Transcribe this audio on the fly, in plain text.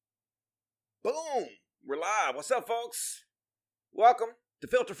Boom! We're live. What's up, folks? Welcome to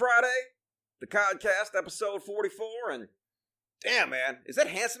Filter Friday, the podcast, episode 44. And damn, man, is that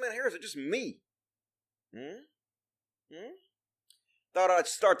handsome in here? Or is it just me? Thought I'd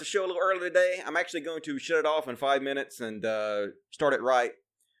start the show a little early today. I'm actually going to shut it off in 5 minutes and start it right.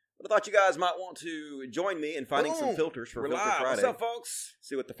 But I thought you guys might want to join me in finding some filters for Filter Friday. What's up, folks?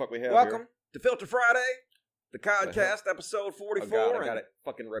 See what the fuck we have Welcome to Filter Friday, the podcast, episode 44. Oh God, I got it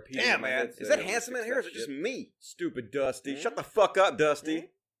fucking repeated. Damn, man. Is that handsome in here or is it just me? Stupid Dusty. Shut the fuck up, Dusty.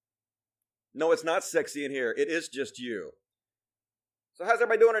 No, it's not sexy in here. It is just you. So how's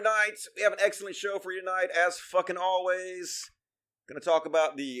everybody doing tonight? We have an excellent show for you tonight, as fucking always. Going to talk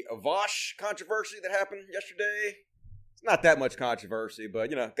about the Vosh controversy that happened yesterday. It's not that much controversy, but,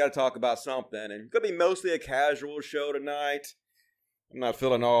 you know, got to talk about something. And it's going to be mostly a casual show tonight. I'm not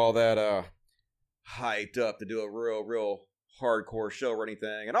feeling all that hyped up to do a real hardcore show or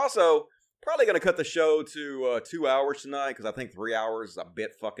anything. And also, probably going to cut the show to 2 hours tonight, because I think 3 hours is a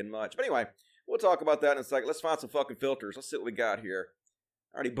bit fucking much. But anyway, we'll talk about that in a second. Let's find some fucking filters. Let's see what we got here.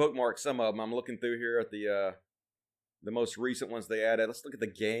 I already bookmarked some of them. I'm looking through here at the most recent ones they added. Let's look at the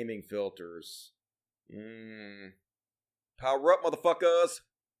gaming filters. Power up, motherfuckers.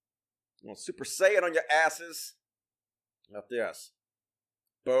 Well, Super Saiyan on your asses. Up this.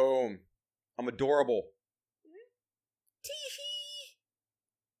 Boom. I'm adorable. Tee-hee.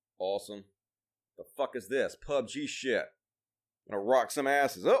 Awesome. The fuck is this? PUBG shit. I'm gonna rock some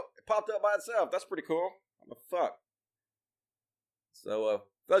asses. Oh, it popped up by itself. That's pretty cool. What the fuck? So,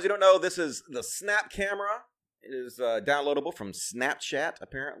 for those of you who don't know, this is the Snap camera. It is downloadable from Snapchat,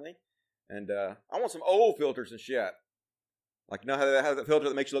 apparently. And I want some old filters and shit. Like, you know how they have that filter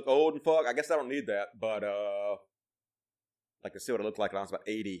that makes you look old and fuck? I guess I don't need that, but like to see what it looked like when I was about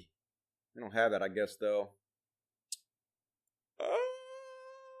 80. I don't have that, I guess, though.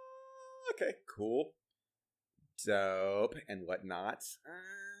 Okay, cool. Dope, and whatnot.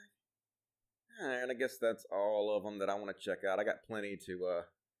 And I guess that's all of them that I want to check out. I got plenty to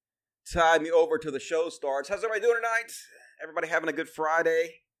tide me over till the show starts. How's everybody doing tonight? Everybody having a good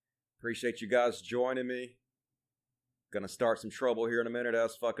Friday? Appreciate you guys joining me. Gonna start some trouble here in a minute,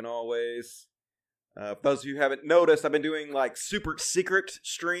 as fucking always. For those of you who haven't noticed, I've been doing like super secret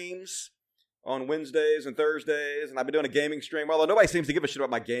streams on Wednesdays and Thursdays, and I've been doing a gaming stream. Although nobody seems to give a shit about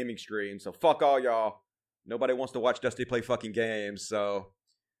my gaming stream, so fuck all y'all. Nobody wants to watch Dusty play fucking games, so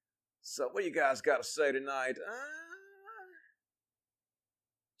what do you guys got to say tonight?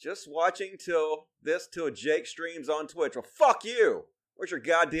 Just watching till Jake streams on Twitch. Well, fuck you. Where's your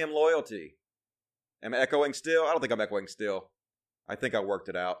goddamn loyalty? Am I echoing still? I don't think I'm echoing still. I think I worked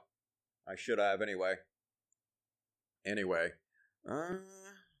it out. I should have anyway.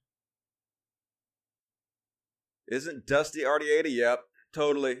 Isn't Dusty already 80? Yep,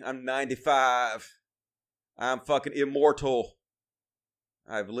 totally. I'm 95. I'm fucking immortal.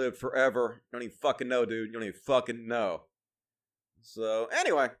 I've lived forever. You don't even fucking know, dude. You don't even fucking know. So,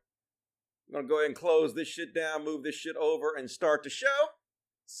 anyway. I'm going to go ahead and close this shit down, move this shit over, and start the show.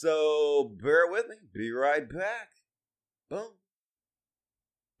 So, bear with me. Be right back. Boom.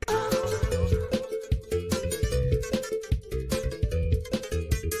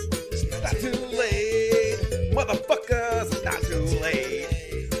 It's not too late. Motherfuckers, it's not too late.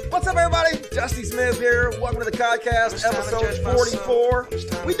 What's up, everybody? Dusty Smith here. Welcome to the podcast, episode 44.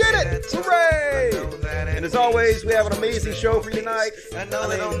 We did it! Hooray! And as always, we have an amazing show for you tonight. I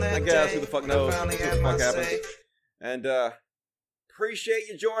guess, who the fuck knows what the fuck happens. And, appreciate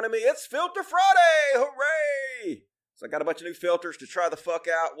you joining me. It's Filter Friday! Hooray! So I got a bunch of new filters to try the fuck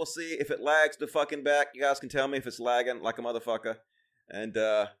out. We'll see if it lags the fucking back. You guys can tell me if it's lagging like a motherfucker. And,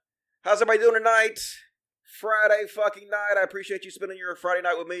 how's everybody doing tonight? Friday fucking night. I appreciate you spending your Friday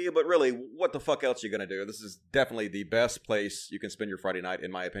night with me, but really, what the fuck else are you gonna do? This is definitely the best place you can spend your Friday night,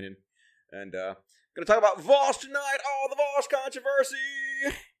 in my opinion. And, gonna talk about Vosh tonight. Oh, the Vosh controversy.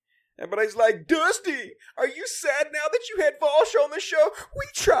 Everybody's like, Dusty, are you sad now that you had Vosh on the show? We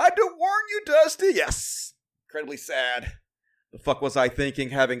tried to warn you, Dusty. Yes. Incredibly sad. The fuck was I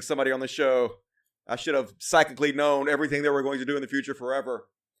thinking having somebody on the show? I should have psychically known everything they were going to do in the future forever.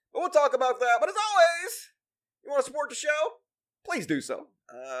 But we'll talk about that. But as always, you want to support the show? Please do so.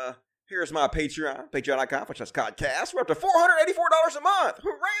 Here's my Patreon, patreon.com/Codcast. We're up to $484 a month.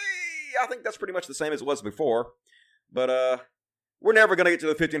 Hooray! I think that's pretty much the same as it was before. But, we're never going to get to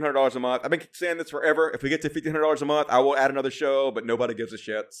the $1,500 a month. I've been saying this forever. If we get to $1,500 a month, I will add another show, but nobody gives a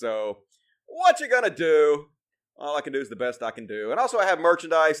shit. So, what you gonna do? All I can do is the best I can do. And also, I have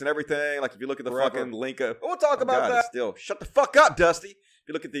merchandise and everything. Like, if you look at the fucking link we'll talk about that. Still, shut the fuck up, Dusty. If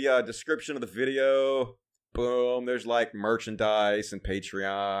you look at the description of the video, boom, there's like merchandise and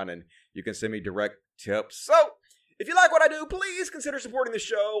Patreon, and you can send me direct tips. So, if you like what I do, please consider supporting the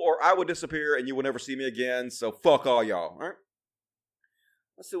show, or I will disappear and you will never see me again. So, fuck all y'all, alright?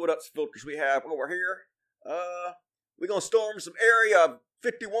 Let's see what else filters we have over here. We're gonna storm some Area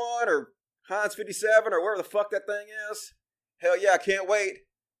 51 or Heinz 57 or wherever the fuck that thing is. Hell yeah, I can't wait.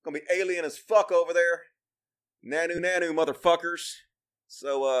 Gonna be alien as fuck over there. Nanu, motherfuckers.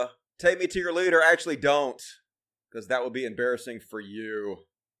 So, take me to your leader. Actually, don't. Because that would be embarrassing for you,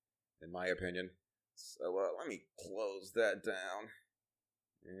 in my opinion. So, let me close that down.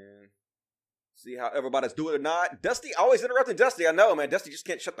 And see how everybody's doing or not. Dusty, always interrupting Dusty. I know, man. Dusty just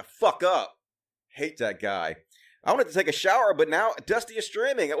can't shut the fuck up. Hate that guy. I wanted to take a shower, but now Dusty is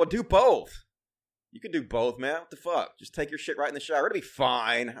streaming. It will do both. You can do both, man. What the fuck? Just take your shit right in the shower. It'll be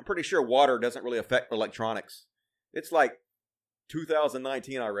fine. I'm pretty sure water doesn't really affect electronics. It's like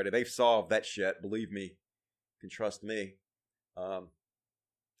 2019 already. They've solved that shit. Believe me. You can trust me.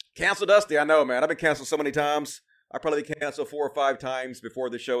 Cancel Dusty. I know, man. I've been canceled so many times. I probably canceled 4 or 5 times before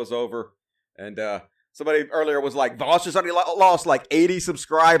the show is over. And somebody earlier was like, Voss just already lost like 80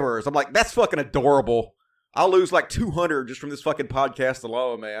 subscribers. I'm like, that's fucking adorable. I'll lose like 200 just from this fucking podcast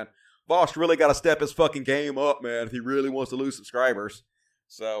alone, man. Voss really got to step his fucking game up, man, if he really wants to lose subscribers.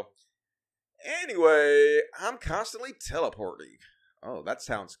 So, anyway, I'm constantly teleporting. Oh, that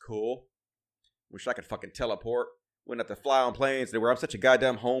sounds cool. Wish I could fucking teleport. Wouldn't have to fly on planes anywhere. I'm such a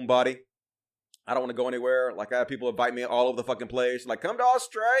goddamn homebody. I don't want to go anywhere. Like, I have people invite me all over the fucking place. Like, come to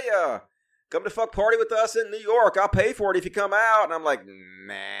Australia. Come to fuck party with us in New York. I'll pay for it if you come out. And I'm like,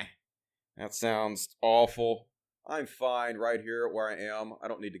 nah. That sounds awful. I'm fine right here where I am. I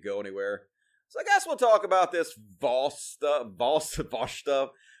don't need to go anywhere. So I guess we'll talk about this Voss stuff. Voss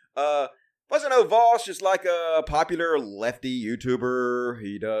stuff. Wasn't no Voss just like a popular lefty YouTuber.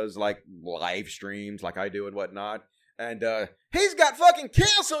 He does like live streams like I do and whatnot. And he's got fucking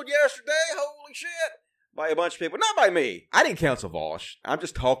canceled yesterday. Holy shit. By a bunch of people. Not by me. I didn't cancel Voss. I'm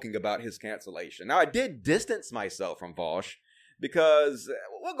just talking about his cancellation. Now I did distance myself from Voss because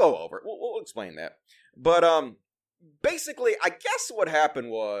we'll go over it. We'll explain that. But basically, I guess what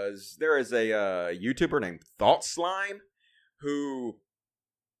happened was there is a YouTuber named Thought Slime who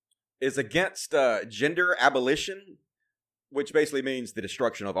is against gender abolition, which basically means the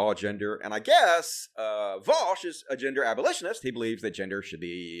destruction of all gender. And I guess Voss is a gender abolitionist. He believes that gender should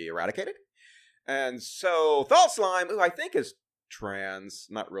be eradicated. And so Thought Slime, who I think is trans,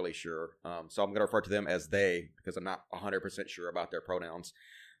 not really sure. So I'm going to refer to them as they because I'm not 100% sure about their pronouns.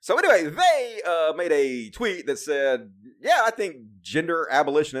 So anyway, they made a tweet that said, yeah, I think gender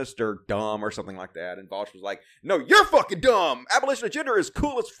abolitionists are dumb or something like that. And Voss was like, no, you're fucking dumb. Abolition of gender is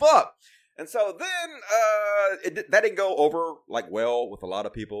cool as fuck. And so then that didn't go over like well with a lot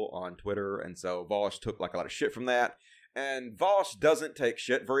of people on Twitter. And so Voss took like a lot of shit from that. And Voss doesn't take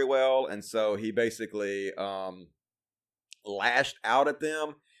shit very well. And so he basically lashed out at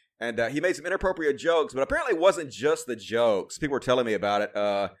them. And he made some inappropriate jokes, but apparently it wasn't just the jokes. People were telling me about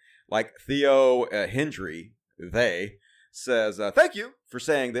it. Like Theo Hendry, they, says, thank you for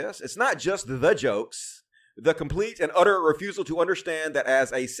saying this. It's not just the jokes. The complete and utter refusal to understand that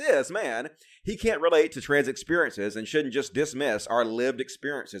as a cis man, he can't relate to trans experiences and shouldn't just dismiss our lived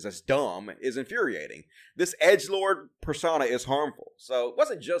experiences as dumb is infuriating. This edgelord persona is harmful. So it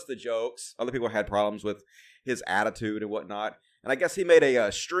wasn't just the jokes. Other people had problems with his attitude and whatnot. And I guess he made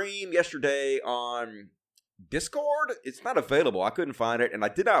a stream yesterday on Discord. It's not available. I couldn't find it, and I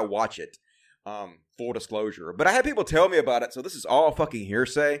did not watch it, full disclosure. But I had people tell me about it, so this is all fucking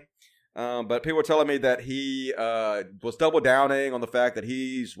hearsay. But people were telling me that he was double downing on the fact that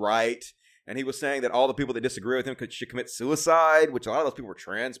he's right, and he was saying that all the people that disagree with him should commit suicide, which a lot of those people were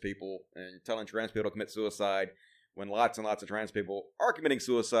trans people, and telling trans people to commit suicide when lots and lots of trans people are committing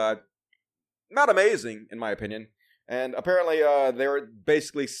suicide. Not amazing, in my opinion. And apparently,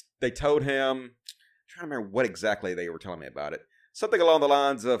 they told him, I'm trying to remember what exactly they were telling me about it. Something along the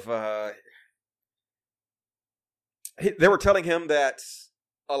lines of, they were telling him that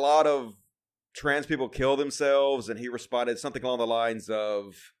a lot of trans people kill themselves, and he responded something along the lines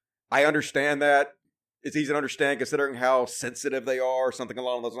of, I understand that. It's easy to understand considering how sensitive they are, something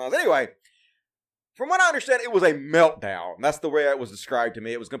along those lines. Anyway, from what I understand, it was a meltdown. That's the way it was described to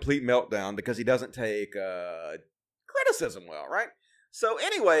me. It was a complete meltdown because he doesn't take criticism well, right? So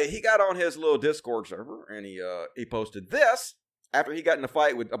anyway, he got on his little Discord server and he posted this after he got in a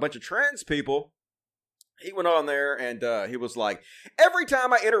fight with a bunch of trans people. He went on there and he was like, every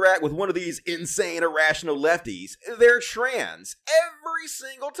time I interact with one of these insane, irrational lefties, they're trans. Every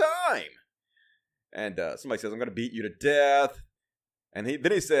single time. And somebody says, I'm going to beat you to death. And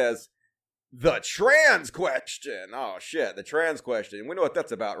then he says, the trans question. Oh, shit, the trans question. We know what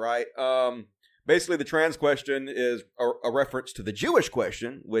that's about, right? Basically, the trans question is a reference to the Jewish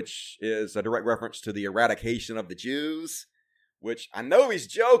question, which is a direct reference to the eradication of the Jews, which I know he's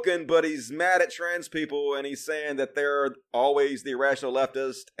joking, but he's mad at trans people, and he's saying that they're always the irrational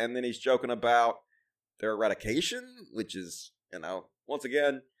leftist, and then he's joking about their eradication, which is, once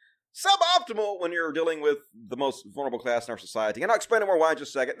again, suboptimal when you're dealing with the most vulnerable class in our society. And I'll explain more why in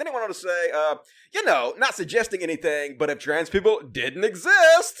just a second. Then he went on to say, not suggesting anything, but if trans people didn't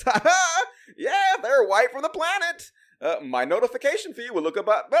exist, yeah, they're white from the planet, my notification feed would look a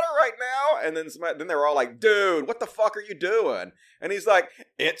lot better right now. And then they were all like, dude, what the fuck are you doing? And he's like,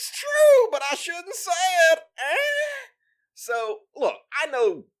 it's true, but I shouldn't say it. So, look, I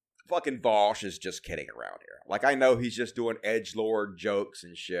know fucking Vaush is just kidding around here. Like, I know he's just doing edgelord jokes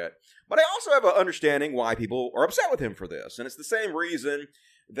and shit. But I also have an understanding why people are upset with him for this. And it's the same reason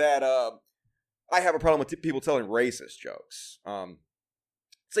that I have a problem with people telling racist jokes.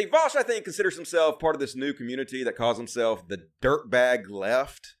 See, Vaush, I think, considers himself part of this new community that calls himself the dirtbag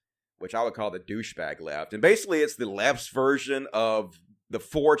left, which I would call the douchebag left. And basically, it's the left's version of the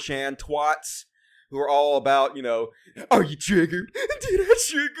 4chan twats, who are all about, are you triggered? Did I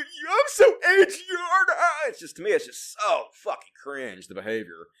trigger you? I'm so edgy, aren't I? It's just, to me, it's just so fucking cringe, the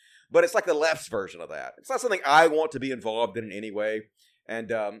behavior. But it's like the left's version of that. It's not something I want to be involved in any way. And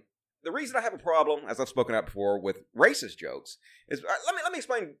the reason I have a problem, as I've spoken out before, with racist jokes is, let me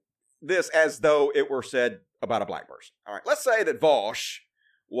explain this as though it were said about a black person. All right, let's say that Vaush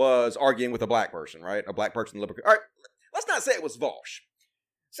was arguing with a black person, right? A black person. All right, let's not say it was Vaush.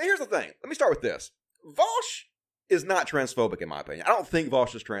 See, here's the thing. Let me start with this. Vaush is not transphobic, in my opinion. I don't think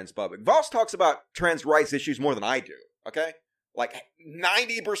Vaush is transphobic. Vaush talks about trans rights issues more than I do, okay? Like,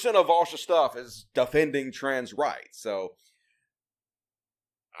 90% of Vaush's stuff is defending trans rights. So,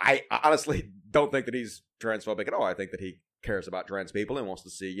 I honestly don't think that he's transphobic at all. I think that he cares about trans people and wants to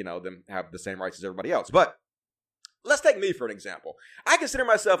see, them have the same rights as everybody else. But let's take me for an example. I consider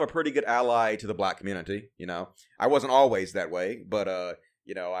myself a pretty good ally to the black community, I wasn't always that way, but,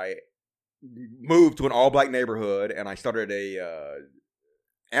 I moved to an all-black neighborhood, and I started a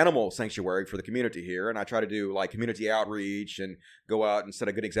animal sanctuary for the community here, and I try to do, like, community outreach and go out and set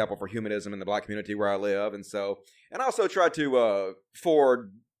a good example for humanism in the black community where I live, and I also try to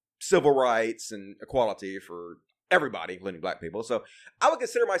forward civil rights and equality for everybody, including black people. So I would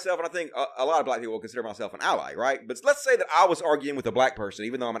consider myself, and I think a lot of black people will consider myself an ally, right? But let's say that I was arguing with a black person,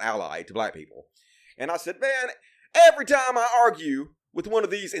 even though I'm an ally to black people, and I said, man, every time I argue with one of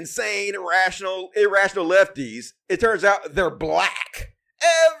these insane, irrational lefties, it turns out they're black.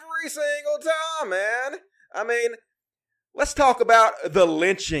 Every single time, man. I mean, let's talk about the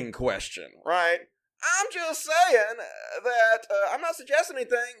lynching question, right? I'm just saying that, I'm not suggesting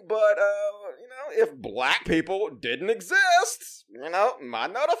anything, but, if black people didn't exist, my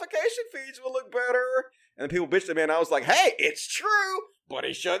notification feeds would look better. And people bitched at me, and I was like, hey, it's true, but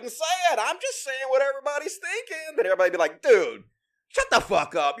he shouldn't say it. I'm just saying what everybody's thinking. But everybody be like, dude, shut the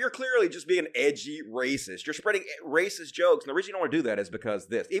fuck up. You're clearly just being edgy racist. You're spreading racist jokes. And the reason you don't want to do that is because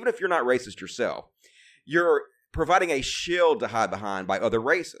even if you're not racist yourself, you're providing a shield to hide behind by other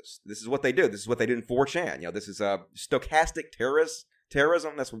racists. This is what they do. This is what they did in 4chan. This is stochastic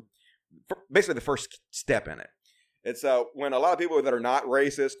terrorism. That's basically the first step in it. It's when a lot of people that are not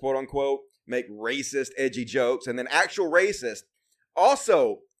racist, quote unquote, make racist, edgy jokes, and then actual racists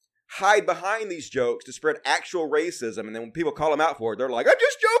also hide behind these jokes to spread actual racism, and then when people call them out for it, they're like, I'm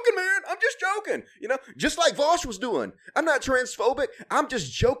just joking, man, I'm just joking, just like Vaush was doing. I'm not transphobic, I'm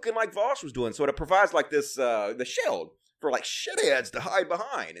just joking like Vaush was doing. So it provides like this, the shield for like shitheads to hide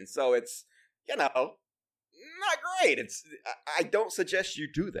behind, and so it's, not great. I don't suggest you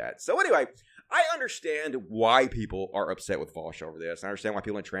do that. So anyway, I understand why people are upset with Vaush over this. I understand why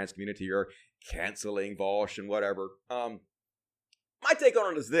people in the trans community are canceling Vaush and whatever. My take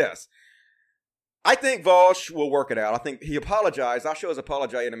on it is this. I think Vaush will work it out. I think he apologized. I'll show his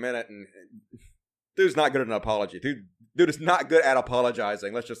apology in a minute. And dude's not good at an apology. Dude is not good at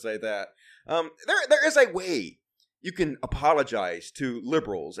apologizing. Let's just say that. There is a way you can apologize to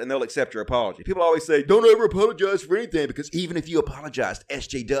liberals and they'll accept your apology. People always say, don't ever apologize for anything, because even if you apologize to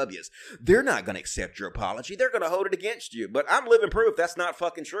SJWs, they're not going to accept your apology. They're going to hold it against you. But I'm living proof that's not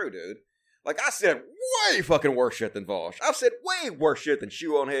fucking true, dude. Like, I said way fucking worse shit than Vaush. I've said way worse shit than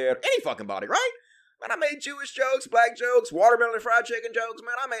Shoe on Head, any fucking body, right? Man, I made Jewish jokes, black jokes, watermelon and fried chicken jokes.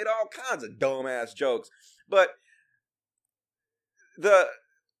 Man, I made all kinds of dumb-ass jokes. But the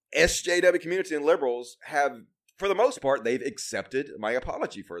SJW community and liberals have, for the most part, they've accepted my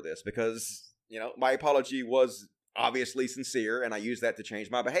apology for this because, my apology was obviously sincere, and I use that to change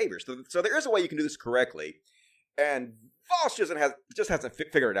my behavior. So there is a way you can do this correctly, and Vosh just hasn't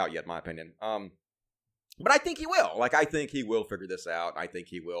figured it out yet, in my opinion. But I think he will. Like, I think he will figure this out. I think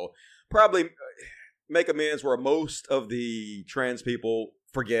he will probably make amends where most of the trans people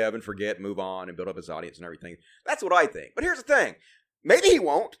forgive and forget, move on, and build up his audience and everything. That's what I think. But here's the thing. Maybe he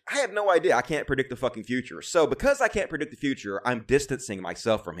won't. I have no idea. I can't predict the fucking future. So because I can't predict the future, I'm distancing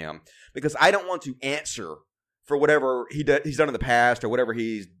myself from him because I don't want to answer for whatever he's done in the past or whatever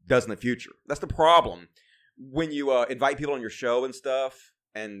he does in the future. That's the problem when you invite people on your show and stuff.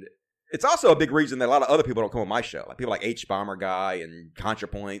 And it's also a big reason that a lot of other people don't come on my show. Like people like H-Bomber Guy and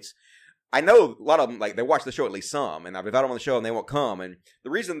ContraPoints. I know a lot of them, like, they watch the show, at least some, and I've invited them on the show and they won't come. And the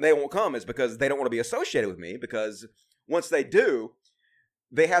reason they won't come is because they don't want to be associated with me, because once they do,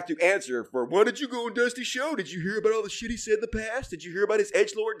 they have to answer for, why did you go on Dusty's show? Did you hear about all the shit he said in the past? Did you hear about his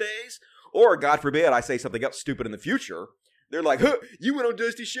edgelord days? Or, God forbid, I say something else stupid in the future. They're like, huh, you went on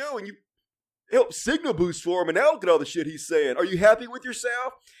Dusty's show and you helped signal boost for him, and now look at all the shit he's saying. Are you happy with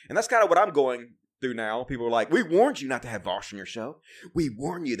yourself? And that's kind of what I'm going through now. People are like, we warned you not to have Vosh on your show. We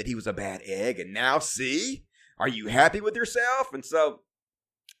warned you that he was a bad egg, and now see? Are you happy with yourself? And so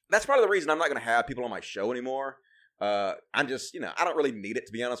that's part of the reason I'm not going to have people on my show anymore. I'm just, I don't really need it,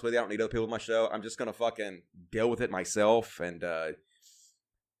 to be honest with you. I don't need other people on my show. I'm just going to fucking deal with it myself, and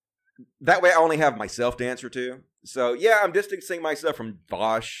that way I only have myself to answer to. So yeah, I'm distancing myself from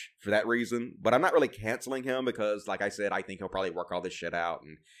Vosh for that reason, but I'm not really canceling him because, like I said, I think he'll probably work all this shit out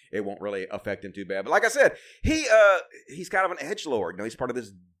and it won't really affect him too bad. But like I said, he's kind of an edgelord. He's part of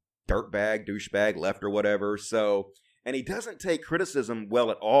this dirtbag, douchebag, left or whatever. So, and he doesn't take criticism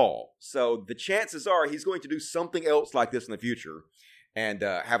well at all. So the chances are he's going to do something else like this in the future and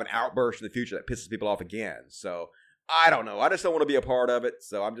have an outburst in the future that pisses people off again. So I don't know. I just don't want to be a part of it.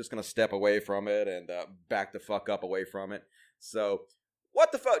 So I'm just going to step away from it and back the fuck up away from it. So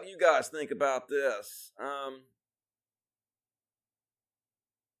what the fuck do you guys think about this? What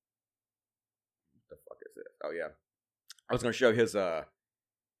the fuck is it? Oh, yeah. I was going to show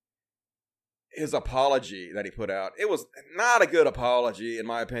his apology that he put out. It was not a good apology, in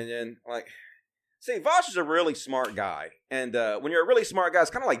my opinion. Like, see, Vosh is a really smart guy. And when you're a really smart guy,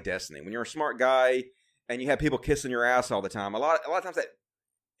 it's kind of like Destiny. When you're a smart guy and you have people kissing your ass all the time, a lot of times that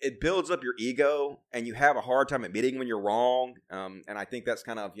it builds up your ego, and you have a hard time admitting when you're wrong. And I think that's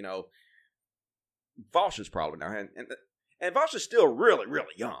kind of, Vosh's problem now. And Vosh is still really,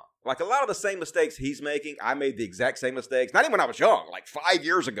 really young. Like, a lot of the same mistakes he's making, I made the exact same mistakes. Not even when I was young, like 5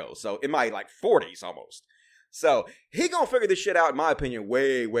 years ago. So in my 40s almost. So he gonna figure this shit out, in my opinion,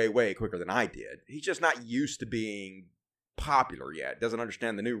 way, way, way quicker than I did. He's just not used to being popular yet. Doesn't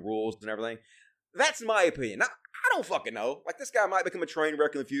understand the new rules and everything. That's my opinion. Now, I don't fucking know. Like, this guy might become a train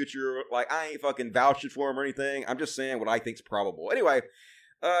wreck in the future. Like, I ain't fucking vouching for him or anything. I'm just saying what I think's probable. Anyway,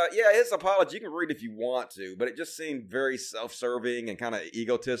 yeah, his apology, you can read if you want to, but it just seemed very self-serving and kind of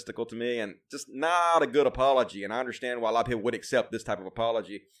egotistical to me, and just not a good apology. And I understand why a lot of people would accept this type of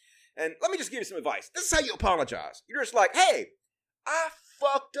apology. And let me just give you some advice. This is how you apologize. You're just like, hey, I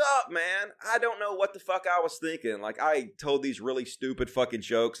fucked up, man. I don't know what the fuck I was thinking. Like, I told these really stupid fucking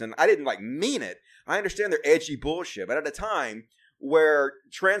jokes, and I didn't, mean it. I understand they're edgy bullshit, but at a time where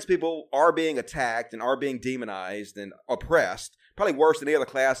trans people are being attacked and are being demonized and oppressed, probably worse than any other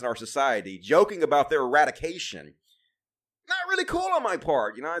class in our society, joking about their eradication, not really cool on my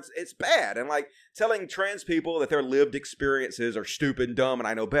part. It's bad. And telling trans people that their lived experiences are stupid and dumb and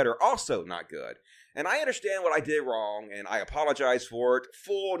I know better, also not good. And I understand what I did wrong, and I apologize for it,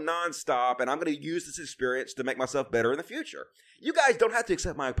 full, nonstop, and I'm going to use this experience to make myself better in the future. You guys don't have to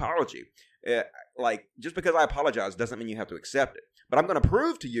accept my apology. Just because I apologize doesn't mean you have to accept it. But I'm going to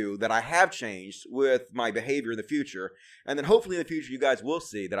prove to you that I have changed with my behavior in the future, and then hopefully in the future you guys will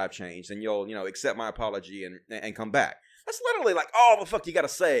see that I've changed, and you'll, accept my apology and come back. That's literally all the fuck you got to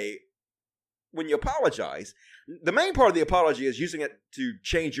say when you apologize. The main part of the apology is using it to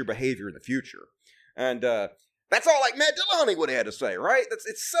change your behavior in the future. And that's all Matt Dillahunty would have had to say, right?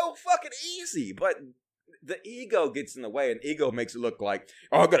 It's so fucking easy, but the ego gets in the way, and ego makes it look like,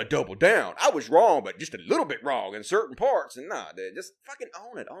 oh, I gotta double down. I was wrong, but just a little bit wrong in certain parts. And nah, dude, just fucking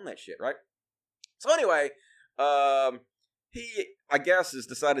own that shit, right? So anyway, he, I guess, has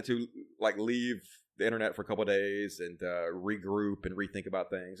decided to leave the internet for a couple of days and regroup and rethink about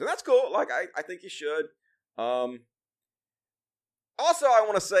things. And that's cool. I think he should. Also, I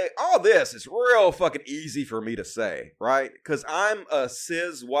want to say, all this is real fucking easy for me to say, right? Because I'm a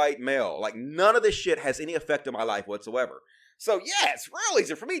cis white male. None of this shit has any effect on my life whatsoever. So, yeah, it's real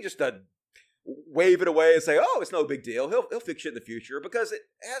easy for me just to wave it away and say, oh, it's no big deal. He'll fix shit in the future, because it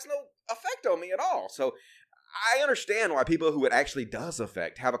has no effect on me at all. So, I understand why people who it actually does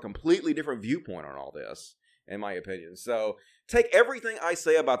affect have a completely different viewpoint on all this, in my opinion. So take everything I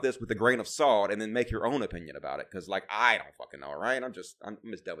say about this with a grain of salt and then make your own opinion about it. Because, like, I don't fucking know, right? I'm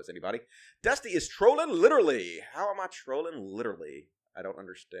as dumb as anybody. Dusty is trolling literally. How am I trolling literally? I don't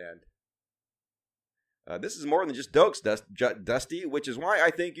understand. This is more than just jokes, Dusty, which is why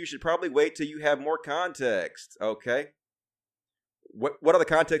I think you should probably wait till you have more context, okay? What other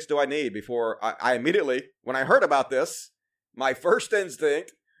context do I need before I immediately, when I heard about this, my first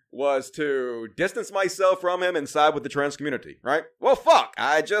instinct was to distance myself from him and side with the trans community, right? Well, fuck.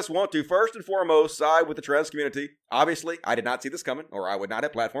 I just want to first and foremost side with the trans community. Obviously, I did not see this coming, or I would not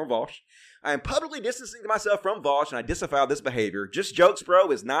have platformed Vosh. I am publicly distancing myself from Vosh, and I disavow this behavior. Just jokes,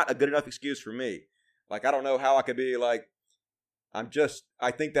 bro, is not a good enough excuse for me. Like, I don't know how I could be like, I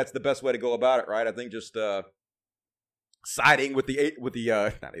think that's the best way to go about it, right? I think just, siding with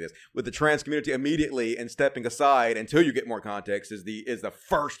the trans community immediately and stepping aside until you get more context is the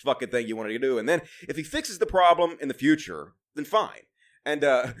first fucking thing you want to do. And then if he fixes the problem in the future, then fine. And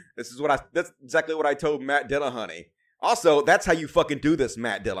that's exactly what I told Matt Dillahunty. Also, that's how you fucking do this,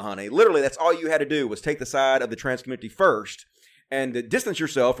 Matt Dillahunty. Literally, that's all you had to do was take the side of the trans community first and distance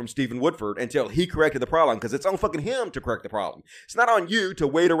yourself from Stephen Woodford until he corrected the problem, because it's on fucking him to correct the problem. It's not on you to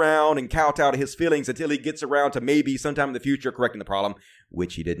wait around and kowtow to his feelings until he gets around to maybe sometime in the future correcting the problem,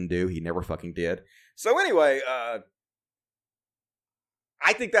 which he didn't do. He never fucking did. So anyway,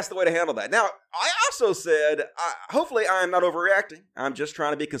 I think that's the way to handle that. Now, I also said, hopefully I'm not overreacting. I'm just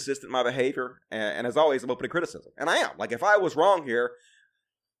trying to be consistent in my behavior, and as always, I'm open to criticism. And I am. Like, if I was wrong here,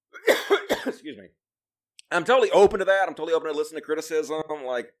 excuse me, I'm totally open to that. I'm totally open to listening to criticism.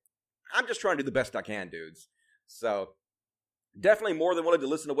 Like, I'm just trying to do the best I can, dudes. So, definitely more than willing to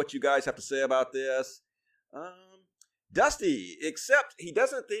listen to what you guys have to say about this. Dusty, except he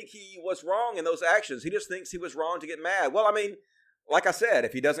doesn't think he was wrong in those actions. He just thinks he was wrong to get mad. Well, I mean, like I said,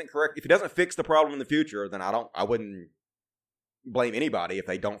 if he doesn't fix the problem in the future, then I wouldn't blame anybody if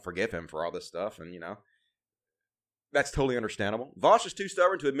they don't forgive him for all this stuff. And, that's totally understandable. Vosh is too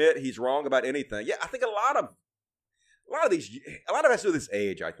stubborn to admit he's wrong about anything. Yeah, I think a lot of it has to do with this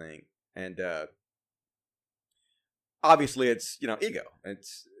age, I think. And obviously it's, ego.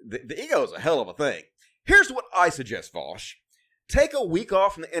 It's the ego is a hell of a thing. Here's what I suggest, Vosh. Take a week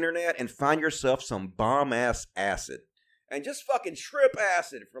off from the internet and find yourself some bomb-ass acid. And just fucking trip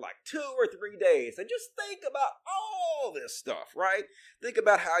acid for like 2 or 3 days. And just think about all this stuff, right? Think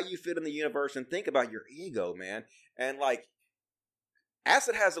about how you fit in the universe and think about your ego, man. And like,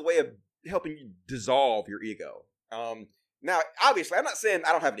 acid has a way of helping you dissolve your ego. Now, obviously, I'm not saying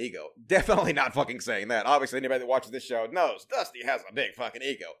I don't have an ego. Definitely not fucking saying that. Obviously, anybody that watches this show knows Dusty has a big fucking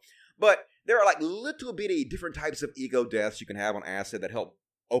ego. But there are like little bitty different types of ego deaths you can have on acid that help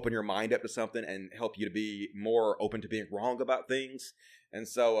open your mind up to something and help you to be more open to being wrong about things. And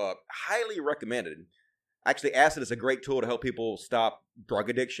so, highly recommended. Actually, acid is a great tool to help people stop drug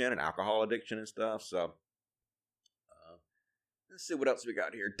addiction and alcohol addiction and stuff. So, let's see what else we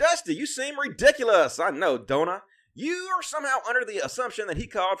got here. Dusty, you seem ridiculous. I know, don't I? You are somehow under the assumption that he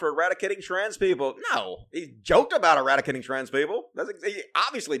called for eradicating trans people. No, he joked about eradicating trans people. He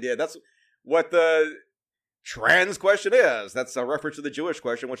obviously did. That's what the trans question is. That's a reference to the Jewish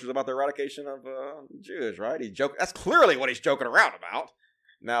question, which was about the eradication of Jews, right? That's clearly what he's joking around about.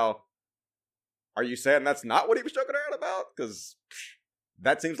 Now, are you saying that's not what he was joking around about? Because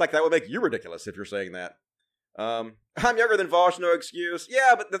that seems like that would make you ridiculous if you're saying that. I'm younger than Vosh, no excuse.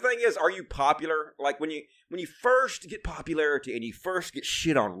 Yeah, but the thing is, are you popular? Like, when you first get popularity and you first get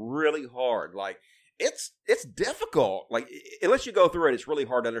shit on really hard, like, it's difficult. Like, unless you go through it, it's really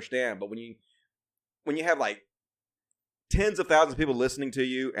hard to understand. But when you have like tens of thousands of people listening to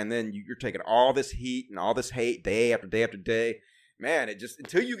you, and then you're taking all this heat and all this hate day after day after day, man, it just,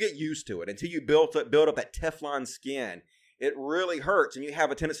 until you get used to it, until you build up that Teflon skin, it really hurts, and you have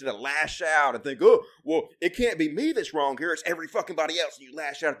a tendency to lash out and think, oh, well, it can't be me that's wrong here, it's every fucking body else, and you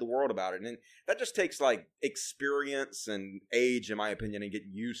lash out at the world about it. And that just takes like experience and age, in my opinion, and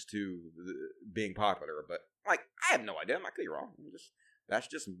getting used to being popular. But like, I have no idea, I could be wrong. That's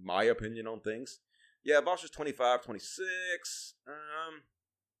just my opinion on things. Yeah, Vosh is 25, 26.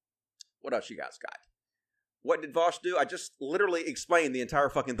 What else you guys got? What did Vosh do? I just literally explained the entire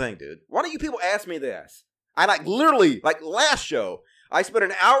fucking thing, dude. Why don't you people ask me this? I literally, last show, I spent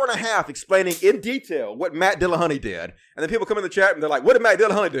an hour and a half explaining in detail what Matt Dillahunty did. And then people come in the chat and they're like, what did Matt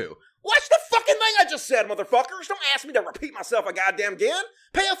Dillahunty do? What's the fucking thing I just said, motherfuckers? Don't ask me to repeat myself a goddamn again.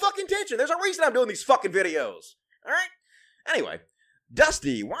 Pay a fucking attention. There's a reason I'm doing these fucking videos. All right? Anyway,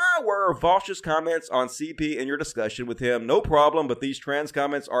 Dusty, why were Vosh's comments on CP in your discussion with him? No problem, but these trans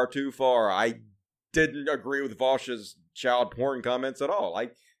comments are too far. I didn't agree with Vaush's child porn comments at all. I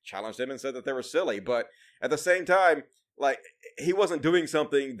challenged him and said that they were silly, but at the same time, like, he wasn't doing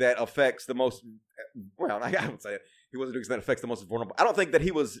something that affects the most, well, I would say he wasn't doing something that affects the most vulnerable. I don't think that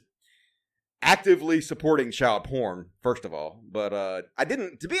he was actively supporting child porn, first of all, but I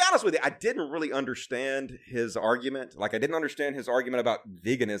didn't, to be honest with you, I didn't really understand his argument. Like, I didn't understand his argument about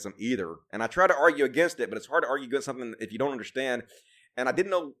veganism either, and I try to argue against it, but it's hard to argue against something if you don't understand, and I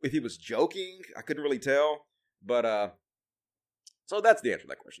didn't know if he was joking. I couldn't really tell, but so that's the answer to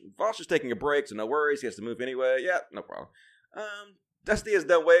that question. Vaush is taking a break, so no worries, he has to move anyway. Yeah, no problem. Dusty has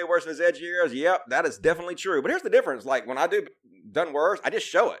done way worse in his edge years. Yep, that is definitely true, but here's the difference. Like, when I do done worse, I just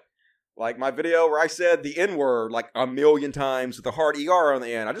show it. Like my video where I said the N-word like 1,000,000 times with the hard ER on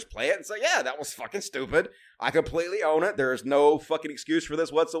the end. I just play it and say, yeah, that was fucking stupid. I completely own it. There's no fucking excuse for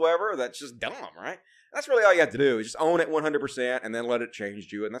this whatsoever. That's just dumb, right? That's really all you have to do is just own it 100% and then let it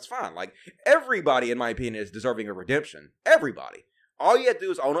change you, and that's fine. Like, everybody, in my opinion, is deserving of redemption. Everybody. All you have to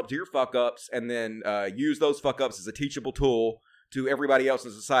do is own up to your fuck-ups and then use those fuck-ups as a teachable tool to everybody else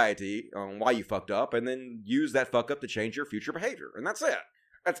in society on why you fucked up, and then use that fuck-up to change your future behavior, and that's it.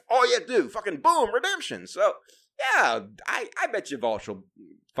 That's all you have to do. Fucking boom, redemption. So, yeah, I bet you Vaush will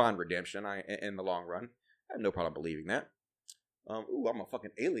find redemption in the long run. I have no problem believing that. Ooh, I'm a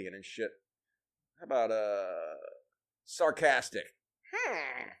fucking alien and shit. How about, sarcastic?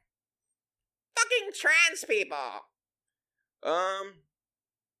 Fucking trans people.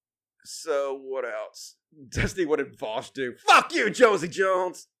 So what else? Dusty, what did Vaush do? Fuck you, Josie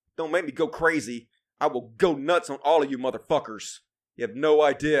Jones! Don't make me go crazy. I will go nuts on all of you motherfuckers. You have no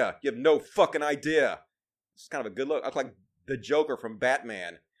idea. You have no fucking idea. It's kind of a good look. I look like the Joker from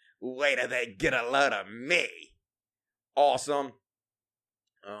Batman. Wait till they get a load of me. Awesome.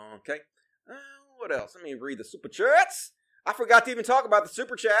 Okay. What else? Let me read the super chats. I forgot to even talk about the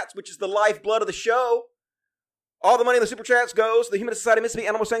super chats, which is the lifeblood of the show. All the money in the super chats goes to the Human Society of Mississippi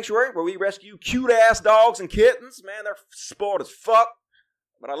Animal Sanctuary, where we rescue cute-ass dogs and kittens. Man, they're spoiled as fuck,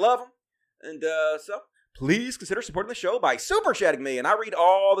 but I love them. And so, please consider supporting the show by super chatting me, and I read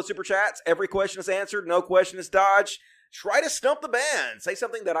all the super chats. Every question is answered. No question is dodged. Try to stump the band. Say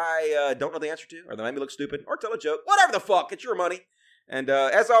something that I don't know the answer to, or that made me look stupid, or tell a joke. Whatever the fuck. It's your money. And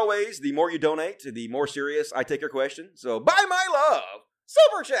as always, the more you donate, the more serious I take your question. So, buy my love.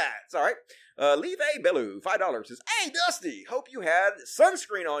 Super chats. All right. Leave a Bellu, $5 says, hey, Dusty, hope you had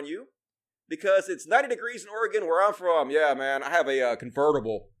sunscreen on you because it's 90 degrees in Oregon where I'm from. Yeah, man, I have a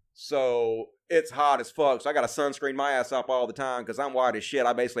convertible, so it's hot as fuck. So I got to sunscreen my ass up all the time because I'm white as shit.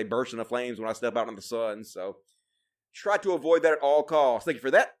 I basically burst into flames when I step out in the sun. So try to avoid that at all costs. Thank you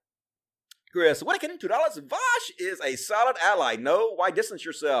for that. Chris Whittakin, $2. Vaush is a solid ally. No, why distance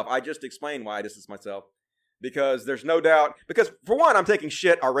yourself? I just explained why I distance myself. Because there's no doubt, because for one, I'm taking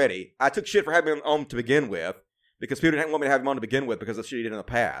shit already. I took shit for having him on to begin with, because people didn't want me to have him on to begin with because of shit he did in the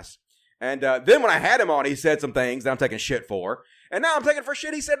past. And then when I had him on, he said some things that I'm taking shit for. And now I'm taking for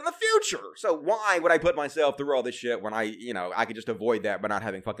shit he said in the future. So why would I put myself through all this shit when I could just avoid that by not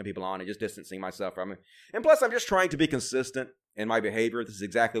having fucking people on and just distancing myself from it. And plus, I'm just trying to be consistent in my behavior. This is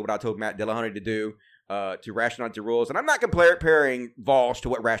exactly what I told Matt Dillahunty to do. To Rationality Rules, and I'm not comparing Vaush to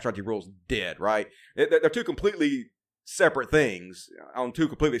what Rationality Rules did, right? They're two completely separate things on two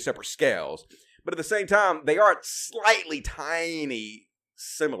completely separate scales, but at the same time, they are slightly tiny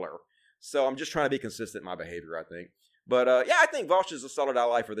similar, so I'm just trying to be consistent in my behavior, I think. But yeah, I think Vaush is a solid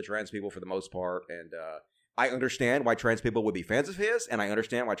ally for the trans people for the most part, and I understand why trans people would be fans of his, and I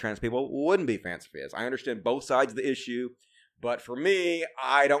understand why trans people wouldn't be fans of his. I understand both sides of the issue. But for me,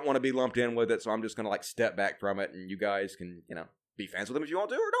 I don't want to be lumped in with it, so I'm just going to, step back from it, and you guys can, be fans with him if you want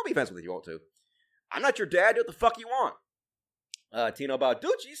to, or don't be fans with it if you want to. I'm not your dad. Do what the fuck you want. Tino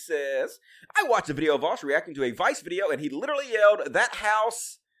Balducci says, I watched a video of Vaush reacting to a Vice video, and he literally yelled, that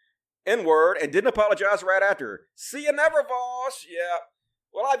house, N-word, and didn't apologize right after. See you never, Vaush. Yeah.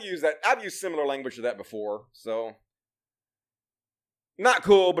 Well, I've used similar language to that before, so... Not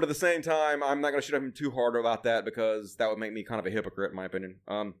cool, but at the same time, I'm not going to shoot him too hard about that because that would make me kind of a hypocrite, in my opinion.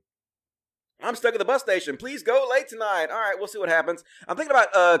 I'm stuck at the bus station. Please go late tonight. All right, we'll see what happens. I'm thinking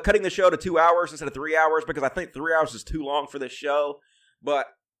about cutting the show to 2 hours instead of 3 hours because I think 3 hours is too long for this show. But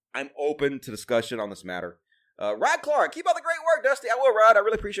I'm open to discussion on this matter. Rod Clark, keep up the great work, Dusty. I will, Rod. I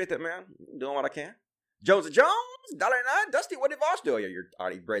really appreciate that, man. Doing what I can. Jones and Jones, $1.09. Dusty, what did Vaush do? Oh, yeah, you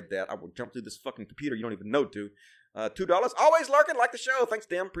already read that. I will jump through this fucking computer. You don't even know to. $2. Always lurking, like the show. Thanks,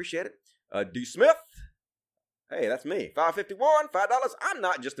 Tim. Appreciate it. D. Smith. Hey, that's me. $5.51. $5. I'm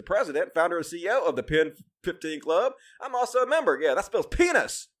not just the president, founder, and CEO of the Pen 15 Club. I'm also a member. Yeah, that spells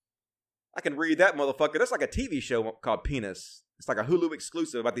penis. I can read that motherfucker. That's like a TV show called Penis. It's like a Hulu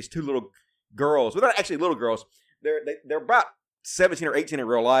exclusive about these two little girls. Well, they're not actually little girls. They're about 17 or 18 in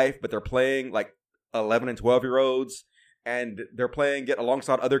real life, but they're playing like 11 and 12-year-olds. And they're playing it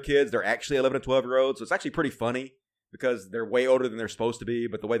alongside other kids. They're actually 11 and 12-year-olds. So it's actually pretty funny because they're way older than they're supposed to be,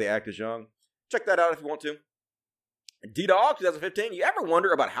 but the way they act is young. Check that out if you want to. D-Dog 2015. You ever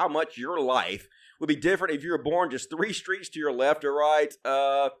wonder about how much your life would be different if you were born just 3 streets to your left or right?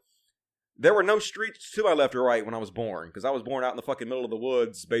 There were no streets to my left or right when I was born because I was born out in the fucking middle of the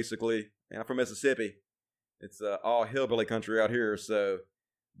woods, basically. And I'm from Mississippi. It's all hillbilly country out here, so...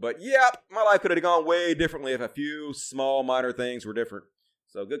 But, yep, my life could have gone way differently if a few small, minor things were different.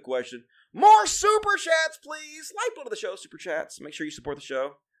 So, good question. More Super Chats, please. Lifeblood of the show, Super Chats. Make sure you support the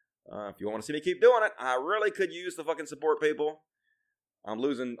show. If you want to see me keep doing it, I really could use the fucking support, people. I'm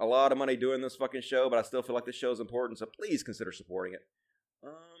losing a lot of money doing this fucking show, but I still feel like this show is important, so please consider supporting it.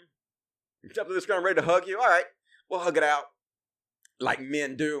 You jump to this ground ready to hug you? All right, we'll hug it out like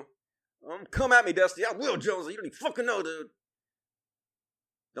men do. Come at me, Dusty. I will, Jonesy. You don't even fucking know, dude.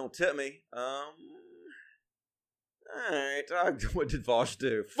 Don't tip me. Alright. What did Vosh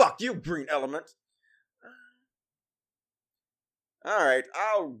do? Fuck you, Green Element. Alright.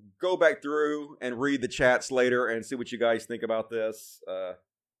 I'll go back through and read the chats later and see what you guys think about this.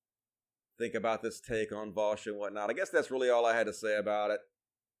 Think about this take on Vosh and whatnot. I guess that's really all I had to say about it.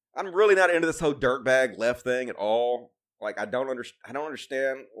 I'm really not into this whole dirtbag left thing at all. Like, I don't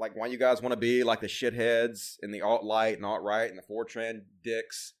understand, like, why you guys want to be, like, the shitheads and the alt-light and alt-right and the 4chan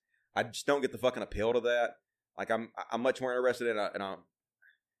dicks. I just don't get the fucking appeal to that. Like, I'm much more interested in a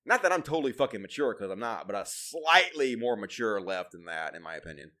not that I'm totally fucking mature, because I'm not, but a slightly more mature left than that, in my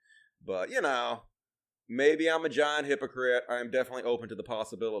opinion. But, you know, maybe I'm a giant hypocrite. I am definitely open to the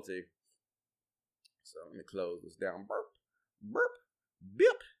possibility. So, let me close this down. Burp, burp,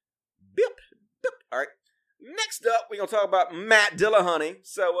 bip, bip, bip. All right. Next up, we're going to talk about Matt Dillahunty.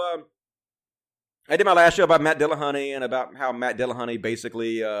 So, I did my last show about Matt Dillahunty and about how Matt Dillahunty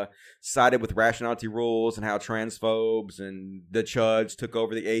basically sided with rationality rules and how transphobes and the chuds took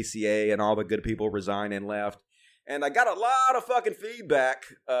over the ACA and all the good people resigned and left. And I got a lot of fucking feedback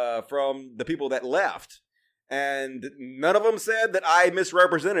from the people that left. And none of them said that I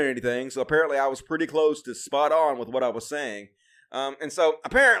misrepresented anything. So apparently I was pretty close to spot on with what I was saying. And so,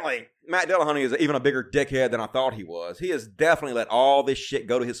 apparently, Matt Dillahunty is even a bigger dickhead than I thought he was. He has definitely let all this shit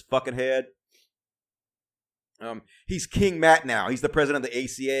go to his fucking head. He's King Matt now. He's the president of the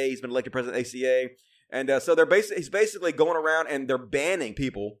ACA. He's been elected president of the ACA. And so he's basically going around and they're banning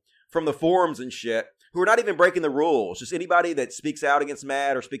people from the forums and shit who are not even breaking the rules. Just anybody that speaks out against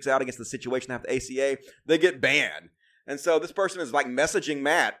Matt or speaks out against the situation at the ACA, they get banned. And so this person is like messaging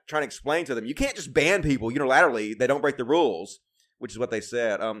Matt, trying to explain to them, you can't just ban people unilaterally. They don't break the rules. Which is what they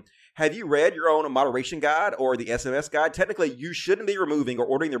said. Have you read your own moderation guide or the SMS guide? Technically, you shouldn't be removing or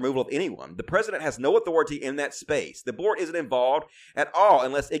ordering the removal of anyone. The president has no authority in that space. The board isn't involved at all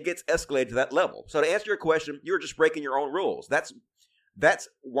unless it gets escalated to that level. So to answer your question, you're just breaking your own rules. That's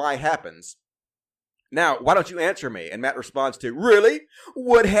why it happens. Now, why don't you answer me? And Matt responds to, really?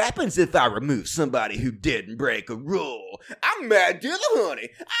 What happens if I remove somebody who didn't break a rule? I'm Matt Dillahunty.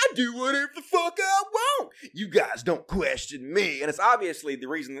 I do whatever the fuck I want. You guys don't question me. And it's obviously the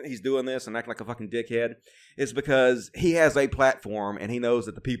reason that he's doing this and acting like a fucking dickhead is because he has a platform and he knows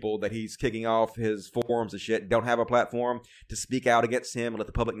that the people that he's kicking off his forums and shit don't have a platform to speak out against him and let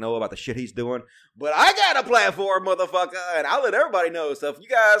the public know about the shit he's doing. But I got a platform, motherfucker, and I'll let everybody know. So if you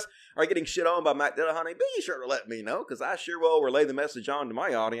guys are getting shit on by Matt Dillahunty, be sure to let me know, because I sure will relay the message on to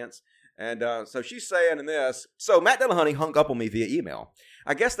my audience. And so she's saying in this, so Matt Dillahunty hung up on me via email.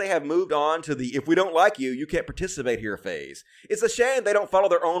 I guess they have moved on to the if we don't like you, you can't participate here phase. It's a shame they don't follow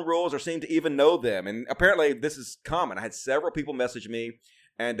their own rules or seem to even know them. And apparently this is common. I had several people message me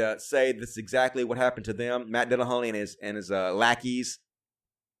and say this is exactly what happened to them. Matt Dillahunty and his lackeys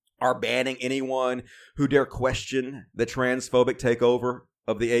are banning anyone who dare question the transphobic takeover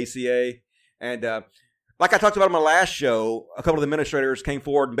of the ACA. And like I talked about in my last show, a couple of the administrators came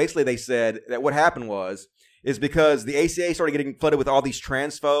forward and basically they said that what happened is because the ACA started getting flooded with all these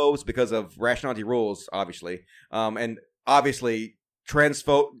transphobes because of rationality rules, obviously. And obviously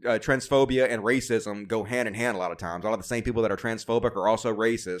transphobia and racism go hand in hand a lot of times. A lot of the same people that are transphobic are also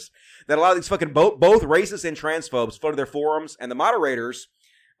racist. That a lot of these fucking both racists and transphobes flooded their forums, and the moderators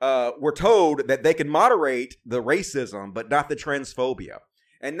were told that they can moderate the racism but not the transphobia.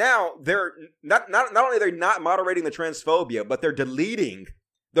 And now they're not only they're not moderating the transphobia, but they're deleting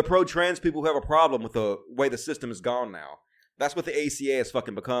the pro-trans people who have a problem with the way the system has gone now. That's what the ACA has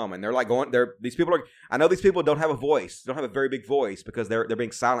fucking become. And they're like these people are, I know these people don't have a voice, don't have a very big voice because they're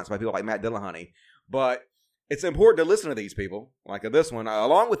being silenced by people like Matt Dillahunty. But it's important to listen to these people, like this one,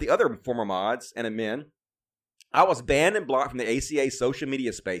 along with the other former mods and admin. I was banned and blocked from the ACA social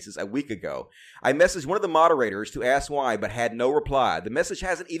media spaces a week ago. I messaged one of the moderators to ask why, but had no reply. The message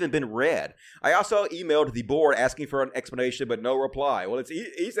hasn't even been read. I also emailed the board asking for an explanation, but no reply. Well, it's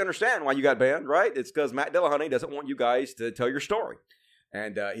easy to understand why you got banned, right? It's because Matt Dillahunty doesn't want you guys to tell your story.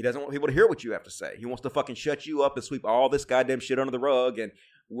 And he doesn't want people to hear what you have to say. He wants to fucking shut you up and sweep all this goddamn shit under the rug. And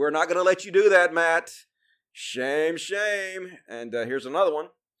we're not going to let you do that, Matt. Shame, shame. And here's another one.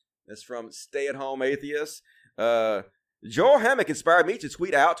 It's from Stay at Home Atheist. Joel Hammock inspired me to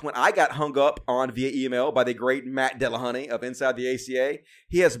tweet out when I got hung up on via email by the great Matt Dillahunty of Inside the ACA.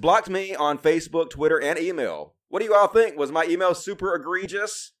 He has blocked me on Facebook, Twitter, and email. What do you all think? Was my email super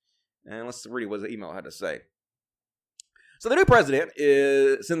egregious? And let's read what the email had to say. So the new president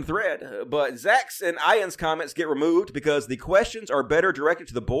is in the thread, but Zach's and Ian's comments get removed because the questions are better directed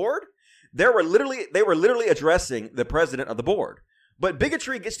to the board. They were literally addressing the president of the board. But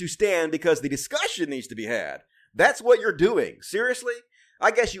bigotry gets to stand because the discussion needs to be had. That's what you're doing. Seriously?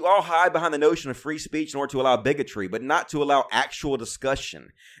 I guess you all hide behind the notion of free speech in order to allow bigotry, but not to allow actual discussion.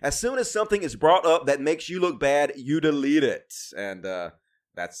 As soon as something is brought up that makes you look bad, you delete it. And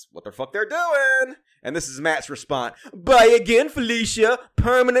that's what the fuck they're doing. And this is Matt's response. Bye again, Felicia.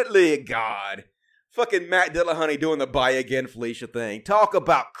 Permanently. God. Fucking Matt Dillahunty doing the bye again, Felicia thing. Talk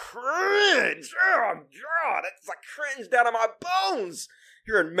about cringe. Oh, God. It's like cringe down on my bones.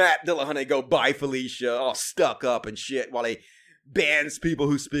 Hearing Matt Dillahunty go bye, Felicia, all stuck up and shit while he bans people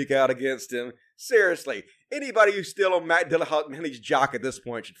who speak out against him. Seriously, anybody who's still on Matt Dillahunty's jock at this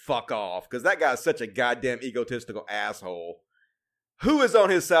point should fuck off, because that guy's such a goddamn egotistical asshole. Who is on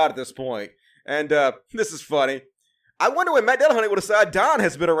his side at this point? And this is funny. I wonder when Matt Dillahunty would decide Don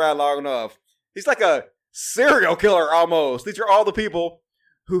has been around long enough. He's like a serial killer almost. These are all the people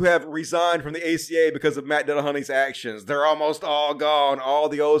who have resigned from the ACA because of Matt Dillahunty's actions. They're almost all gone. All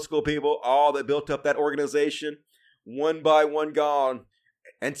the old school people, all that built up that organization, one by one gone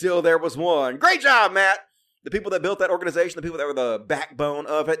until there was one. Great job, Matt. The people that built that organization, the people that were the backbone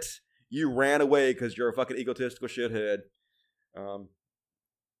of it, you ran away because you're a fucking egotistical shithead. And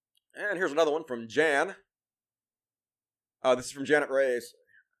here's another one from Jan. This is from Janet Reyes.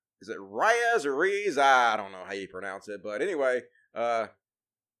 Is it Reyes or Rees? I don't know how you pronounce it. But anyway,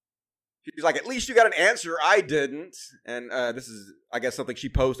 she's like, at least you got an answer. I didn't. And this is, I guess, something she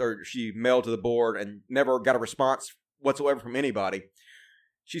posted or she mailed to the board and never got a response whatsoever from anybody.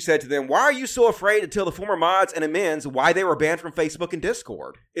 She said to them, why are you so afraid to tell the former mods and admins why they were banned from Facebook and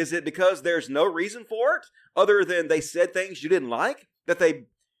Discord? Is it because there's no reason for it other than they said things you didn't like? That they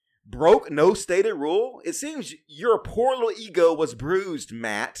broke no stated rule? It seems your poor little ego was bruised,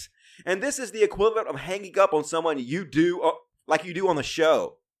 Matt. And this is the equivalent of hanging up on someone you do like you do on the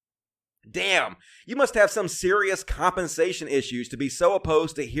show. Damn, you must have some serious compensation issues to be so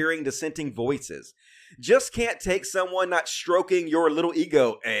opposed to hearing dissenting voices. Just can't take someone not stroking your little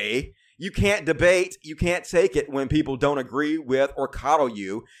ego, eh? You can't debate, you can't take it when people don't agree with or coddle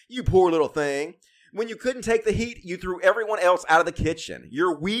you, you poor little thing. When you couldn't take the heat, you threw everyone else out of the kitchen.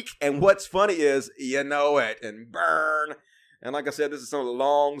 You're weak, and what's funny is, you know it, and burn. And like I said, this is some of the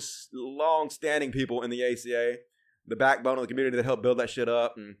long-standing people in the ACA, the backbone of the community that helped build that shit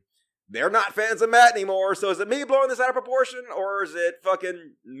up, and they're not fans of Matt anymore. So is it me blowing this out of proportion, or is it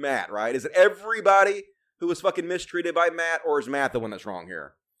fucking Matt, right? Is it everybody who was fucking mistreated by Matt, or is Matt the one that's wrong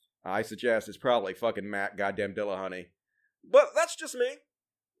here? I suggest it's probably fucking Matt goddamn Dillahunty. But that's just me.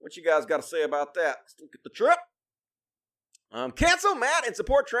 What you guys got to say about that? Let's look at the trip. Cancel Matt and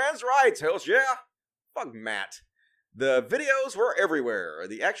support trans rights. Hells yeah. Fuck Matt. The videos were everywhere.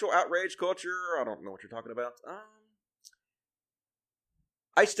 The actual outrage culture, I don't know what you're talking about.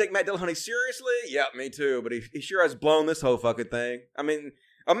 I used to take Matt Dillahunty seriously. Yeah, me too. But he sure has blown this whole fucking thing. I mean,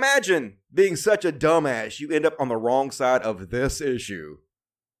 imagine being such a dumbass you end up on the wrong side of this issue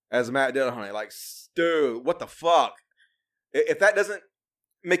as Matt Dillahunty. Like, dude, what the fuck? If that doesn't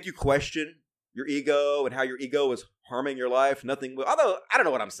make you question your ego and how your ego is harming your life, nothing will. Although, I don't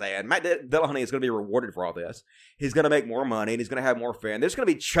know what I'm saying. Matt Dillahunty is going to be rewarded for all this. He's going to make more money, and he's going to have more fans. There's going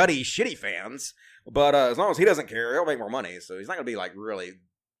to be chuddy, shitty fans, but as long as he doesn't care, he'll make more money, so he's not going to be, like, really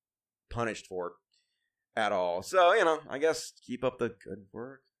punished for it at all. So, you know, I guess keep up the good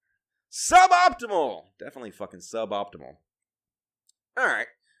work. Suboptimal! Definitely fucking suboptimal. Alright.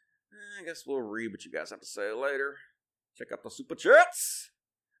 I guess we'll read what you guys have to say later. Check out the super chats.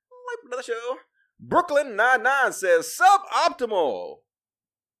 Another show. Brooklyn 99 says suboptimal.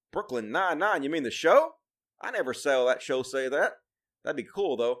 Brooklyn 99, you mean the show? I never saw that show say that. That'd be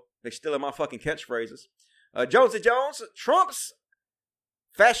cool though. They stealing my fucking catchphrases. Jonesy Jones, Trump's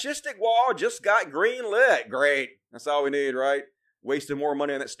Fascistic wall just got green lit. Great. That's all we need, right? Wasting more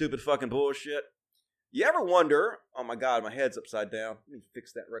money on that stupid fucking bullshit. You ever wonder, oh my God, my head's upside down. Let me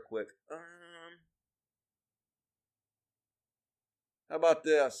fix that real quick. How about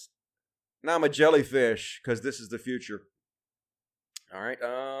this? Now I'm a jellyfish, because this is the future. All right.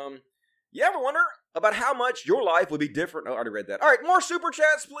 You ever wonder about how much your life would be different? Oh, I already read that. All right, more super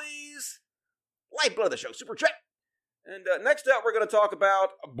chats, please. Lifeblood of the show, super chat. And next up, we're going to talk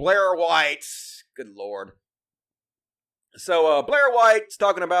about Blair White. Good Lord. So Blair White's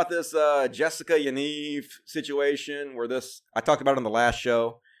talking about this Jessica Yaniv situation where I talked about it on the last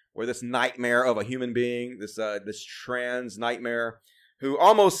show, where this nightmare of a human being, this trans nightmare, who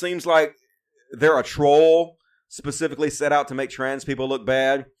almost seems like they're a troll, specifically set out to make trans people look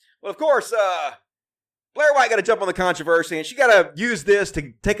bad. Well, of course, Blair White got to jump on the controversy, and she got to use this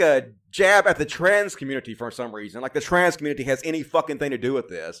to take a jab at the trans community for some reason. Like the trans community has any fucking thing to do with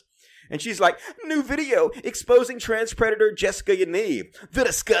this. And she's like, new video exposing trans predator Jessica Yaniv, the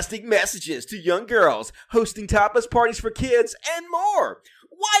disgusting messages to young girls, hosting topless parties for kids, and more.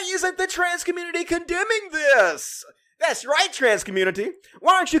 Why isn't the trans community condemning this? That's right, trans community.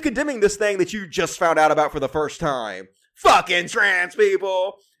 Why aren't you condemning this thing that you just found out about for the first time? Fucking trans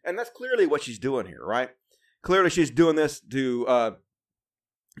people. And that's clearly what she's doing here, right? Clearly she's doing this to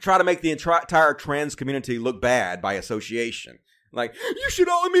try to make the entire trans community look bad by association. Like, you should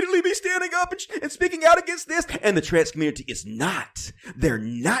all immediately be standing up and speaking out against this. And the trans community is not. They're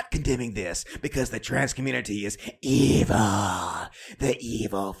not condemning this because the trans community is evil. The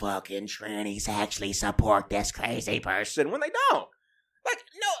evil fucking trannies actually support this crazy person when they don't. Like,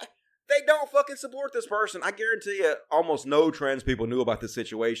 no, they don't fucking support this person. I guarantee you almost no trans people knew about this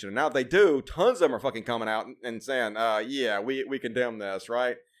situation. And now they do. Tons of them are fucking coming out and saying, yeah, we condemn this,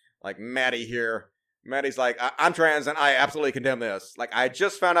 right? Like Maddie here. Maddie's like, I'm trans and I absolutely condemn this. Like, I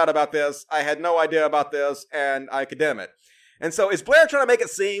just found out about this. I had no idea about this and I condemn it. And so is Blair trying to make it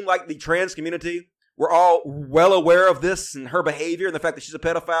seem like the trans community, we're all well aware of this and her behavior and the fact that she's a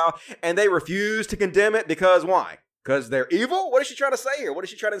pedophile, and they refuse to condemn it because why? Because they're evil? What is she trying to say here? What is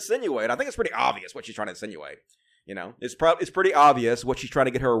she trying to insinuate? I think it's pretty obvious what she's trying to insinuate. You know, it's pretty obvious what she's trying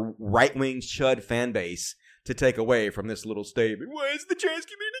to get her right-wing chud fan base to take away from this little statement. Why is the trans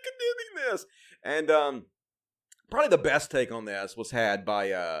community condemning this? And probably the best take on this was had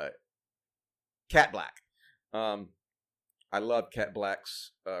by Cat Black. I love Cat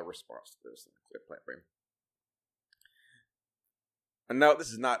Black's response to this. No, this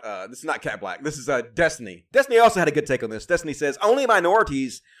is not Cat Black. This is Destiny. Destiny also had a good take on this. Destiny says, only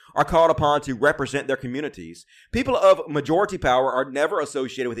minorities are called upon to represent their communities. People of majority power are never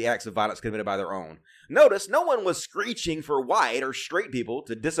associated with the acts of violence committed by their own. Notice, no one was screeching for white or straight people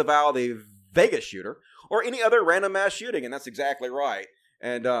to disavow the Vegas shooter or any other random mass shooting, and that's exactly right.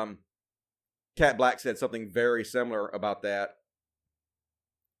 And Cat Black said something very similar about that.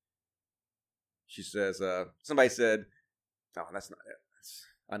 She says, somebody said, oh, that's not it. That's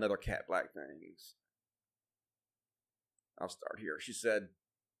another Cat Black thing. I'll start here. She said,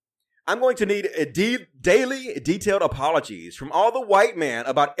 I'm going to need daily detailed apologies from all the white men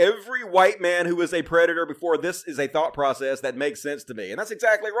about every white man who is a predator before this is a thought process that makes sense to me. And that's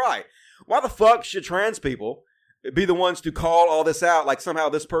exactly right. Why the fuck should trans people be the ones to call all this out like somehow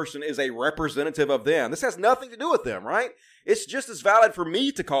this person is a representative of them? This has nothing to do with them, right? It's just as valid for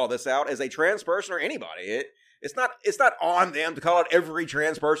me to call this out as a trans person or anybody. It's not on them to call out every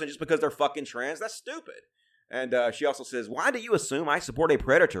trans person just because they're fucking trans. That's stupid. And she also says, why do you assume I support a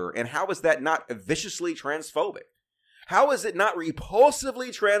predator? And how is that not viciously transphobic? How is it not repulsively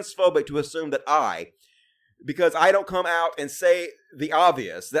transphobic to assume that because I don't come out and say the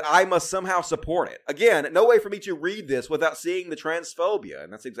obvious, that I must somehow support it? Again, no way for me to read this without seeing the transphobia.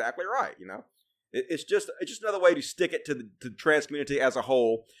 And that's exactly right, you know? It's just another way to stick it to the trans community as a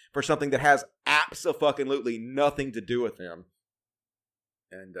whole for something that has abso-fucking-lutely nothing to do with them.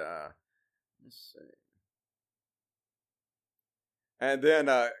 And, let's see. And then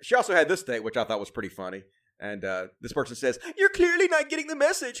she also had this thing, which I thought was pretty funny. And this person says, you're clearly not getting the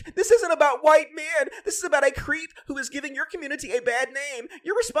message. This isn't about white men. This is about a creep who is giving your community a bad name.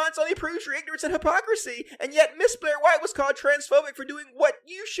 Your response only proves your ignorance and hypocrisy. And yet Miss Blair White was called transphobic for doing what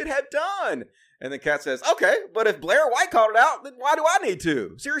you should have done. And then Kat says, okay, but if Blair White called it out, then why do I need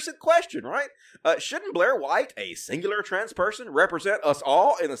to? Serious question, right? Shouldn't Blair White, a singular trans person, represent us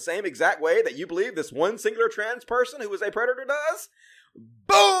all in the same exact way that you believe this one singular trans person who is a predator does?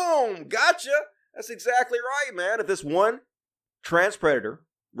 Boom! Gotcha! That's exactly right, man. If this one trans predator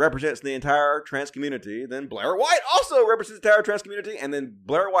represents the entire trans community, then Blair White also represents the entire trans community, and then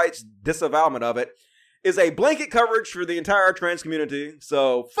Blair White's disavowalment of it is a blanket coverage for the entire trans community.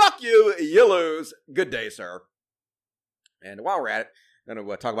 So fuck you, you lose. Good day, sir. And while we're at it, I'm going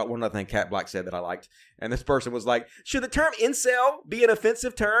to talk about one other thing Cat Black said that I liked. And this person was like, should the term incel be an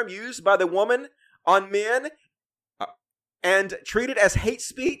offensive term used by the woman on men and treated as hate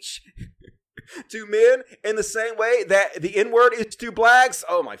speech to men in the same way that the N-word is to blacks?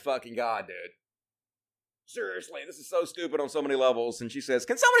 Oh my fucking God, dude. Seriously, this is so stupid on so many levels. And she says,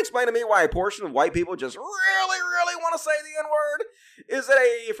 can someone explain to me why a portion of white people just really want to say the N-word? Is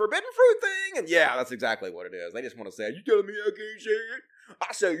it a forbidden fruit thing? And yeah, that's exactly what it is. They just want to say, you telling me I can't say it?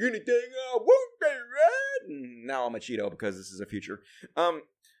 I say anything I want, right? And now I'm a Cheeto because this is a future.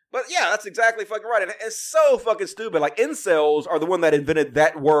 But yeah, that's exactly fucking right. And it's so fucking stupid. Like, incels are the one that invented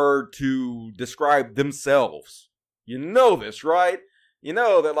that word to describe themselves. You know this, right? You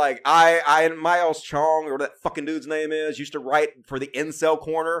know that, like, I and Miles Chong, or that fucking dude's name is, used to write for the Incel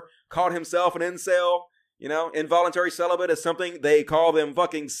Corner, called himself an incel. You know, involuntary celibate is something they call them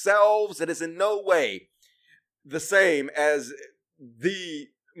fucking selves. It is in no way the same as the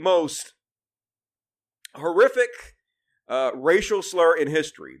most horrific racial slur in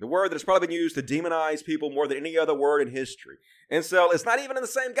history. The word that has probably been used to demonize people more than any other word in history. Incel is not even in the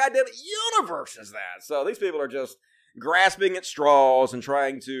same goddamn universe as that. So these people are just grasping at straws and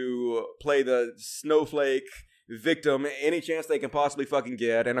trying to play the snowflake victim any chance they can possibly fucking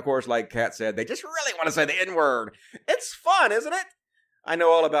get. And of course, like Kat said, they just really want to say the N-word. It's fun, isn't it? I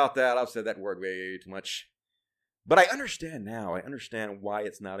know all about that. I've said that word way too much. But I understand now. I understand why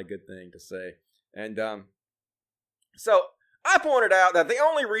it's not a good thing to say. And so I pointed out that the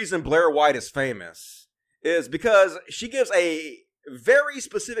only reason Blair White is famous is because she gives a very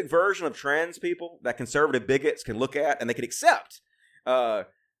specific version of trans people that conservative bigots can look at and they can accept. They're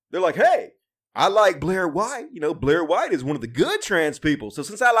like, hey, I like Blair White. You know, Blair White is one of the good trans people. So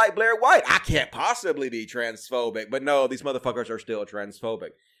since I like Blair White, I can't possibly be transphobic. But no, these motherfuckers are still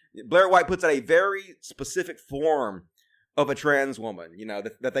transphobic. Blair White puts out a very specific form of a trans woman, you know,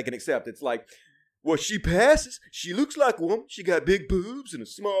 that they can accept. It's like, well, she passes. She looks like a woman. She got big boobs and a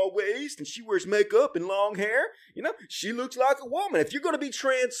small waist, and she wears makeup and long hair. You know, she looks like a woman. If you're going to be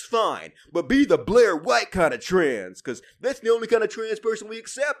trans, fine. But be the Blair White kind of trans, because that's the only kind of trans person we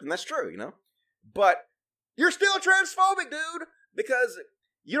accept. And that's true, you know. But you're still transphobic, dude, because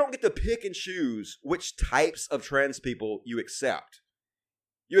you don't get to pick and choose which types of trans people you accept.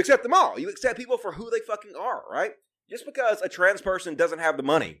 You accept them all. You accept people for who they fucking are, right? Just because a trans person doesn't have the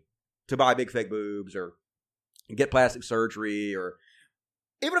money to buy big fake boobs or get plastic surgery, or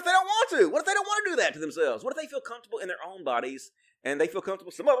even if they don't want to. What if they don't want to do that to themselves? What if they feel comfortable in their own bodies and they feel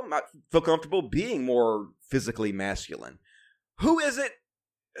comfortable, some of them might feel comfortable being more physically masculine? Who is it?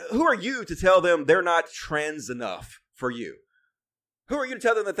 Who are you to tell them they're not trans enough for you? Who are you to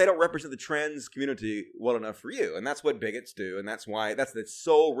tell them that they don't represent the trans community well enough for you? And that's what bigots do, and that's the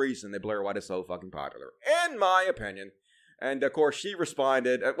sole reason that Blair White is so fucking popular, in my opinion. And of course, she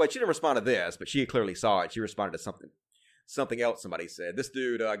responded. Well, she didn't respond to this, but she clearly saw it. She responded to something else somebody said. This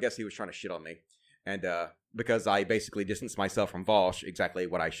dude, I guess he was trying to shit on me, and because I basically distanced myself from Vosh, exactly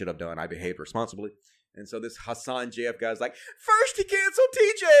what I should have done. I behaved responsibly, and so this Hassan JF guy's like, first he canceled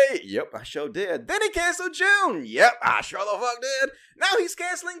TJ. Yep, I sure did. Then he canceled June. Yep, I sure the fuck did. Now he's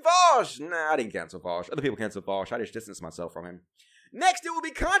canceling Vosh. Nah, I didn't cancel Vosh. Other people canceled Vosh. I just distanced myself from him. Next, it will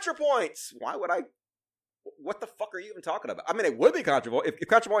be ContraPoints. Why would I? What the fuck are you even talking about? I mean, it would be ContraPoints. If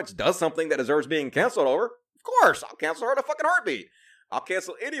ContraPoints does something that deserves being canceled over, of course, I'll cancel her in a fucking heartbeat. I'll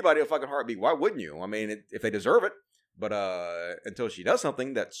cancel anybody in a fucking heartbeat. Why wouldn't you? I mean, if they deserve it. But until she does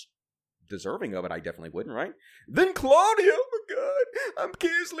something that's deserving of it, I definitely wouldn't, right? Then Claudia, oh my God, I'm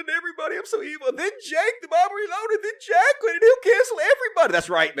canceling everybody. I'm so evil. Then Jake, the Bob Reloaded. Then Jacqueline, and he'll cancel everybody. That's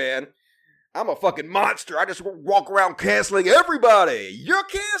right, man. I'm a fucking monster. I just walk around canceling everybody. You're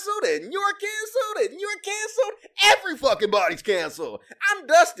canceled, and you're canceled, and you're canceled. Every fucking body's canceled. I'm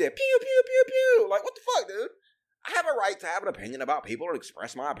Dusty. Pew, pew, pew, pew. Like, what the fuck, dude? I have a right to have an opinion about people and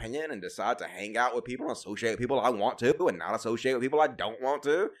express my opinion and decide to hang out with people and associate with people I want to and not associate with people I don't want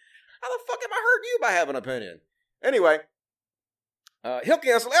to. How the fuck am I hurting you by having an opinion? Anyway, he'll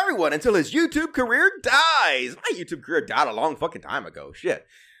cancel everyone until his YouTube career dies. My YouTube career died a long fucking time ago. Shit.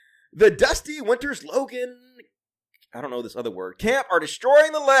 The Dusty Winters Logan, I don't know this other word, camp are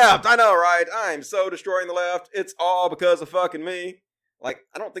destroying the left. I know, right? I'm so destroying the left. It's all because of fucking me. Like,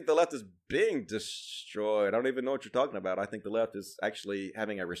 I don't think the left is being destroyed. I don't even know what you're talking about. I think the left is actually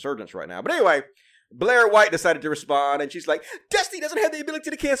having a resurgence right now. But anyway, Blair White decided to respond, and she's like, Dusty doesn't have the ability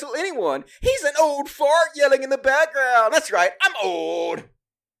to cancel anyone. He's an old fart yelling in the background. That's right, I'm old.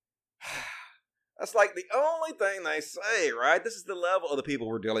 That's like the only thing they say, right? This is the level of the people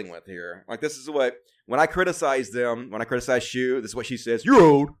we're dealing with here. Like, this is what, when I criticize them, when I criticize Shu, this is what she says, you're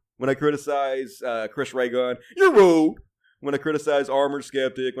old. When I criticize Chris Ray Gun, you're old. When I criticize Armored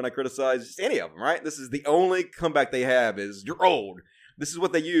Skeptic, when I criticize just any of them, right? This is the only comeback they have is, you're old. This is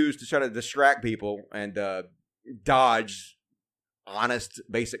what they use to try to distract people and dodge honest,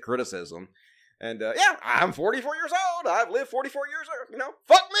 basic criticism. And yeah, I'm 44 years old. I've lived 44 years. You know,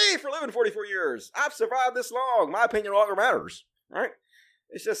 fuck me for living 44 years. I've survived this long. My opinion no longer matters, right?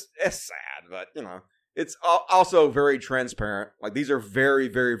 It's sad, but, you know, it's also very transparent. Like, these are very,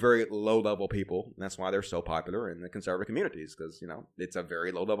 very, very low-level people. And that's why they're so popular in the conservative communities, because, you know, it's a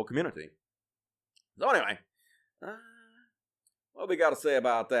very low-level community. So anyway, what we got to say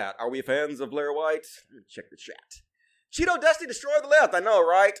about that? Are we fans of Blair White? Let me check the chat. Cheeto Dusty, destroy the left. I know,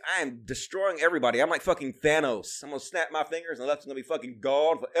 right? I am destroying everybody. I'm like fucking Thanos. I'm going to snap my fingers and the left's going to be fucking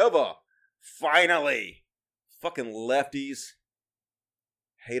gone forever. Finally. Fucking lefties.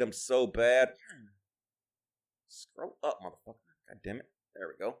 Hate them so bad. Scroll up, motherfucker. God damn it. There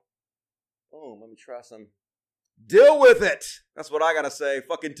we go. Boom. Let me try some. Deal with it. That's what I got to say.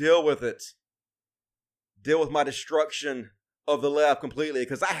 Fucking deal with it. Deal with my destruction of the left completely,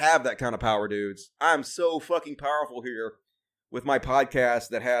 because I have that kind of power, dudes. I'm so fucking powerful here with my podcast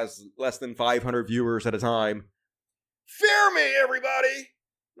that has less than 500 viewers at a time. Fear me, everybody!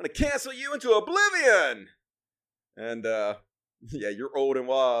 I'm gonna cancel you into oblivion! And, yeah, you're old and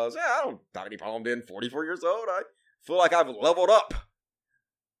wise. Yeah, I don't have any problem being 44 years old. I feel like I've leveled up.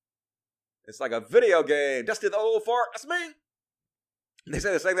 It's like a video game. Just did the old fart. That's me. They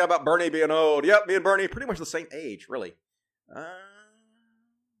say the same thing about Bernie being old. Yep, me and Bernie pretty much the same age, really.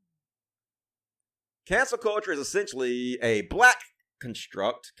 Cancel culture is essentially a black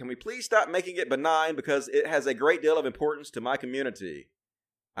construct. Can we please stop making it benign, because it has a great deal of importance to my community?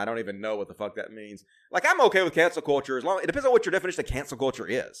 I don't even know what the fuck that means. Like, I'm okay with cancel culture as long, it depends on what your definition of cancel culture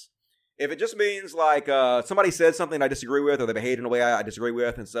is. If it just means like somebody said something I disagree with, or they behaved in a way I disagree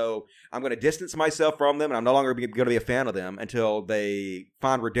with, and so I'm going to distance myself from them, and I'm no longer going to be a fan of them until they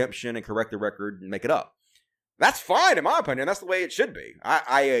find redemption and correct the record and make it up. That's fine, in my opinion. That's the way it should be.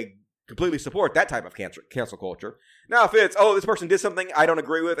 I completely support that type of cancel culture. Now, if it's, this person did something I don't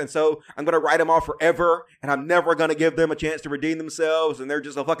agree with, and so I'm going to write them off forever, and I'm never going to give them a chance to redeem themselves, and they're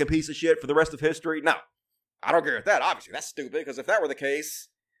just a fucking piece of shit for the rest of history. No, I don't agree with that. Obviously, that's stupid, because if that were the case,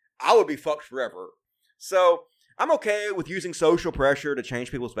 I would be fucked forever. So I'm okay with using social pressure to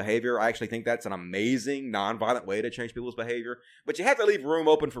change people's behavior. I actually think that's an amazing, nonviolent way to change people's behavior. But you have to leave room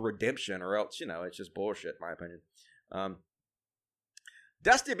open for redemption, or else, you know, it's just bullshit, in my opinion.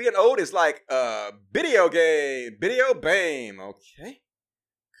 Dusty being old is like video game. Video BAME. Okay.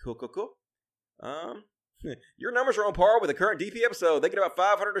 Cool. Your numbers are on par with the current DP episode. They get about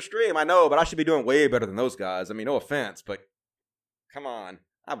 500 a stream. I know, but I should be doing way better than those guys. I mean, no offense, but come on.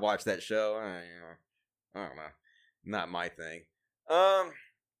 I've watched that show. I don't know. Not my thing.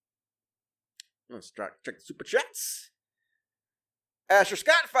 Let's check the super chats. Asher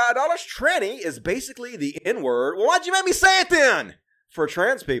Scott, $5. Tranny is basically the N-word. Well, why'd you make me say it then? For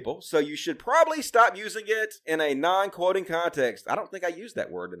trans people, so you should probably stop using it in a non-quoting context. I don't think I used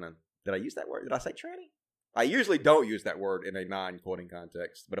that word did I use that word? Did I say tranny? I usually don't use that word in a non-quoting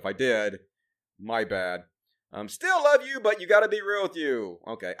context, but if I did, my bad. Still love you, but you gotta be real with you.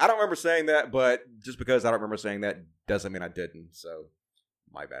 Okay, I don't remember saying that, but just because I don't remember saying that doesn't mean I didn't, so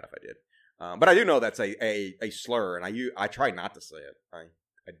my bad if I did. But I do know that's a slur, and I try not to say it,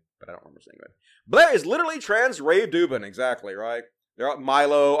 but I don't remember saying it. Blair is literally trans Rave Dubin, exactly, right? They're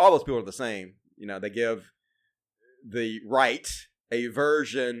Milo, all those people are the same. You know, they give the right a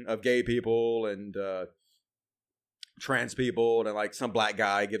version of gay people and trans people, and like some black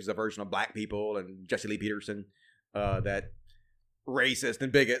guy gives a version of black people, and Jesse Lee Peterson that racist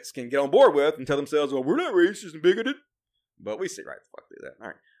and bigots can get on board with and tell themselves, well, we're not racist and bigoted. But we see right the fuck through that. All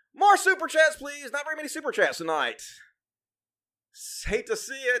right. More super chats, please. Not very many super chats tonight. Hate to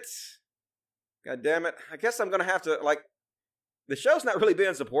see it. God damn it. I guess I'm going to have to, like, the show's not really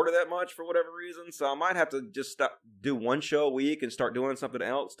being supported that much for whatever reason, so I might have to just do one show a week and start doing something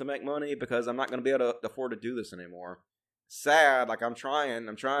else to make money, because I'm not going to be able to afford to do this anymore. Sad, like I'm trying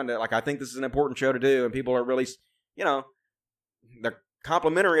to, like, I think this is an important show to do, and people are really, you know, they're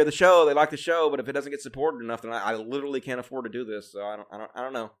complimentary of the show, they like the show, but if it doesn't get supported enough, then I literally can't afford to do this, so I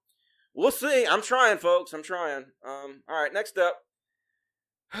don't know. We'll see. I'm trying, folks. I'm trying. All right, next up.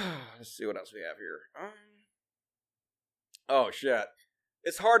 Let's see what else we have here. Oh, shit.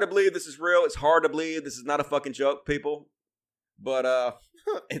 It's hard to believe this is real. It's hard to believe this is not a fucking joke, people. But,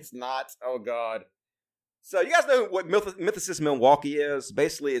 it's not. Oh, God. So you guys know what Mythicist Milwaukee is?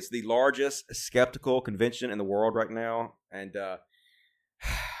 Basically, it's the largest skeptical convention in the world right now. And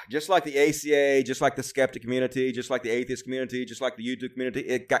just like the ACA, just like the skeptic community, just like the atheist community, just like the YouTube community,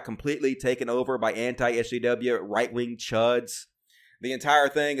 it got completely taken over by anti-SJW right-wing chuds. The entire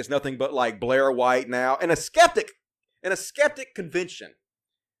thing is nothing but like Blair White now. And a skeptic convention.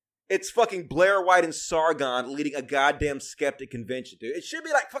 It's fucking Blair White and Sargon leading a goddamn skeptic convention, dude. It should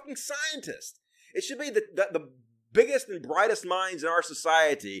be like fucking scientists. It should be the biggest and brightest minds in our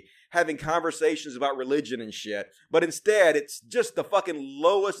society having conversations about religion and shit. But instead, it's just the fucking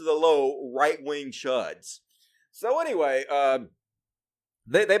lowest of the low right-wing chuds. So anyway,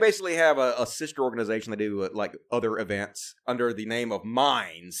 they basically have a sister organization. They do like other events under the name of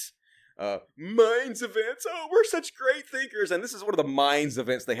Minds. Minds events. Oh, we're such great thinkers. And this is one of the Minds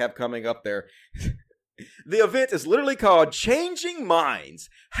events they have coming up there. The event is literally called Changing Minds.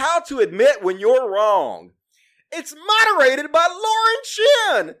 How to Admit When You're Wrong. It's moderated by Lauren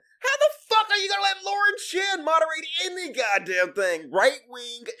Chin. How the fuck are you gonna let Lauren Chin moderate any goddamn thing?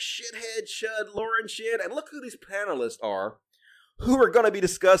 Right-wing shithead chud Lauren Chin. And look who these panelists are who are gonna be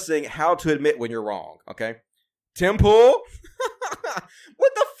discussing how to admit when you're wrong, okay? Tim Pool?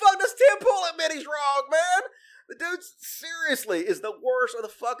 What the fuck does Tim Pool admit he's wrong, man? The dude, seriously, is the worst of the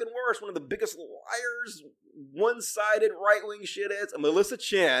fucking worst. One of the biggest liars, one-sided right-wing shitheads. Melissa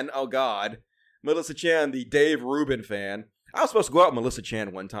Chin, oh God. Melissa Chin, the Dave Rubin fan. I was supposed to go out with Melissa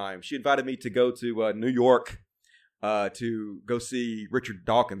Chin one time. She invited me to go to New York to go see Richard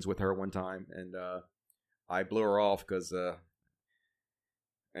Dawkins with her one time. And I blew her off because...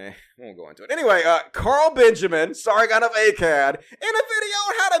 we won't go into it. Anyway, Carl Benjamin, Sargon of Akkad, in a video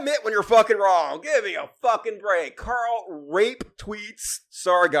on how to admit when you're fucking wrong. Give me a fucking break. Carl rape tweets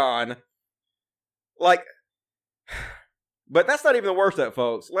Sargon. Like, but that's not even the worst of it,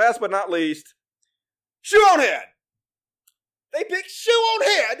 folks. Last but not least, Shoe on Head. They picked Shoe on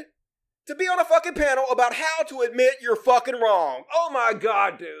Head to be on a fucking panel about how to admit you're fucking wrong. Oh my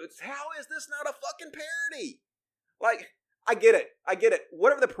God, dudes. How is this not a fucking parody? Like... I get it.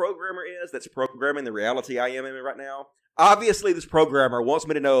 Whatever the programmer is that's programming the reality I am in right now, obviously this programmer wants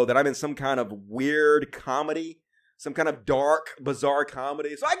me to know that I'm in some kind of weird comedy, some kind of dark, bizarre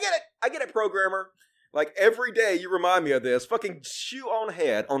comedy. So I get it, programmer. Like, every day you remind me of this. Fucking Shoe on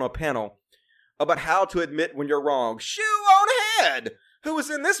Head on a panel about how to admit when you're wrong. Shoe on Head, who was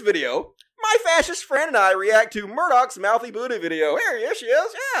in this video. My fascist friend and I react to Murdoch's mouthy booty video. Here she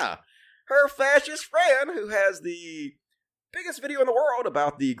is, yeah. Her fascist friend who has the... biggest video in the world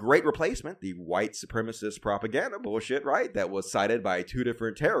about the Great Replacement, the white supremacist propaganda bullshit, right? That was cited by 2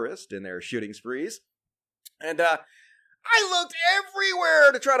 different terrorists in their shooting sprees. And, I looked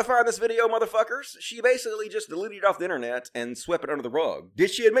everywhere to try to find this video, motherfuckers. She basically just deleted it off the internet and swept it under the rug. Did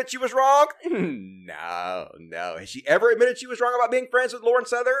she admit she was wrong? No. Has she ever admitted she was wrong about being friends with Lauren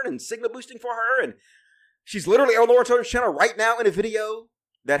Southern and signal boosting for her? And she's literally on Lauren Southern's channel right now in a video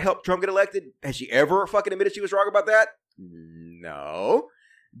that helped Trump get elected. Has she ever fucking admitted she was wrong about that? No.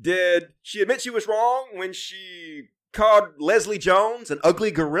 Did she admit she was wrong when she called Leslie Jones an ugly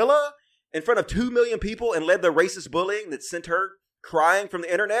gorilla in front of 2 million people and led the racist bullying that sent her crying from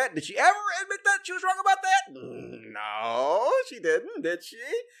the internet? Did she ever admit that she was wrong about that? No, she didn't, did she?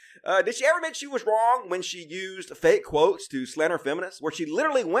 Did she ever admit she was wrong when she used fake quotes to slander feminists, where she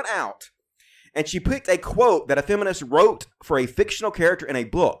literally went out and she picked a quote that a feminist wrote for a fictional character in a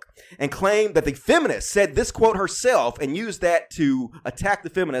book and claimed that the feminist said this quote herself and used that to attack the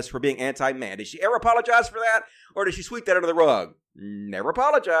feminist for being anti-man? Did she ever apologize for that, or did she sweep that under the rug? Never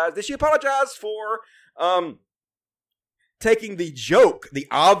apologized. Did she apologize for taking the joke, the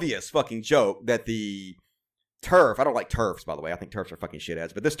obvious fucking joke that the TERF, I don't like TERFs, by the way. I think TERFs are fucking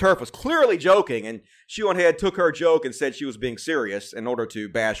shitheads. But this TERF was clearly joking, and Shoe on Head took her joke and said she was being serious in order to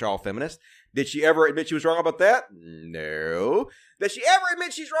bash all feminists. Did she ever admit she was wrong about that? No. Does she ever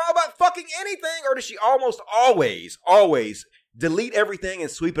admit she's wrong about fucking anything, or does she almost always delete everything and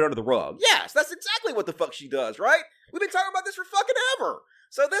sweep it under the rug? Yes, that's exactly what the fuck she does, right? We've been talking about this for fucking ever.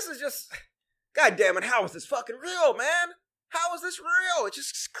 So this is just, God damn it, how is this fucking real, man? How is this real? It's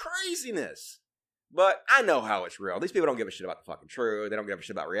just craziness. But I know how it's real. These people don't give a shit about the fucking truth. They don't give a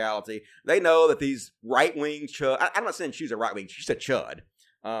shit about reality. They know that these right-wing I'm not saying she's a right-wing, she said chud.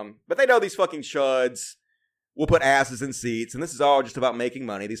 But they know these fucking chuds will put asses in seats, and this is all just about making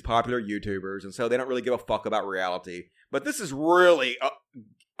money, these popular YouTubers, and so they don't really give a fuck about reality. But this is really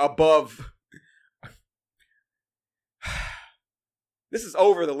above... This is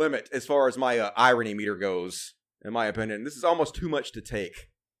over the limit as far as my irony meter goes, in my opinion. This is almost too much to take.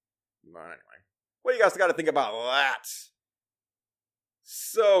 But anyway. What do you guys got to think about that?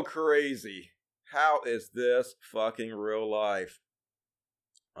 So crazy. How is this fucking real life?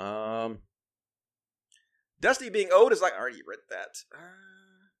 Dusty being old is like, I already read that.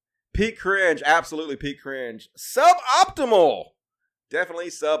 Peak cringe, absolutely peak cringe. Suboptimal, definitely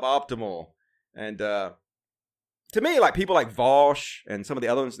suboptimal. And to me, like people like Vosh and some of the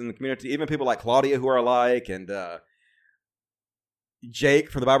other ones in the community, even people like Claudia who are alike, and Jake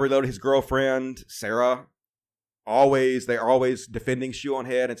from the Bible Reloaded, his girlfriend Sarah, they're always defending Shoe on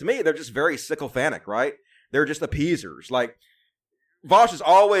Head, and to me, they're just very sycophantic, right? They're just appeasers. Like Vosh is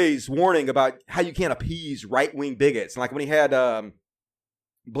always warning about how you can't appease right-wing bigots. And like when he had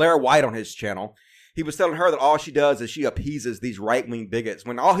Blair White on his channel, he was telling her that all she does is she appeases these right-wing bigots,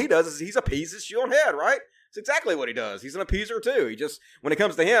 when all he does is he appeases Shoe on Head, right? It's exactly what he does. He's an appeaser too. He just, when it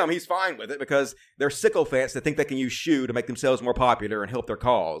comes to him, he's fine with it because they're sycophants that think they can use Shoe to make themselves more popular and help their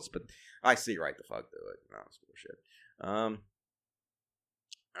cause. But I see right the fuck through it. No, it's bullshit.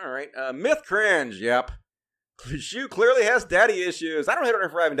 All right. Myth cringe. Yep. Shoe clearly has daddy issues. I don't hate on her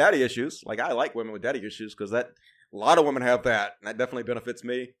for having daddy issues. Like, I like women with daddy issues because a lot of women have that, and that definitely benefits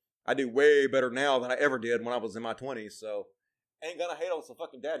me. I do way better now than I ever did when I was in my 20s, so ain't gonna hate on some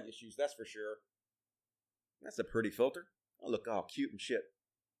fucking daddy issues, that's for sure. That's a pretty filter. I look all cute and shit.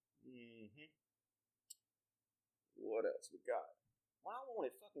 What else we got? Why won't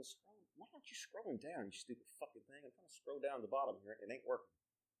it fucking scroll? Why aren't you scrolling down, you stupid fucking thing? I'm trying to scroll down to the bottom here. It ain't working.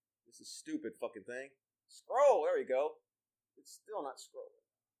 This is stupid fucking thing. Scroll, there you go. It's still not scrolling.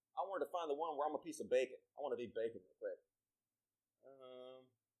 I wanted to find the one where I'm a piece of bacon. I want to be bacon real quick.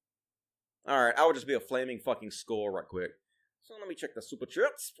 Alright, I will just be a flaming fucking skull right quick. So let me check the super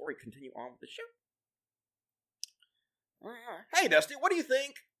chats before we continue on with the show. Hey Dusty, what do you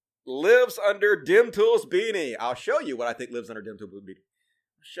think lives under Dim Tool's beanie? I'll show you what I think lives under Dim Tool's beanie.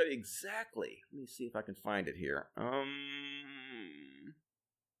 I'll show you exactly. Let me see if I can find it here.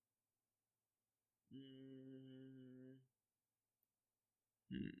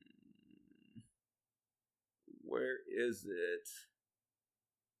 Where is it?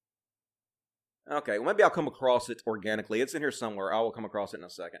 Okay, well, maybe I'll come across it organically. It's in here somewhere. I will come across it in a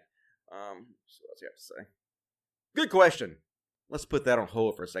second. So what's he have to say? Good question. Let's put that on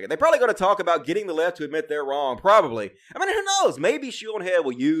hold for a second. They're probably going to talk about getting the left to admit they're wrong. Probably. I mean, who knows? Maybe Shoe on Head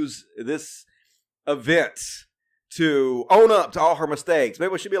will use this event to own up to all her mistakes.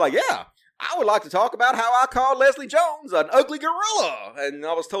 Maybe she'll be like, yeah, I would like to talk about how I called Leslie Jones an ugly gorilla, and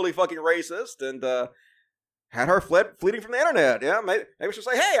I was totally fucking racist, and had her fleeting from the internet. Yeah, maybe she'll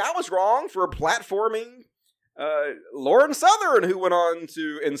say, hey, I was wrong for platforming Lauren Southern, who went on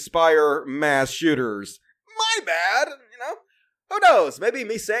to inspire mass shooters. My bad, you know. Who knows? Maybe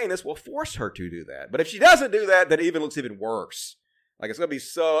me saying this will force her to do that. But if she doesn't do that, then it even looks even worse. Like, it's going to be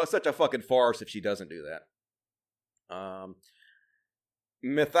such a fucking farce if she doesn't do that.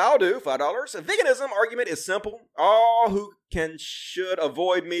 Mythaldu, $5. Veganism argument is simple. All who should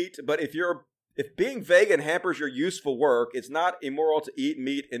avoid meat, but if being vegan hampers your useful work, it's not immoral to eat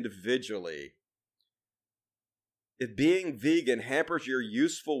meat individually. If being vegan hampers your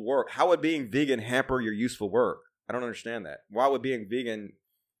useful work, how would being vegan hamper your useful work? I don't understand that. Why would being vegan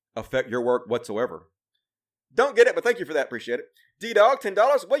affect your work whatsoever? Don't get it, but thank you for that. Appreciate it. D-Dog,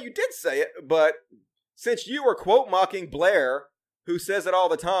 $10. Well, you did say it, but since you were quote mocking Blair, who says it all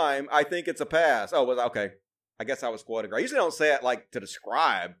the time, I think it's a pass. Oh, well, okay. I guess I was quoting her. I usually don't say it like to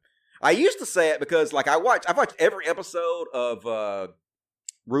describe. I used to say it because like I've watched every episode of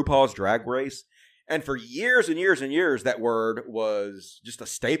RuPaul's Drag Race, and for years and years and years, that word was just a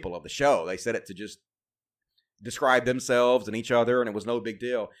staple of the show. They said it to just describe themselves and each other, and it was no big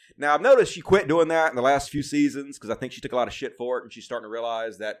deal. Now, I've noticed she quit doing that in the last few seasons because I think she took a lot of shit for it, and she's starting to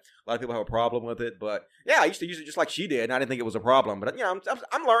realize that a lot of people have a problem with it. But yeah, I used to use it just like she did, and I didn't think it was a problem. But you know,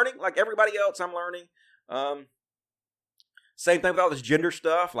 I'm learning, like everybody else. I'm learning. Same thing with all this gender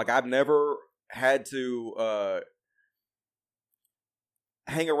stuff. Like, I've never had to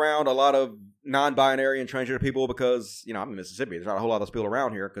hang around a lot of non-binary and transgender people because, you know, I'm in Mississippi. There's not a whole lot of those people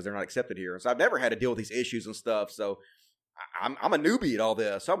around here because they're not accepted here. So I've never had to deal with these issues and stuff. So I'm a newbie at all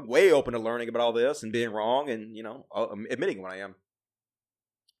this. So I'm way open to learning about all this and being wrong and, you know, admitting when I am.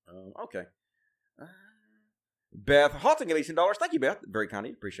 Okay. Beth Halting at $18. Thank you, Beth. Very kind of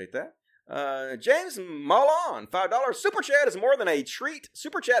you. Appreciate that. James Malon, $5. Super Chat is more than a treat.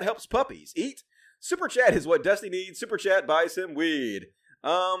 Super Chat helps puppies eat. Super Chat is what Dusty needs. Super Chat buys him weed.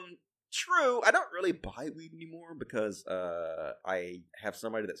 True. I don't really buy weed anymore because I have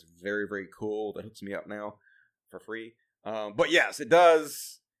somebody that's very, very cool that hooks me up now for free. But yes, it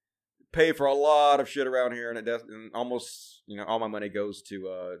does pay for a lot of shit around here, and it does, and almost, all my money goes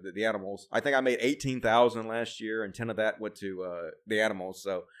to the animals. I think I made $18,000 last year, and 10 of that went to the animals.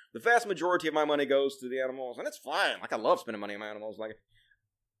 So the vast majority of my money goes to the animals, and it's fine. Like, I love spending money on my animals. Like,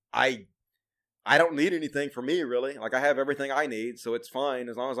 I don't need anything for me, really. Like, I have everything I need, so it's fine.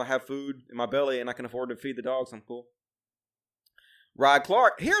 As long as I have food in my belly and I can afford to feed the dogs, I'm cool. Rod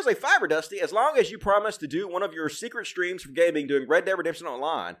Clark, here's a fiver, Dusty. As long as you promise to do one of your secret streams for gaming doing Red Dead Redemption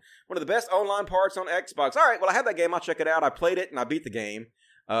Online, one of the best online parts on Xbox. All right, well, I have that game. I'll check it out. I played it and I beat the game,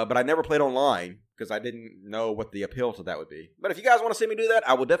 but I never played online because I didn't know what the appeal to that would be. But if you guys want to see me do that,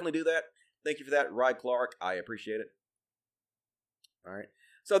 I will definitely do that. Thank you for that, Rod Clark. I appreciate it. All right.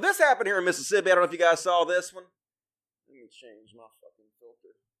 So this happened here in Mississippi. I don't know if you guys saw this one. Let me change my fucking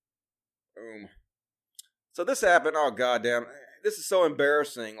filter. Boom. So this happened. Oh, goddamn. This is so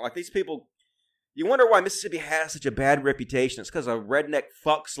embarrassing. Like, these people, you wonder why Mississippi has such a bad reputation. It's because of redneck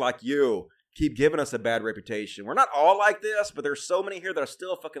fucks like you keep giving us a bad reputation. We're not all like this, but there's so many here that are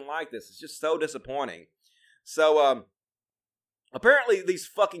still fucking like this. It's just so disappointing. So, apparently these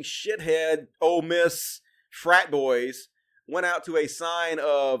fucking shithead Ole Miss frat boys went out to a sign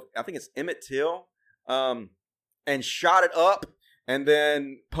of, I think it's Emmett Till, and shot it up and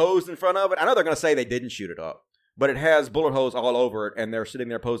then posed in front of it. I know they're going to say they didn't shoot it up, but it has bullet holes all over it, and they're sitting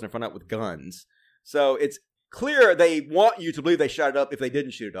there posing in front of it with guns. So it's clear they want you to believe they shot it up if they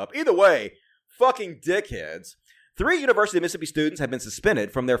didn't shoot it up. Either way, fucking dickheads. 3 University of Mississippi students have been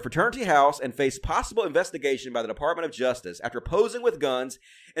suspended from their fraternity house and face possible investigation by the Department of Justice after posing with guns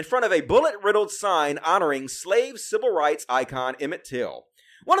in front of a bullet-riddled sign honoring slave civil rights icon Emmett Till.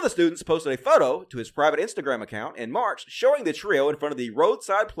 One of the students posted a photo to his private Instagram account in March showing the trio in front of the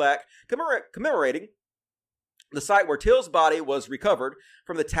roadside plaque commemorating the site where Till's body was recovered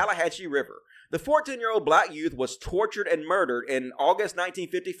from the Tallahatchie River. The 14-year-old black youth was tortured and murdered in August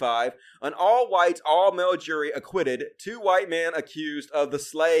 1955. An all-white, all-male jury acquitted 2 white men accused of the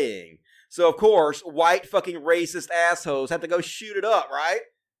slaying. So, of course, white fucking racist assholes had to go shoot it up, right?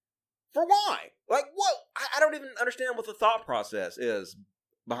 For why? Like, what? I don't even understand what the thought process is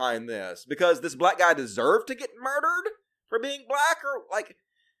behind this. Because this black guy deserved to get murdered for being black? Or, like,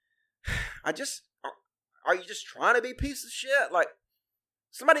 are you just trying to be a piece of shit? Like,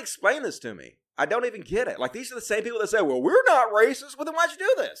 somebody explain this to me. I don't even get it. Like, these are the same people that say, well, we're not racist. Well, then why'd you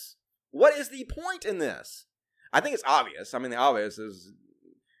do this? What is the point in this? I think it's obvious. I mean, the obvious is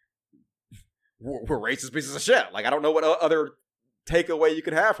we're racist pieces of shit. Like, I don't know what other takeaway you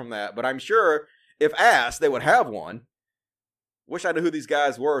could have from that, but I'm sure if asked, they would have one. Wish I knew who these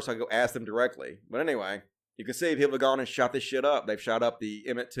guys were so I could go ask them directly. But anyway, you can see people have gone and shot this shit up. They've shot up the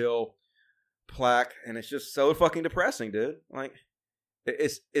Emmett Till plaque, and it's just so fucking depressing, dude. Like,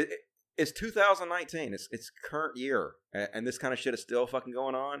 it's 2019. It's current year, and this kind of shit is still fucking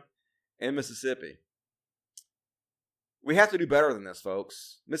going on in Mississippi. We have to do better than this,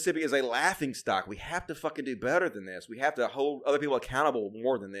 folks. Mississippi is a laughingstock. We have to fucking do better than this. We have to hold other people accountable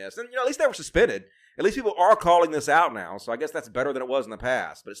more than this. And, at least they were suspended. At least people are calling this out now, so I guess that's better than it was in the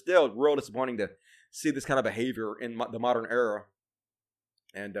past. But it's still real disappointing to see this kind of behavior in the modern era.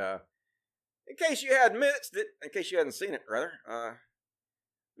 And, in case you hadn't missed it, in case you hadn't seen it, rather,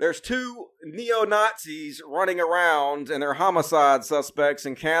 there's 2 neo-Nazis running around, and they're homicide suspects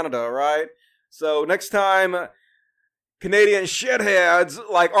in Canada, right? So next time Canadian shitheads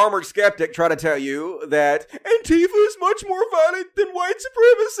like Armored Skeptic try to tell you that Antifa is much more violent than white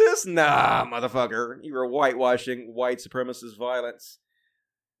supremacists, nah, motherfucker, you were whitewashing white supremacist violence.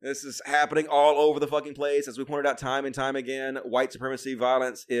 This is happening all over the fucking place. As we pointed out time and time again, white supremacy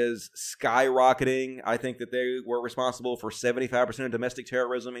violence is skyrocketing. I think that they were responsible for 75% of domestic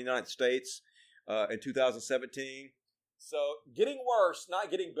terrorism in the United States in 2017. So, getting worse,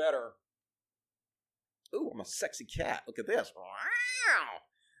 not getting better. Ooh, I'm a sexy cat. Look at this.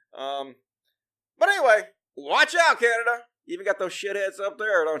 Wow. But anyway, watch out, Canada. You even got those shitheads up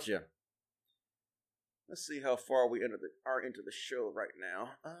there, don't you? Let's see how far we are into the show right now.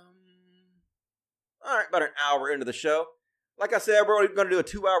 All right, about an hour into the show. Like I said, we're only going to do a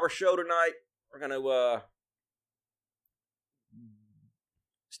 2-hour show tonight. We're going to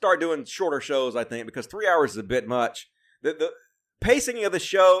start doing shorter shows, I think, because 3 hours is a bit much. The pacing of the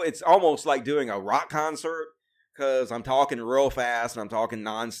show, it's almost like doing a rock concert, because I'm talking real fast and I'm talking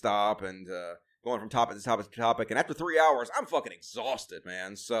nonstop and going from topic to topic to topic. And after 3 hours, I'm fucking exhausted,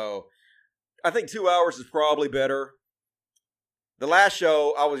 man. So I think 2 hours is probably better. The last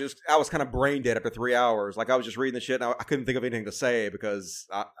show, I was kind of brain dead after 3 hours. Like, I was just reading the shit and I couldn't think of anything to say because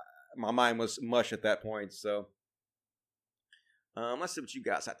my mind was mush at that point. So Let's see what you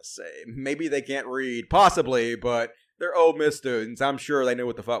guys have to say. Maybe they can't read. Possibly, but they're Ole Miss students. I'm sure they knew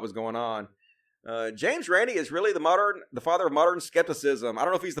what the fuck was going on. James Randi is really the father of modern skepticism. I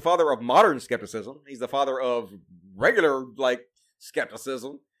don't know if he's the father of modern skepticism. He's the father of regular,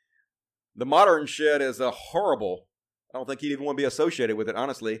 skepticism. The modern shit is horrible. I don't think he'd even want to be associated with it,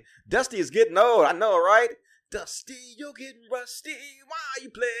 honestly. Dusty is getting old. I know, right? Dusty, you're getting rusty. Why are you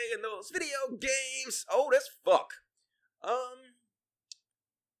playing those video games? Old as fuck.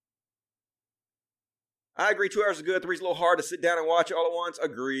 I agree. 2 hours is good. 3's a little hard to sit down and watch all at once.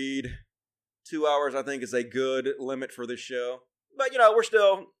 Agreed. 2 hours, I think, is a good limit for this show. But, we're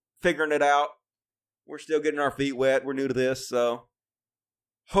still figuring it out. We're still getting our feet wet. We're new to this, so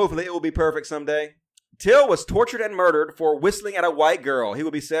hopefully it will be perfect someday. Till was tortured and murdered for whistling at a white girl. He will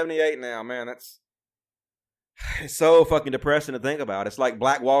be 78 now. Man, it's so fucking depressing to think about. It's like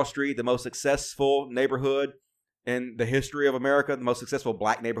Black Wall Street, the most successful neighborhood in the history of America, the most successful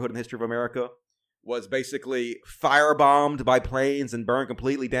black neighborhood in the history of America, was basically firebombed by planes and burned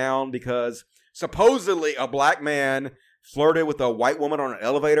completely down because supposedly a black man flirted with a white woman on an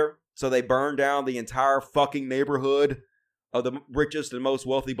elevator. So they burned down the entire fucking neighborhood of the richest and most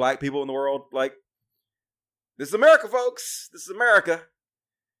wealthy black people in the world. This is America, folks. This is America.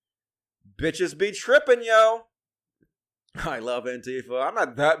 Bitches be tripping, yo. I love Antifa. I'm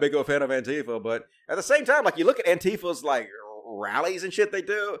not that big of a fan of Antifa, but at the same time, you look at Antifa's, rallies and shit they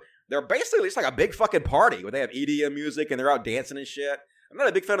do, they're basically just like a big fucking party where they have EDM music and they're out dancing and shit. I'm not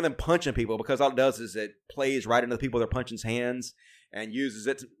a big fan of them punching people because all it does is it plays right into the people they're punching's hands and they use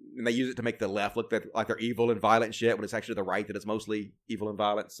it to make the left look like they're evil and violent and shit when it's actually the right that is mostly evil and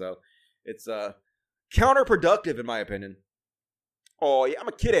violent. So it's counterproductive in my opinion. Oh yeah, I'm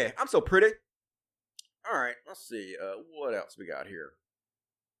a kitty. I'm so pretty. All right, let's see. What else we got here?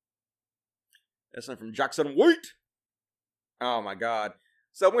 That's one from Jackson Wheat. Oh my god.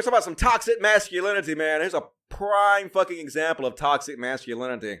 So we're going to talk about some toxic masculinity, man. Here's a prime fucking example of toxic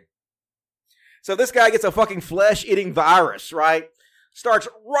masculinity. So this guy gets a fucking flesh-eating virus, right? Starts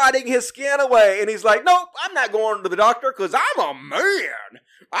rotting his skin away, and he's like, nope, I'm not going to the doctor because I'm a man.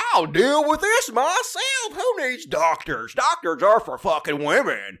 I'll deal with this myself. Who needs doctors? Doctors are for fucking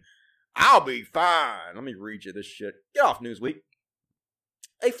women. I'll be fine. Let me read you this shit. Get off, Newsweek.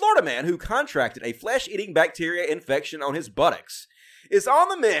 A Florida man who contracted a flesh-eating bacteria infection on his buttocks is on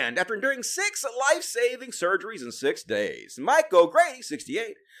the mend after enduring 6 life-saving surgeries in 6 days. Mike O'Grady,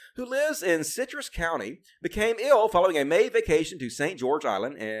 68, who lives in Citrus County, became ill following a May vacation to St. George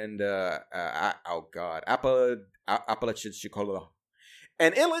Island and, Apalachicola,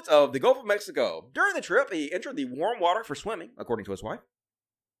 an inlet of the Gulf of Mexico. During the trip, he entered the warm water for swimming, according to his wife.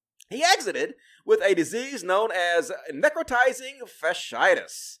 He exited with a disease known as necrotizing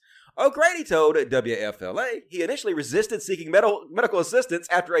fasciitis. O'Grady told WFLA he initially resisted seeking medical assistance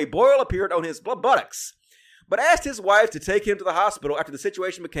after a boil appeared on his buttocks, but asked his wife to take him to the hospital after the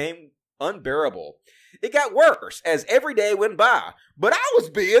situation became unbearable. It got worse as every day went by, but I was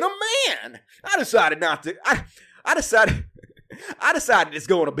being a man. I decided I decided it's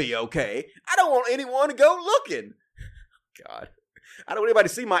going to be okay. I don't want anyone to go looking. God. I don't want anybody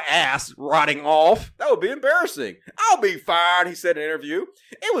to see my ass rotting off. That would be embarrassing. I'll be fine, he said in an interview.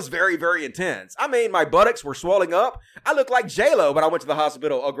 It was very, very intense. I mean, my buttocks were swelling up. I looked like J-Lo when I went to the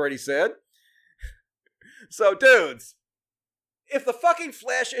hospital, O'Grady said. So, dudes, if the fucking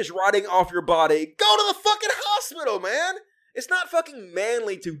flesh is rotting off your body, go to the fucking hospital, man. It's not fucking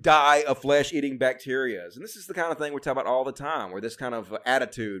manly to die of flesh-eating bacteria. And this is the kind of thing we talk about all the time, where this kind of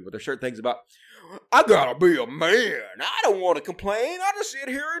attitude, where there's certain things about, I gotta be a man. I don't want to complain. I just sit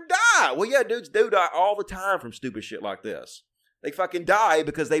here and die. Well, yeah, dudes do die all the time from stupid shit like this. They fucking die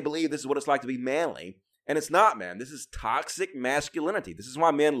because they believe this is what it's like to be manly. And it's not, man. This is toxic masculinity. This is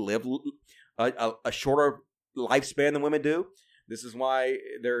why men live a shorter lifespan than women do. This is why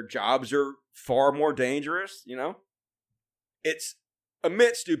their jobs are far more dangerous, you know? It's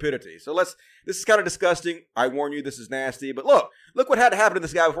immense stupidity. So this is kind of disgusting. I warn you, this is nasty. But look what had to happen to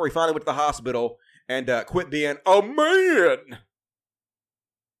this guy before he finally went to the hospital and quit being a man.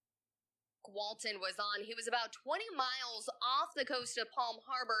 Walton was on. He was about 20 miles off the coast of Palm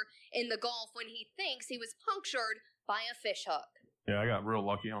Harbor in the Gulf when he thinks he was punctured by a fish hook. Yeah, I got real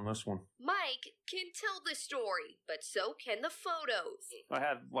lucky on this one. Mike can tell the story, but so can the photos. I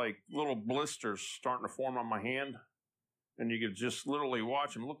had little blisters starting to form on my hand. And you could just literally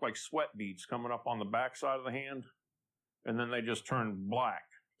watch them look like sweat beads coming up on the backside of the hand. And then they just turn black.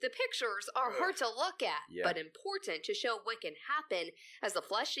 The pictures are hard to look at, but important to show what can happen as the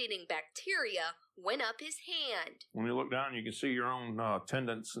flesh-eating bacteria went up his hand. When you look down, you can see your own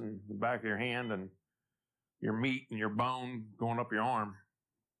tendons in the back of your hand. And your meat and your bone going up your arm.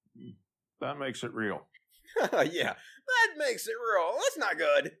 That makes it real. Yeah, that makes it real. That's not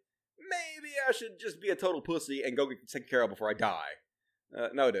good. Maybe I should just be a total pussy and go get taken care of before I die.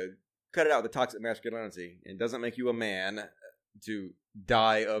 No, dude. Cut it out, the toxic masculinity. It doesn't make you a man to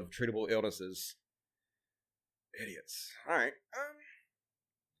die of treatable illnesses. Idiots. All right.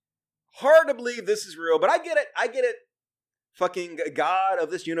 Hard to believe this is real, but I get it. Fucking God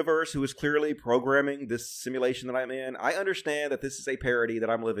of this universe who is clearly programming this simulation that I'm in. I understand that this is a parody that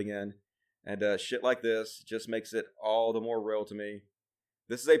I'm living in. And shit like this just makes it all the more real to me.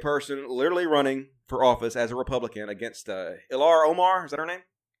 This is a person literally running for office as a Republican against Ilhan Omar. Is that her name?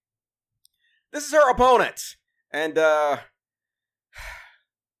 This is her opponent. And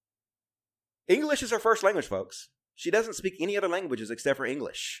English is her first language, folks. She doesn't speak any other languages except for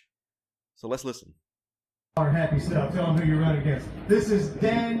English. So let's listen. Happy self. Tell them who you're running against. This is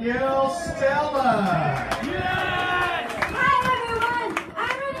Danielle Stella. Yes! Hi everyone.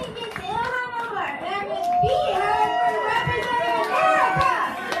 I'm running against Ilhan Omar, and I'm going to beat her for representing America.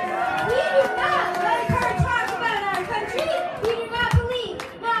 We do not let her talk about our country. We do not believe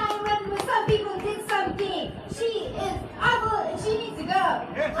now when some people did something. She is awful and she needs to go.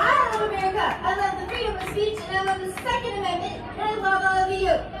 Yes. I love America. I love the freedom of speech and I love the Second Amendment and I love all of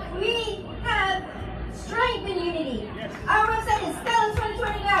you. We have strength and unity. Yes. Our website is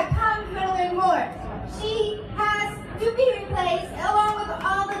Stella2020.com if you want to learn more. She has to be replaced along with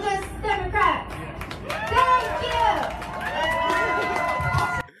all the just Democrats. Thank you.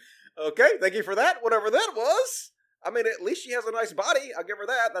 Okay, thank you for that. Whatever that was. I mean, at least she has a nice body. I'll give her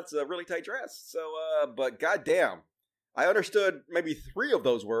that. That's a really tight dress. So, but goddamn, I understood maybe 3 of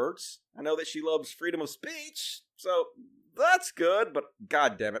those words. I know that she loves freedom of speech. So that's good. But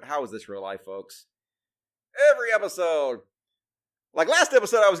goddamn it, how is this real life, folks? Every episode, like last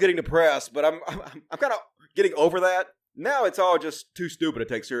episode, I was getting depressed, but I'm kind of getting over that. Now it's all just too stupid to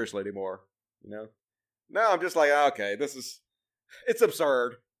take seriously anymore. You know? Now I'm just like, okay, it's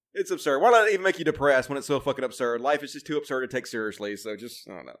absurd. It's absurd. Why not even make you depressed when it's so fucking absurd? Life is just too absurd to take seriously. So just,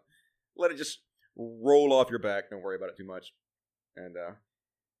 I don't know. Let it just roll off your back. Don't worry about it too much. And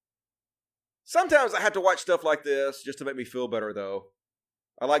sometimes I have to watch stuff like this just to make me feel better, though.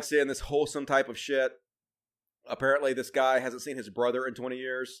 I like seeing this wholesome type of shit. Apparently, this guy hasn't seen his brother in 20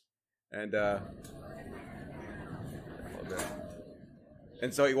 years. And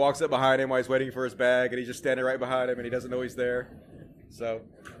so he walks up behind him while he's waiting for his bag, and he's just standing right behind him, and he doesn't know he's there. So,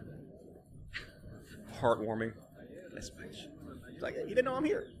 heartwarming. That's bitch. He's like, hey, he didn't know I'm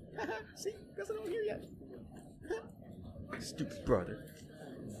here. See? He doesn't know I'm here yet. Stupid brother.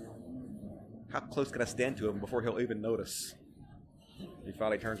 How close can I stand to him before he'll even notice? He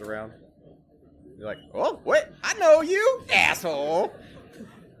finally turns around. You're like, oh, wait, I know you, asshole.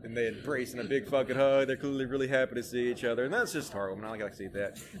 And they embrace in a big fucking hug. They're clearly really happy to see each other. And that's just horrible. I like to see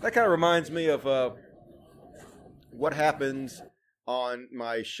that. That kind of reminds me of what happened on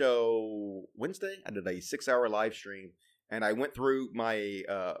my show Wednesday. I did a 6-hour live stream. And I went through my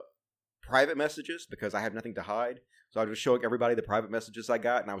private messages because I have nothing to hide. So I was just showing everybody the private messages I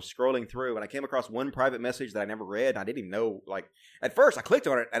got, and I was scrolling through, and I came across one private message that I never read, and I didn't even know, like, at first I clicked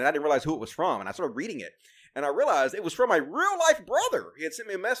on it, and I didn't realize who it was from, and I started reading it, and I realized it was from my real-life brother. He had sent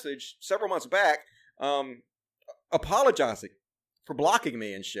me a message several months back, apologizing for blocking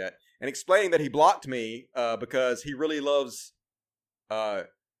me and shit, and explaining that he blocked me because he really loves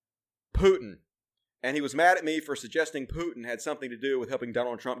Putin, and he was mad at me for suggesting Putin had something to do with helping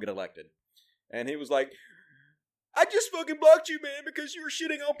Donald Trump get elected, and he was like, I just fucking blocked you, man, because you were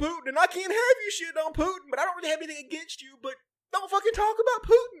shitting on Putin, and I can't have you shitting on Putin, but I don't really have anything against you, but don't fucking talk about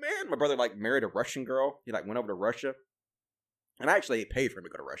Putin, man. My brother, like, married a Russian girl. He, like, went over to Russia, and I actually paid for him to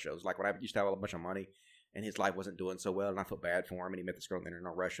go to Russia. It was like when I used to have a bunch of money, and his life wasn't doing so well, and I felt bad for him, and he met this girl in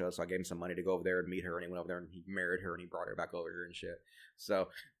Russia, so I gave him some money to go over there and meet her, and he went over there, and he married her, and he brought her back over here and shit. So,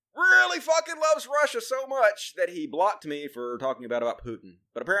 really fucking loves Russia so much that he blocked me for talking about Putin.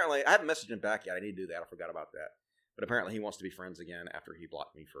 But apparently, I haven't messaged him back yet. I need to do that. I forgot about that. But apparently he wants to be friends again after he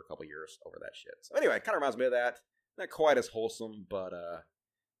blocked me for a couple years over that shit. So anyway, it kind of reminds me of that. Not quite as wholesome, but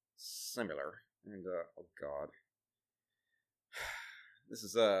similar. And oh god, this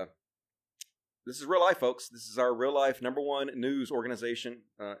is real life, folks. This is our real life #1 news organization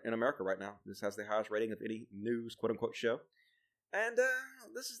in America right now. This has the highest rating of any news quote unquote show, and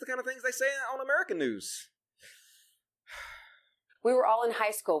this is the kind of things they say on American news. We were all in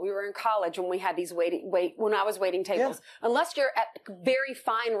high school. We were in college when we had these when I was waiting tables. Yeah. Unless you're at a very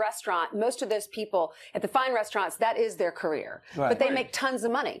fine restaurant, most of those people at the fine restaurants, that is their career. Right. But they make tons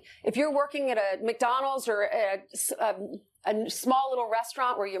of money. If you're working at a McDonald's or a a small little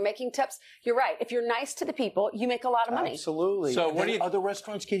restaurant where you're making tips, you're right. If you're nice to the people, you make a lot of money. Absolutely. So And what then do you- other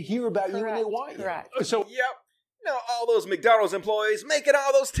restaurants can hear about you and they want you. Correct. So Yep. You know, all those McDonald's employees making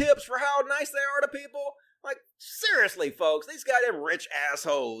all those tips for how nice they are to people. Like, seriously, folks, these goddamn rich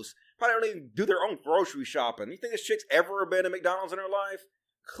assholes probably don't even do their own grocery shopping. You think this chick's ever been to McDonald's in her life?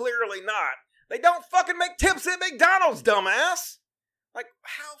 Clearly not. They don't fucking make tips at McDonald's, dumbass! Like,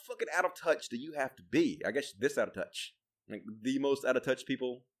 how fucking out of touch do you have to be? I guess this out of touch. Like, the most out of touch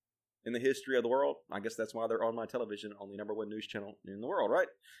people in the history of the world. I guess that's why they're on my television, on the #1 news channel in the world, right?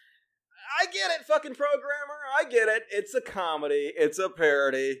 I get it, fucking programmer. I get it. It's a comedy. It's a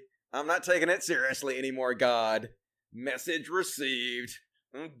parody. I'm not taking it seriously anymore, God. Message received.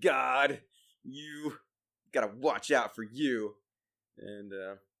 Oh, God. You gotta watch out for you. And,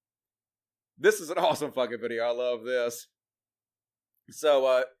 this is an awesome fucking video. I love this.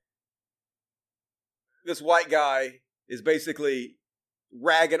 So, this white guy is basically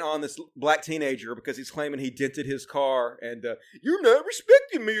ragging on this black teenager because he's claiming he dented his car and you're not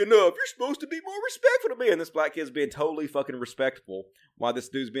respecting me enough. You're supposed to be more respectful to me. And this black kid's being totally fucking respectful while this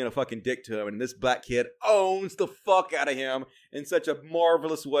dude's being a fucking dick to him. And this black kid owns the fuck out of him in such a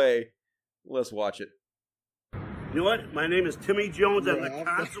marvelous way. Let's watch it. You know what? My name is Timmy Jones. I'm the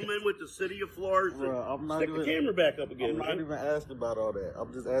councilman with the city of Florida. Bro, I'm not Stick even, the camera back up again, I'm not man. even asking about all that.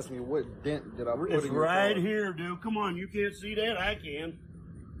 I'm just asking you what dent did I put It's in your right car? here, dude. Come on, you can't see that? I can.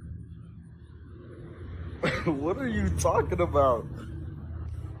 What are you talking about?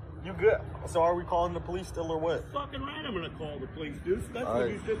 You good? So are we calling the police still or what? Fucking right, I'm gonna call the police, dude. That's All when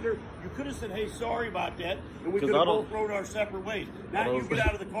right. you sit there. You could have said, "Hey, sorry about that," and we 'Cause could I have don't- both rode our separate ways. Now you get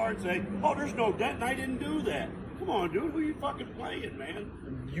out of the car and say, "Oh, there's no dent, and I didn't do that." Come on, dude. Who you fucking playing,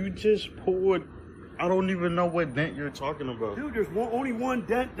 man? You just pulled. I don't even know what dent you're talking about. Dude, there's only one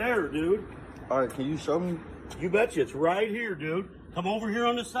dent there, dude. All right, can you show me? You betcha. It's right here, dude. Come over here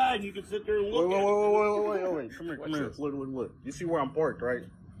on the side, and you can sit there and look Wait. at it. Wait. Come here. Look. You see where I'm parked, right?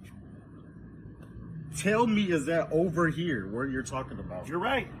 Tell me, is that over here where you're talking about? You're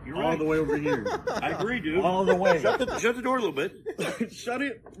right. You're All right. the way over here. I agree, dude. All the way. Shut the door a little bit. Shut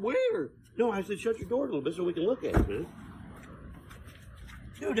it. Where? No, I said shut your door a little bit so we can look at it, man.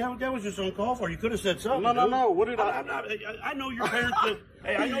 Dude, that was just uncalled for. You could have said something. No. dude. What did I know your parents didn't.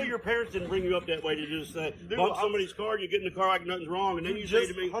 Hey, I know your parents didn't bring you up that way to just bump somebody's car and you get in the car like nothing's wrong, and then you say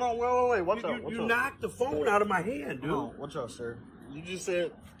to me, Hold on, wait. Watch out. you knocked the phone out of my hand, dude. Hold on, watch out, sir. You just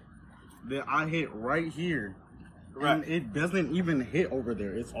said that I hit right here. Right. And it doesn't even hit over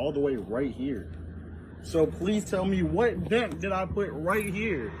there. It's all the way right here. So please tell me, what dent did I put right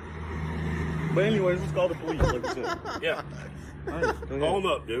here? But anyways, let's call the police, like I said. Yeah. All right, go ahead. Call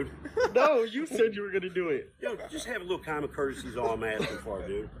them up, dude. No, you said you were going to do it. Yo, just have a little common courtesy is all I'm asking for,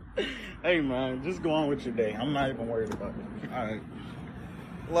 dude. Hey, man, just go on with your day. I'm not even worried about it. All right.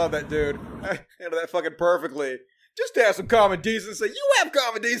 Love that dude. I handled that fucking perfectly. Just to have some common decency. You have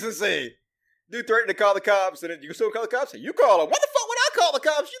common decency. Dude threatened to call the cops, and then you still call the cops? You call them. Why the fuck would I call the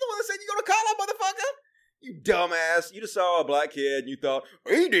cops? You the one that said you're gonna call them, motherfucker. You dumbass. You just saw a black kid and you thought,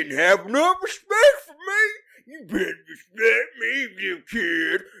 he didn't have enough respect for me. You better respect me, you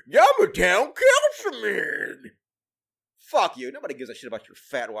kid. I'm a town councilman. Fuck you. Nobody gives a shit about your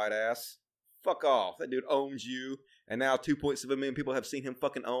fat white ass. Fuck off. That dude owns you. And now 2.7 million people have seen him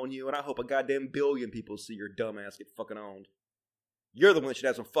fucking own you. And I hope a goddamn billion people see your dumb ass get fucking owned. You're the one that should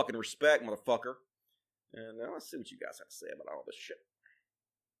have some fucking respect, motherfucker. And now let's see what you guys have to say about all this shit.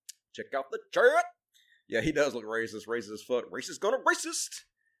 Check out the chat. Yeah, he does look racist. Raises his foot. Racist gonna racist.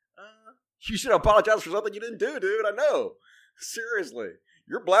 You should apologize for something you didn't do, dude. I know. Seriously.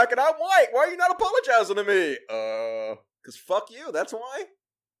 You're black and I'm white. Why are you not apologizing to me? Because fuck you. That's why?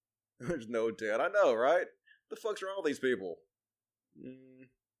 There's no dent. I know, right? The fuck's wrong with these people?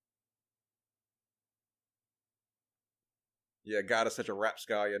 Yeah, God is such a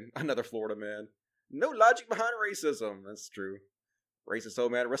rapscallion. Another Florida man. No logic behind racism. That's true. Racist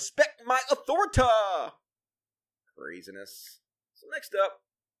old man. Respect my authority. Craziness. So next up.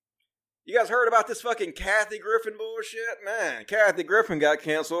 You guys heard about this fucking Kathy Griffin bullshit? Man, Kathy Griffin got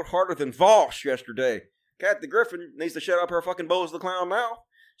canceled harder than Vosh yesterday. Kathy Griffin needs to shut up her fucking Bozo the Clown mouth.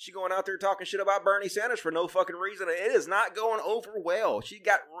 She going out there talking shit about Bernie Sanders for no fucking reason, and it is not going over well. She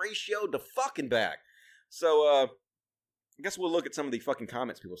got ratioed to fucking back. So, I guess we'll look at some of the fucking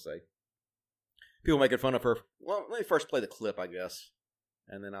comments people say. People making fun of her. Well, let me first play the clip, I guess.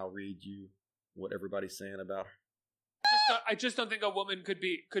 And then I'll read you what everybody's saying about her. I just don't think a woman could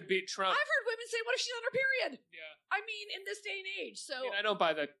beat Trump. I've heard women say, "What if she's on her period?" Yeah. I mean, in this day and age. So I don't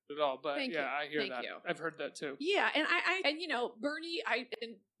buy that at all, but Thank yeah, you. I hear Thank that. you. I've heard that too. yeah, and I Bernie,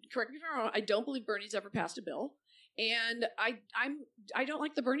 and correct me if I'm wrong, I don't believe Bernie's ever passed a bill. And I don't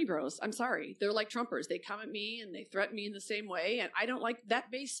like the Bernie bros. I'm sorry. They're like Trumpers. They come at me and they threaten me in the same way. And I don't like that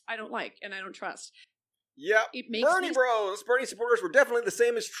base. I don't like, and I don't trust. Yep. Bernie bros, Bernie supporters, we're definitely the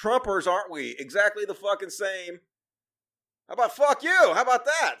same as Trumpers, aren't we? Exactly the fucking same. How about fuck you? How about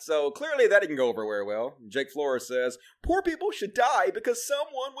that? So clearly that didn't go over very well. Jake Flores says, poor people should die because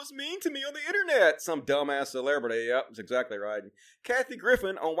someone was mean to me on the internet. Some dumbass celebrity. Yep, that's exactly right. Kathy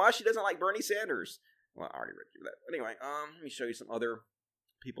Griffin on why she doesn't like Bernie Sanders. Well, I already read through that. Anyway, let me show you some other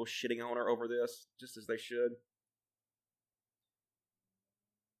people shitting on her over this, just as they should.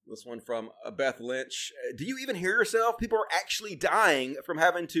 This one from Beth Lynch. Do you even hear yourself? People are actually dying from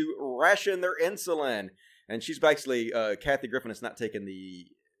having to ration their insulin. And she's basically, Kathy Griffin is not taking the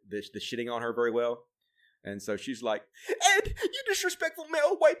shitting on her very well. And so she's like, Ed, you disrespectful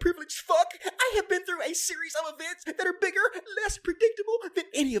male white privileged fuck. I have been through a series of events that are bigger, less predictable than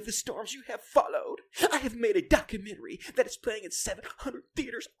any of the storms you have followed. I have made a documentary that is playing in 700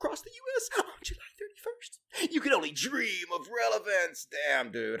 theaters across the U.S. on July 31st. You can only dream of relevance.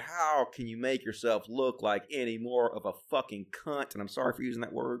 Damn, dude, how can you make yourself look like any more of a fucking cunt? And I'm sorry for using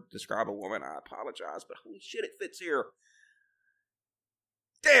that word to describe a woman. I apologize, but holy shit, it fits here.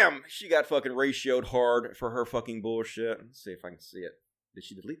 Damn, she got fucking ratioed hard for her fucking bullshit. Let's see if I can see it. Did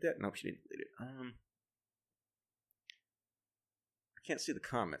she delete that? Nope, she didn't delete it. I can't see the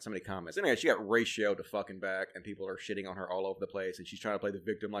comments. How many comments? Anyway, she got ratioed to fucking back, and people are shitting on her all over the place, and she's trying to play the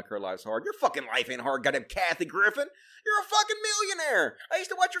victim like her life's hard. Your fucking life ain't hard, goddamn Kathy Griffin. You're a fucking millionaire. I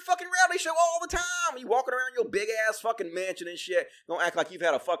used to watch your fucking reality show all the time. You walking around your big-ass fucking mansion and shit. Don't act like you've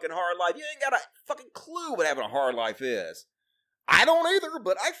had a fucking hard life. You ain't got a fucking clue what having a hard life is. I don't either,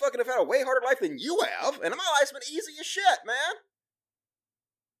 but I fucking have had a way harder life than you have, and my life's been easy as shit, man.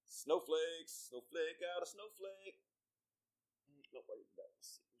 Snowflakes, snowflake out a snowflake. Nobody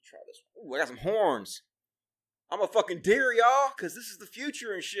does. Let me try this one. Ooh, I got some horns. I'm a fucking deer, y'all, because this is the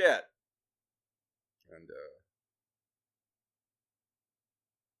future and shit. And,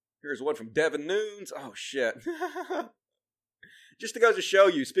 here's one from Devin Nunes. Oh, shit. Just to go to show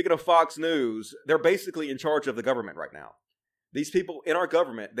you, speaking of Fox News, they're basically in charge of the government right now. These people in our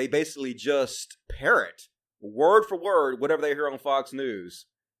government, they basically just parrot, word for word, whatever they hear on Fox News.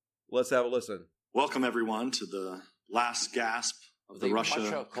 Let's have a listen. Welcome, everyone, to the last gasp of the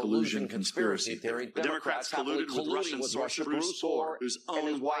Russia collusion conspiracy theory. The Democrats colluded with Russian source Bruce Orr, whose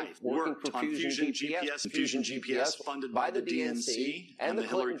own wife worked on Fusion GPS, funded by the DNC and the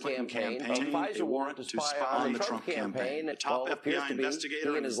Hillary Clinton campaign, a FISA warrant to spy on the Trump campaign. The top FBI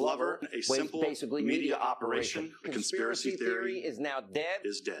investigator and his lover, a simple media operation. The conspiracy theory is now dead.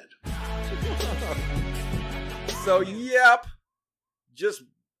 Is dead. So, yep, just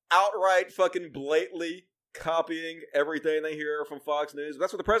outright fucking blatantly copying everything they hear from Fox News.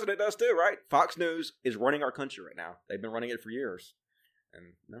 That's what the president does too, right? Fox News is running our country right now. They've been running it for years.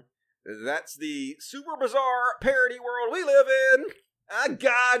 And that's the super bizarre parody world we live in. I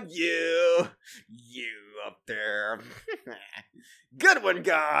got you. You up there. Good one,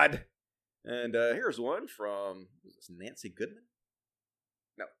 God. And here's one from Nancy Goodman.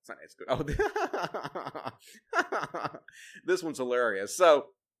 No, it's not Nancy Goodman. Oh, this one's hilarious. So,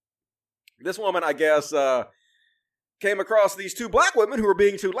 this woman, I guess, came across these two black women who were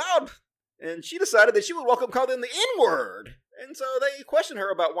being too loud, and she decided that she would welcome call them the N-word. And so they questioned her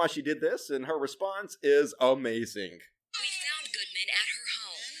about why she did this, and her response is amazing. We found Goodman at her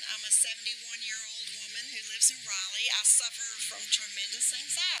home. I'm a 71-year-old woman who lives in Raleigh. I suffer from tremendous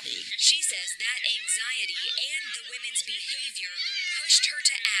anxiety. She says that anxiety and the women's behavior pushed her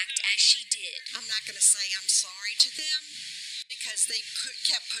to act as she did. I'm not going to say I'm sorry to them, because they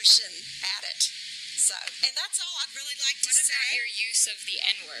kept pushing at it. So, and that's all I'd really like to say. What about your use of the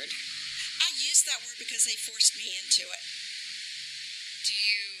N-word? I used that word because they forced me into it. Do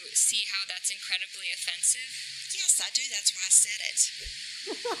you see how that's incredibly offensive? Yes, I do. That's why I said it.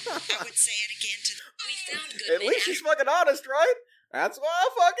 I would say it again to them. We found Goodman. At least she's fucking honest, right? That's why I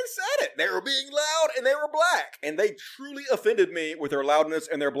fucking said it. They were being loud and they were black. And they truly offended me with their loudness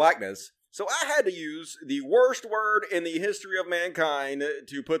and their blackness. So I had to use the worst word in the history of mankind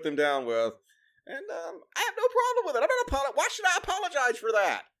to put them down with. And I have no problem with it. I'm not apologizing. Why should I apologize for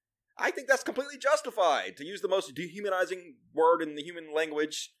that? I think that's completely justified to use the most dehumanizing word in the human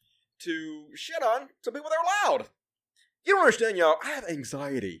language to shit on some people that are loud. You don't understand, y'all. I have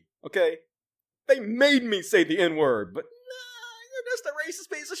anxiety, okay? They made me say the N-word, but nah, you're just a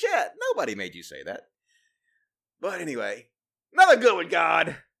racist piece of shit. Nobody made you say that. But anyway, another good one,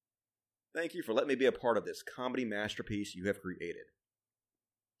 God. Thank you for letting me be a part of this comedy masterpiece you have created.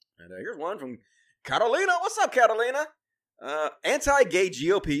 And here's one from Catalina. What's up, Catalina? Anti-gay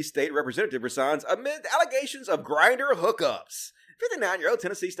GOP state representative resigns amid allegations of Grindr hookups. 59-year-old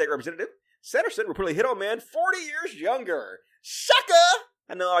Tennessee state representative Sanderson reportedly hit on man 40 years younger. Shaka!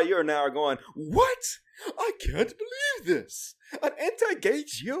 I know all you are now are going, what? I can't believe this. An anti-gay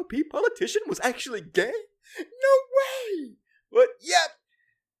GOP politician was actually gay? No way! But, yep.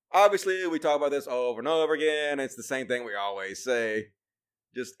 Obviously, we talk about this over and over again. It's the same thing we always say.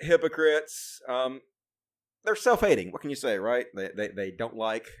 Just hypocrites. They're self-hating. What can you say, right? They don't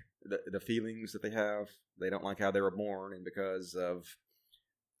like the feelings that they have. They don't like how they were born. And because of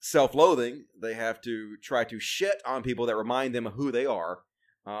self-loathing, they have to try to shit on people that remind them of who they are.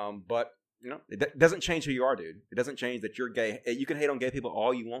 But, you know, it doesn't change who you are, dude. It doesn't change that you're gay. You can hate on gay people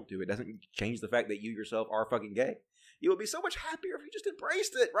all you want to. It doesn't change the fact that you yourself are fucking gay. You would be so much happier if you just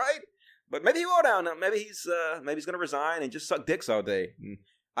embraced it, right? But maybe he will now. Maybe he's going to resign and just suck dicks all day.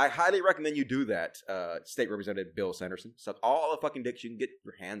 I highly recommend you do that, State Representative Bill Sanderson. Suck all the fucking dicks you can get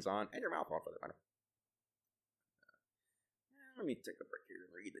your hands on and your mouth on, for that matter. Let me take a break here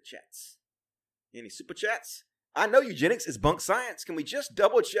and read the chats. Any super chats? I know eugenics is bunk science. Can we just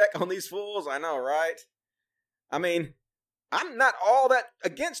double check on these fools? I know, right? I mean, I'm not all that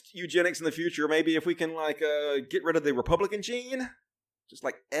against eugenics in the future. Maybe if we can, get rid of the Republican gene, just,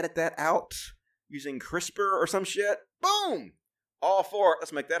 edit that out using CRISPR or some shit. Boom! All for it.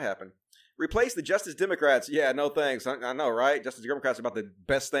 Let's make that happen. Replace the Justice Democrats. Yeah, no thanks. I know, right? Justice Democrats are about the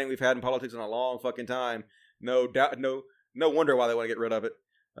best thing we've had in politics in a long fucking time. No doubt. No wonder why they want to get rid of it.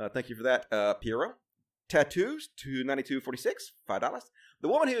 Thank you for that, Piero. Tattoos, $292.46, $5. The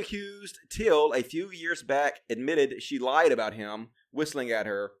woman who accused Till a few years back admitted she lied about him whistling at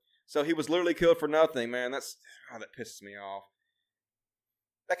her. So he was literally killed for nothing, man. That pisses me off.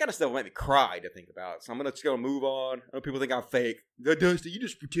 That kind of stuff will make me cry to think about. So I'm just going to move on. I know people think I'm fake. Dusty, you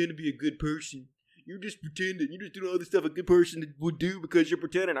just pretend to be a good person. You're just pretending. You just do all the stuff a good person would do because you're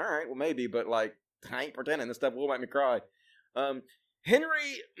pretending. All right, well, maybe, but, I ain't pretending. This stuff will make me cry.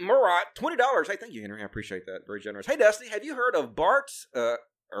 Henry Murat, $20. Hey, thank you, Henry. I appreciate that. Very generous. Hey, Dusty, have you heard of Bart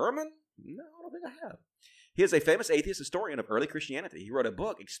Ehrman? No, I don't think I have. He is a famous atheist historian of early Christianity. He wrote a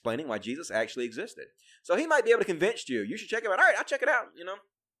book explaining why Jesus actually existed. So he might be able to convince you. You should check him out. All right, I'll check it out,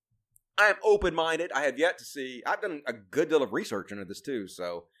 I am open-minded. I have yet to see. I've done a good deal of research into this, too,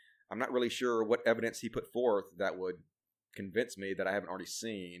 so I'm not really sure what evidence he put forth that would convince me that I haven't already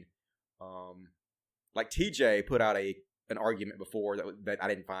seen. TJ put out an argument before that I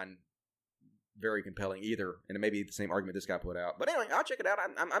didn't find very compelling either, and it may be the same argument this guy put out. But anyway, I'll check it out.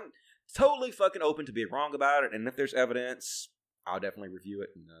 I'm totally fucking open to being wrong about it, and if there's evidence, I'll definitely review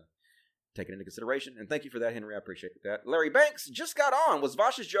it and take it into consideration. And thank you for that, Henry. I appreciate that. Larry Banks just got on. Was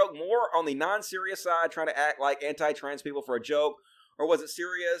Vosh's joke more on the non-serious side, trying to act like anti-trans people for a joke, or was it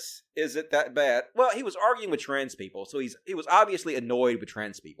serious? Is it that bad? Well, he was arguing with trans people, so he was obviously annoyed with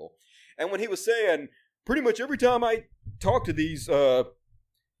trans people. And when he was saying, pretty much every time I talk to these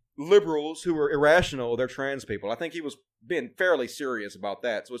liberals who are irrational, they're trans people, I think he was being fairly serious about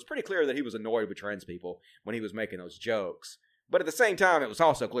that. So it's pretty clear that he was annoyed with trans people when he was making those jokes. But at the same time, it was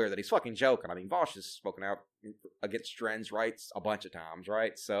also clear that he's fucking joking. I mean, Vosh has spoken out against trans rights a bunch of times,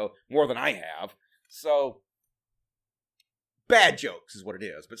 right? So, more than I have. So, bad jokes is what it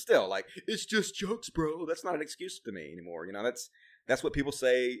is. But still, it's just jokes, bro. That's not an excuse to me anymore. That's what people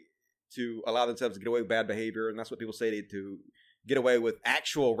say to allow themselves to get away with bad behavior, and that's what people say to get away with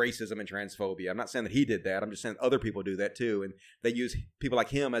actual racism and transphobia. I'm not saying that he did that. I'm just saying other people do that too, and they use people like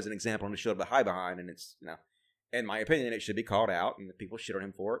him as an example to show up to hide behind, and it's, in my opinion, it should be called out, and if people shit on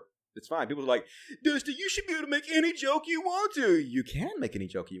him for it, it's fine. People are like, Dusty, you should be able to make any joke you want to. You can make any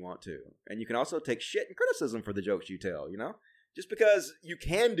joke you want to, and you can also take shit and criticism for the jokes you tell, Just because you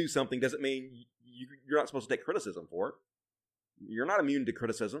can do something doesn't mean you're not supposed to take criticism for it. You're not immune to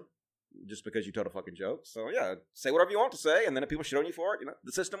criticism just because you told a fucking joke. So, yeah, say whatever you want to say, and then if people shit on you for it,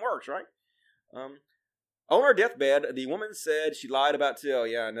 the system works, right? On her deathbed, the woman said she lied about Till.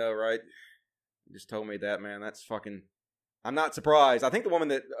 Yeah, I know, right? You just told me that, man. That's fucking... I'm not surprised. I think the woman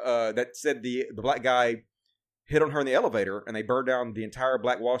that said the black guy hit on her in the elevator and they burned down the entire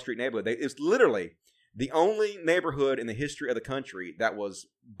Black Wall Street neighborhood. It's literally the only neighborhood in the history of the country that was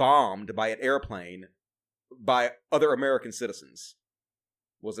bombed by an airplane by other American citizens.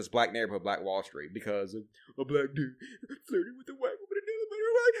 Was this black neighborhood, Black Wall Street, because of a black dude flirting with a white woman in the elevator.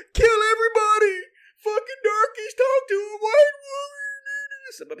 Like, kill everybody! Fucking darkies, talk to a white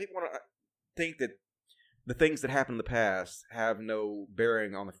woman! But people want to think that the things that happened in the past have no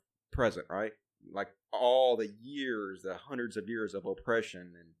bearing on the present, right? Like all the years, the hundreds of years of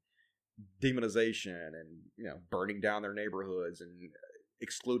oppression and demonization and, burning down their neighborhoods and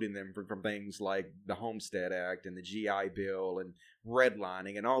excluding them from things like the Homestead Act and the GI Bill and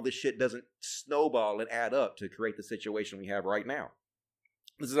redlining, and all this shit doesn't snowball and add up to create the situation we have right now.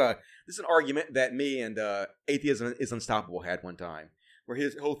 This is an argument that me and Atheism is Unstoppable had one time, where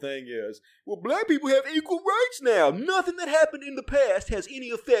his whole thing is, well, black people have equal rights now. Nothing that happened in the past has any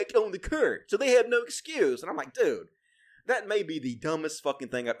effect on the current, so they have no excuse. And I'm like, dude, that may be the dumbest fucking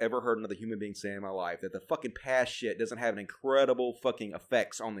thing I've ever heard another human being say in my life, that the fucking past shit doesn't have an incredible fucking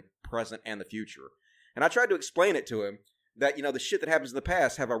effects on the present and the future. And I tried to explain it to him that, the shit that happens in the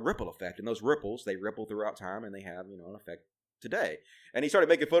past have a ripple effect, and those ripples, they ripple throughout time, and they have, an effect today. And he started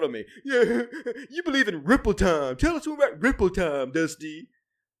making fun of me. Yeah, you believe in ripple time. Tell us about ripple time, Dusty.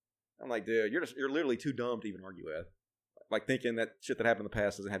 I'm like, dude, you're literally too dumb to even argue with. Like, thinking that shit that happened in the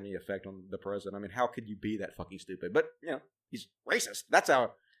past doesn't have any effect on the present. I mean, how could you be that fucking stupid? But, he's racist. That's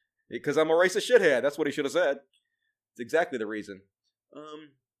how, because I'm a racist shithead. That's what he should have said. It's exactly the reason.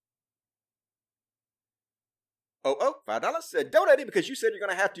 $5 said, donating because you said you're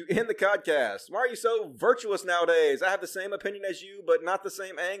going to have to end the podcast. Why are you so virtuous nowadays? I have the same opinion as you, but not the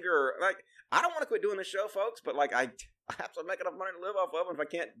same anger. Like, I don't want to quit doing this show, folks, but, like, I have to make enough money to live off of, and if I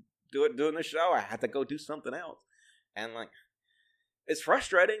can't do it doing this show, I have to go do something else. And, like, it's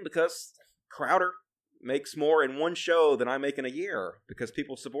frustrating because Crowder makes more in one show than I make in a year because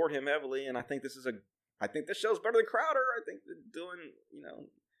people support him heavily, and I think this show's better than Crowder. I think that doing,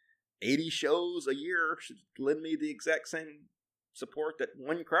 80 shows a year should lend me the exact same support that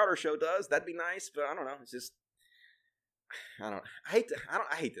one Crowder show does. That'd be nice, but I don't know. It's just, I hate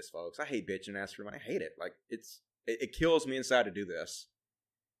this, folks. I hate bitching ass for money. I hate it. Like, it kills me inside to do this.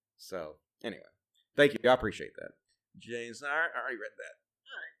 So, anyway. Thank you. I appreciate that. James, I already read that.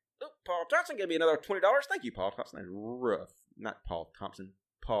 All right. Oh, Paul Thompson gave me another $20. Thank you, Paul Thompson. That's rough. Not Paul Thompson.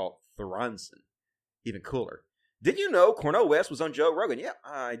 Paul Thoronson. Even cooler. Did you know Cornel West was on Joe Rogan? Yeah,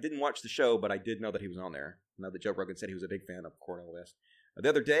 I didn't watch the show, but I did know that he was on there. I know that Joe Rogan said he was a big fan of Cornel West the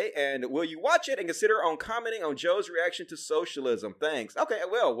other day. And will you watch it and consider on commenting on Joe's reaction to socialism? Thanks. Okay,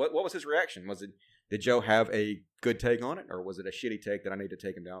 well, what was his reaction? Did Joe have a good take on it, or was it a shitty take that I need to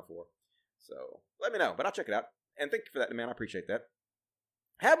take him down for? So let me know, but I'll check it out. And thank you for that, man. I appreciate that.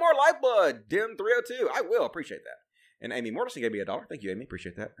 Have more lifeblood, Dim302. I will appreciate that. And Amy Morrison gave me $1. Thank you, Amy.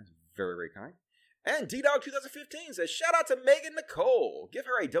 Appreciate that. That's very, very kind. And DDog2015 says, shout out to Megan Nicole. Give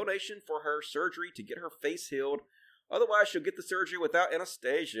her a donation for her surgery to get her face healed. Otherwise, she'll get the surgery without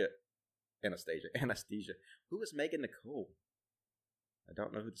anesthesia. Anesthesia. Who is Megan Nicole? I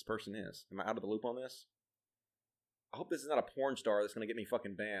don't know who this person is. Am I out of the loop on this? I hope this is not a porn star that's going to get me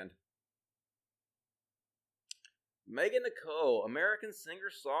fucking banned. Megan Nicole, American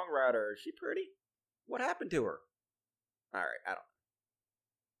singer-songwriter. Is she pretty? What happened to her? All right, I don't.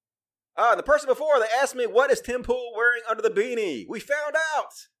 The person before, they asked me, what is Tim Pool wearing under the beanie? We found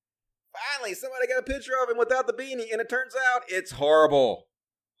out. Finally, somebody got a picture of him without the beanie, and it turns out it's horrible.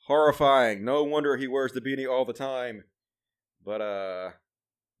 Horrifying. No wonder he wears the beanie all the time. But,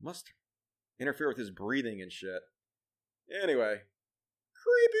 must interfere with his breathing and shit. Anyway.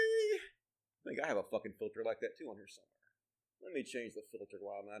 Creepy. I think I have a fucking filter like that too on here somewhere. Let me change the filter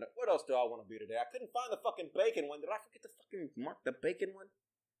while I'm at it. What else do I want to be today? I couldn't find the fucking bacon one. Did I forget to fucking mark the bacon one?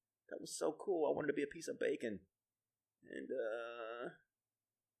 That was so cool. I wanted to be a piece of bacon. And,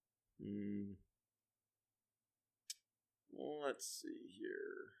 let's see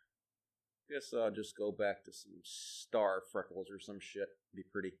here. Guess I'll just go back to some star freckles or some shit. Be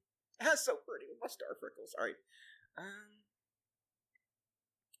pretty. That's so pretty with my star freckles. All right.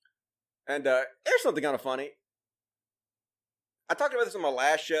 And here's something kind of funny. I talked about this on my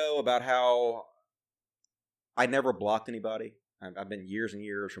last show about how I never blocked anybody. I've been years and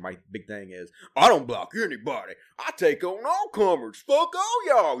years where my big thing is, I don't block anybody. I take on all comers. Fuck all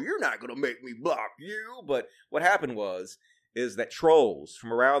y'all. You're not going to make me block you. But what happened is that trolls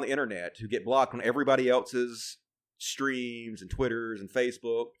from around the internet who get blocked on everybody else's streams and Twitters and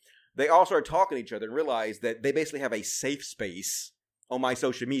Facebook, they all started talking to each other and realized that they basically have a safe space on my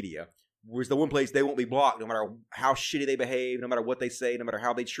social media. Whereas the one place they won't be blocked, no matter how shitty they behave, no matter what they say, no matter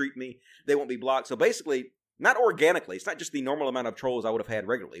how they treat me, they won't be blocked. So basically, not organically, it's not just the normal amount of trolls I would have had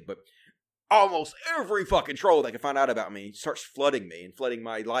regularly, but almost every fucking troll that can find out about me starts flooding me and flooding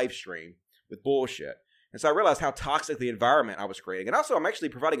my live stream with bullshit. And so I realized how toxic the environment I was creating. And also, I'm actually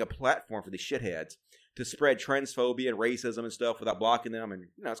providing a platform for these shitheads to spread transphobia and racism and stuff without blocking them. And,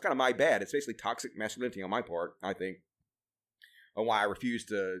 it's kind of my bad. It's basically toxic masculinity on my part, I think. And why I refuse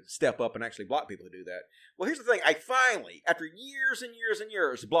to step up and actually block people who do that. Well, here's the thing. I finally, after years and years and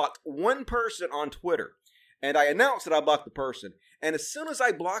years, blocked one person on Twitter. And I announced that I blocked the person. And as soon as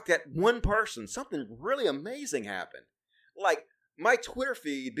I blocked that one person, something really amazing happened. Like, my Twitter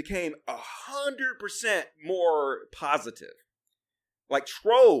feed became 100% more positive. Like,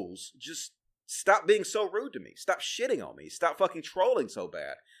 trolls just stop being so rude to me. Stop shitting on me. Stop fucking trolling so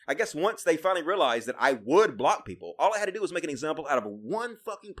bad. I guess once they finally realized that I would block people, all I had to do was make an example out of one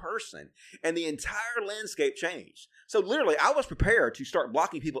fucking person, and the entire landscape changed. So literally, I was prepared to start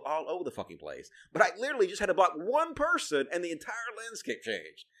blocking people all over the fucking place, but I literally just had to block one person, and the entire landscape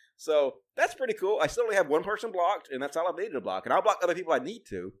changed. So that's pretty cool. I still only have one person blocked, and that's all I needed to block. And I'll block other people I need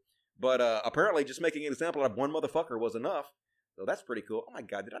to, but apparently just making an example out of one motherfucker was enough. So that's pretty cool. Oh my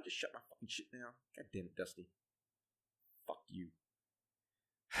god, did I just shut my fucking shit down? God damn it, Dusty. Fuck you.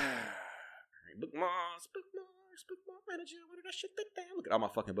 Bookmarks, manager. Where did I shut that down? Look at all my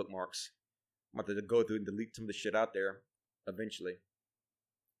fucking bookmarks. I'm about to go through and delete some of the shit out there eventually.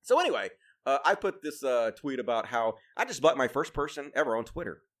 So anyway, I put this tweet about how I just blocked my first person ever on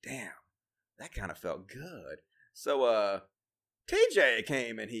Twitter. Damn, that kind of felt good. So TJ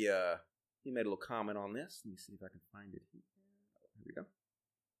came and he made a little comment on this. Let me see if I can find it. Here we go.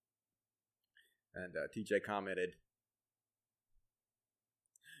 And TJ commented,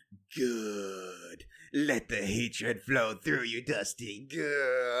 "Good. Let the hatred flow through you, Dusty.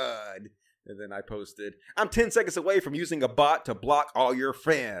 Good." And then I posted, "I'm 10 seconds away from using a bot to block all your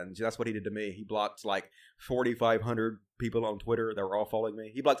fans." That's what he did to me. He blocked like 4,500 people on Twitter that were all following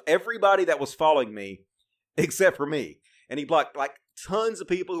me. He blocked everybody that was following me except for me. And he blocked like tons of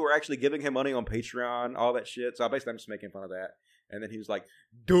people who were actually giving him money on Patreon, all that shit. So basically I'm just making fun of that. And then he was like,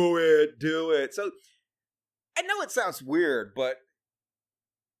 do it. So I know it sounds weird, but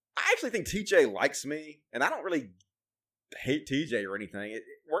I actually think TJ likes me. And I don't really hate TJ or anything.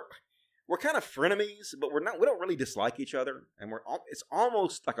 We're kind of frenemies, but we don't really dislike each other. And it's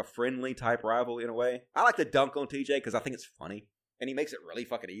almost like a friendly type rival in a way. I like to dunk on TJ because I think it's funny. And he makes it really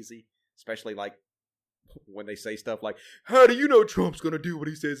fucking easy. Especially like when they say stuff like, "How do you know Trump's going to do what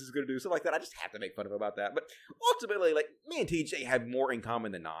he says he's going to do?" Stuff like that. I just have to make fun of him about that. But ultimately, like, me and TJ have more in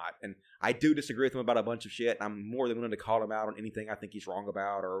common than not. And I do disagree with him about a bunch of shit. I'm more than willing to call him out on anything I think he's wrong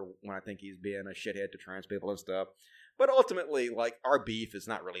about, or when I think he's being a shithead to trans people and stuff. But ultimately, like, our beef is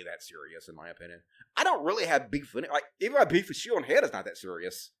not really that serious, in my opinion. I don't really have beef with it. Like, even my beef with Shion Head is not that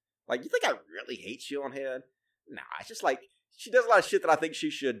serious. Like, you think I really hate Shion Head? Nah, it's just like, she does a lot of shit that I think she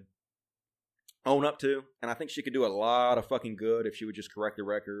should own up to, and I think she could do a lot of fucking good if she would just correct the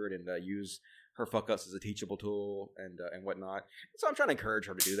record and use her fuck-ups as a teachable tool and whatnot. So I'm trying to encourage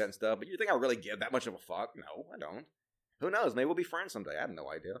her to do that and stuff, but you think I really give that much of a fuck? No, I don't. Who knows? Maybe we'll be friends someday. I have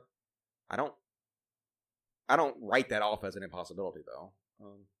no idea. I don't write that off as an impossibility, though.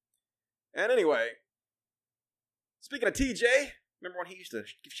 And anyway, speaking of TJ, remember when he used to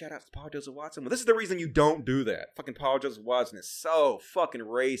give shout-outs to Paul Joseph Watson? Well, this is the reason you don't do that. Fucking Paul Joseph Watson is so fucking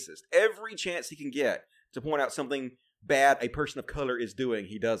racist. Every chance he can get to point out something bad a person of color is doing,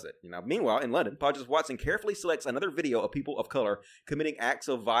 he does it. Meanwhile, in London, Paul Joseph Watson carefully selects another video of people of color committing acts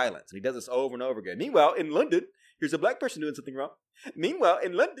of violence. And he does this over and over again. Meanwhile, in London, here's a black person doing something wrong. Meanwhile,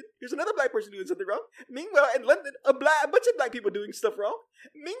 in London, here's another black person doing something wrong. Meanwhile, in London, a bunch of black people doing stuff wrong.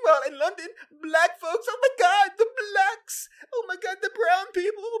 Meanwhile, in London, black folks, oh my God, the blacks. Oh my God, the brown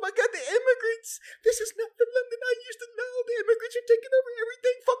people. Oh my God, the immigrants. This is not the London I used to know. The immigrants are taking over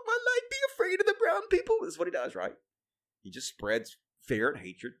everything. Fuck my life. Be afraid of the brown people. This is what he does, right? He just spreads fear and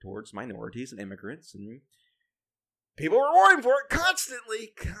hatred towards minorities and immigrants, and people are roaring for it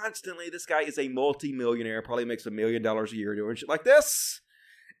constantly. This guy is a multi-millionaire, probably makes $1 million a year doing shit like this.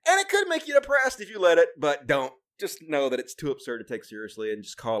 And it could make you depressed if you let it, but don't. Just know that it's too absurd to take seriously, and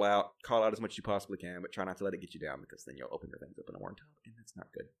just call out as much as you possibly can, but try not to let it get you down, because then you'll open your things up in a warm tub, and that's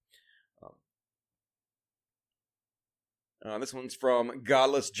not good. This one's from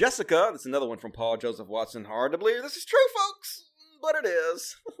Godless Jessica. That's another one from Paul Joseph Watson. Hard to believe this is true, folks, but it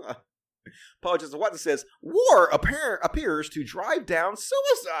is. Paul Joseph Watson says, war appears to drive down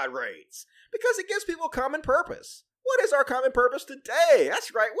suicide rates because it gives people common purpose. What is our common purpose today?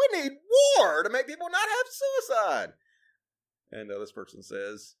 That's right, we need war to make people not have suicide. And this person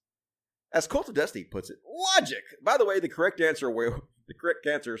says, as Cult of Destiny puts it, logic. By the way, the correct answer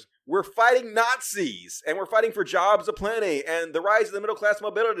is we're fighting Nazis, and we're fighting for jobs aplenty, and the rise of the middle class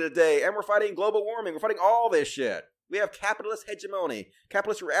mobility today, and we're fighting global warming. We're fighting all this shit. We have capitalist hegemony,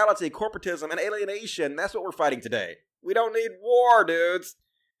 capitalist reality, corporatism, and alienation. That's what we're fighting today. We don't need war, dudes.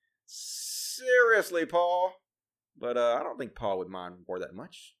 Seriously, Paul. But I don't think Paul would mind war that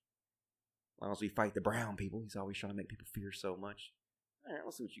much. As long as we fight the brown people. He's always trying to make people fear so much. All right,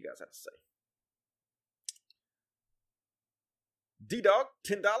 let's see what you guys have to say. D-Dog,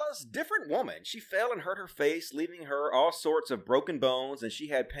 $10. Different woman. She fell and hurt her face, leaving her all sorts of broken bones, and she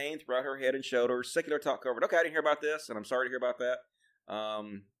had pain throughout her head and shoulders. Secular talk covered. Okay, I didn't hear about this, and I'm sorry to hear about that.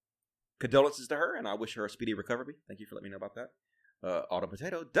 Condolences to her, and I wish her a speedy recovery. Thank you for letting me know about that. Auto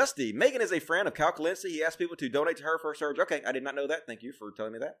Potato. Dusty. Megan is a friend of Cal Calency. He asked people to donate to her for surgery. Okay, I did not know that. Thank you for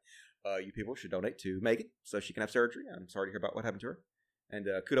telling me that. You people should donate to Megan so she can have surgery. I'm sorry to hear about what happened to her. And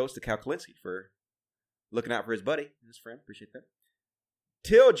kudos to Cal Calency for looking out for his buddy, his friend. Appreciate that.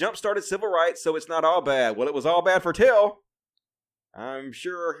 Till jump-started civil rights, so it's not all bad. Well, it was all bad for Till. I'm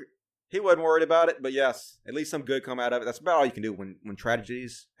sure he wasn't worried about it, but yes, at least some good come out of it. That's about all you can do when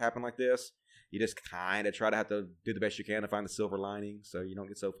tragedies happen like this. You just kind of try to have to do the best you can to find the silver lining so you don't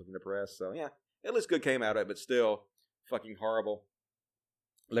get so fucking depressed. So, yeah, at least good came out of it, but still fucking horrible.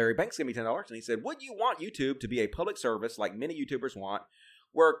 Larry Banks gave me $10, and he said, would you want YouTube to be a public service like many YouTubers want,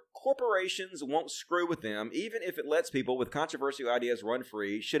 where corporations won't screw with them, even if it lets people with controversial ideas run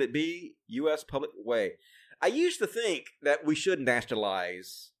free? Should it be U.S. public way? I used to think that we should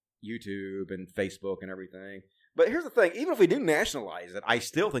nationalize YouTube and Facebook and everything. But here's the thing. Even if we do nationalize it, I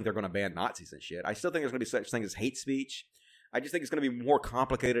still think they're going to ban Nazis and shit. I still think there's going to be such thing as hate speech. I just think it's going to be more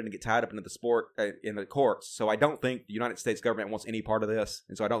complicated and get tied up into the sport, in the courts. So I don't think the United States government wants any part of this.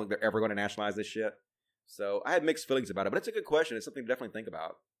 And so I don't think they're ever going to nationalize this shit. So I had mixed feelings about it. But it's a good question. It's something to definitely think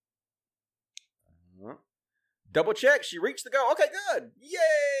about. Double check. She reached the goal. Okay, good.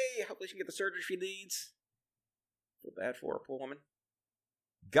 Yay. Hopefully she can get the surgery she needs. Feel bad for her, poor woman.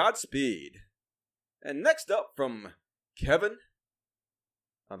 Godspeed. And next up from Kevin.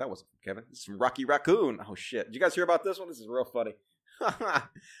 Oh, that wasn't from Kevin. This is from Rocky Raccoon. Oh, shit. Did you guys hear about this one? This is real funny.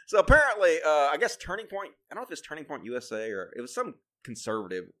 So apparently, I guess Turning Point, I don't know if it's Turning Point USA or it was some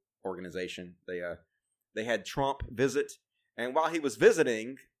conservative organization. They had Trump visit. And while he was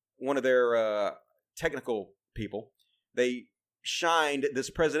visiting, one of their technical people, they shined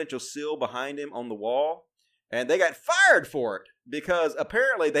this presidential seal behind him on the wall. And they got fired for it because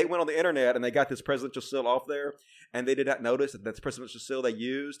apparently they went on the internet and they got this presidential seal off there, and they did not notice that this presidential seal they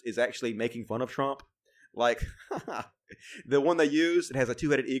used is actually making fun of Trump. Like, the one they used, it has a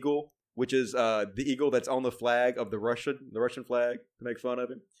two-headed eagle, which is the eagle that's on the flag of the Russian flag to make fun of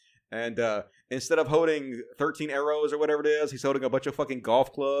him. And instead of holding 13 arrows or whatever it is, he's holding a bunch of fucking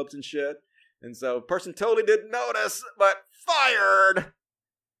golf clubs and shit. And so, person totally didn't notice, but fired!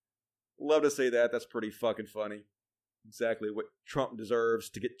 Love to see that. That's pretty fucking funny. Exactly what Trump deserves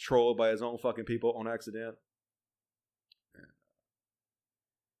to get trolled by his own fucking people on accident.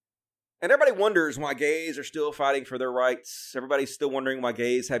 And everybody wonders why gays are still fighting for their rights. Everybody's still wondering why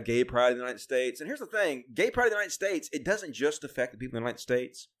gays have gay pride in the United States. And here's the thing. Gay pride in the United States, it doesn't just affect the people in the United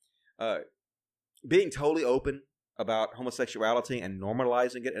States. Being totally open about homosexuality and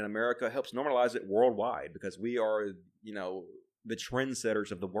normalizing it in America helps normalize it worldwide because we are, the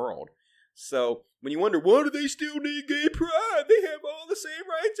trendsetters of the world. So, when you wonder, why do they still need gay pride? They have all the same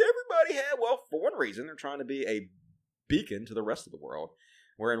rights everybody had. Well, for one reason, they're trying to be a beacon to the rest of the world.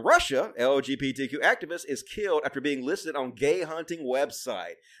 Where in Russia, LGBTQ activist is killed after being listed on gay hunting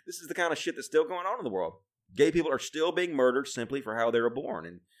website. This is the kind of shit that's still going on in the world. Gay people are still being murdered simply for how they were born.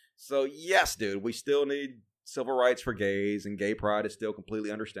 And so, yes, dude, we still need civil rights for gays, and gay pride is still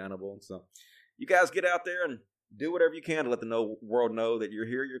completely understandable. And so, you guys get out there and do whatever you can to let the world know that you're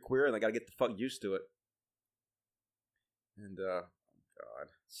here, you're queer, and they got to get the fuck used to it. And, oh God,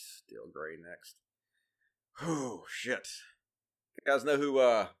 Steel Gray next. Oh, shit. You guys know who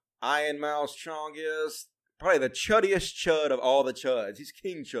Iron Mouse Chong is? Probably the chuddiest chud of all the chuds. He's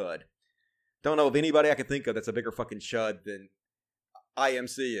King Chud. Don't know of anybody I can think of that's a bigger fucking chud than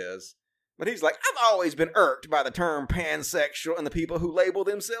IMC is. But he's like, I've always been irked by the term pansexual and the people who label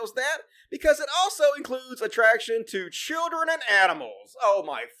themselves that because it also includes attraction to children and animals. Oh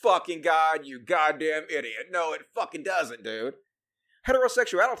my fucking God, you goddamn idiot. No, it fucking doesn't, dude.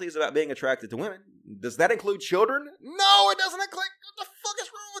 Heterosexuality is about being attracted to women. Does that include children? No, it doesn't include. What the fuck is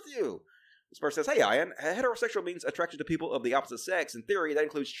wrong with you? This person says, hey, Ian, heterosexual means attraction to people of the opposite sex. In theory, that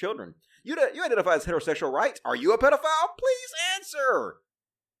includes children. You identify as heterosexual, right? Are you a pedophile? Please answer.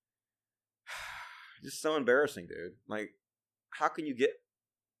 Just so embarrassing, dude. Like, how can you get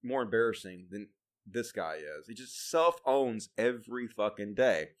more embarrassing than this guy is? He just self-owns every fucking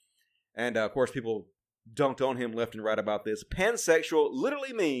day. And, of course, people dunked on him left and right about this. Pansexual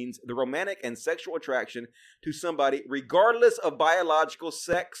literally means the romantic and sexual attraction to somebody regardless of biological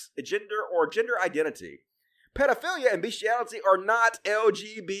sex, gender, or gender identity. Pedophilia and bestiality are not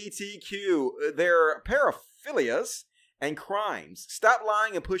LGBTQ. They're paraphilias and crimes. Stop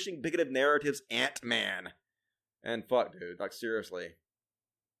lying and pushing bigoted narratives, Ant-Man. And fuck, dude. Like, seriously.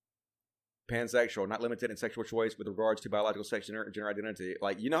 pansexual, not limited in sexual choice with regards to biological sex, gender identity.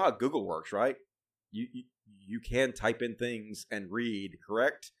 Like, you know how Google works, right? You can type in things and read,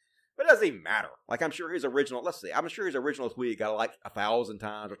 correct? But it doesn't even matter. Like, I'm sure his original, I'm sure his original tweet got like 1,000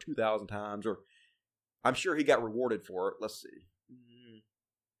 times or 2,000 times, or I'm sure he got rewarded for it. Let's see.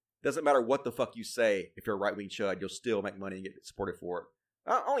 Doesn't matter what the fuck you say. If you're a right-wing chud, you'll still make money and get supported for it.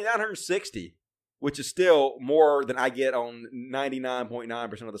 Only 960, which is still more than I get on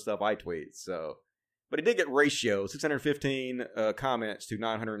 99.9% of the stuff I tweet. So, but it did get ratio. 615 comments to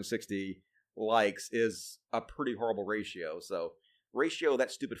 960 likes is a pretty horrible ratio. So, ratio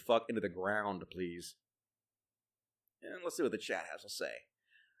that stupid fuck into the ground, please. And let's see what the chat has to say.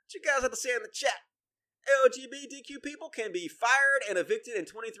 What you guys have to say in the chat? LGBTQ people can be fired and evicted in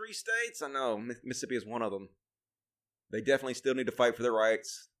 23 states. I know, Mississippi is one of them. They definitely still need to fight for their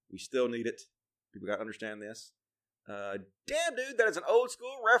rights. We still need it. People got to understand this. Damn, dude, that is an old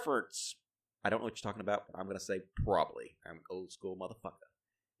school reference. I don't know what you're talking about, but I'm going to say probably. I'm an old school motherfucker.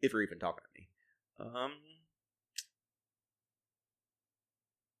 If you're even talking to me.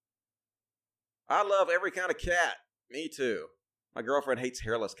 I love every kind of cat. Me too. My girlfriend hates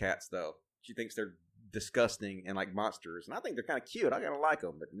hairless cats, though. She thinks they're disgusting and like monsters. And I think they're kind of cute. I kind of like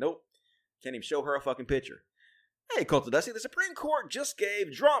them, but nope. Can't even show her a fucking picture. Hey, Cult of Dusty, the Supreme Court just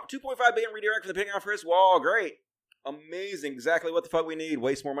gave Trump $2.5 billion redirect for the Pentagon for his wall. Great. Amazing. Exactly what the fuck we need.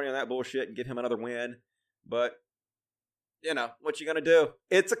 Waste more money on that bullshit and give him another win. But, you know, what you gonna do?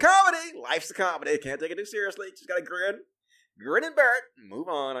 It's a comedy. Life's a comedy. Can't take it too seriously. Just gotta grin. Grin and bear it. Move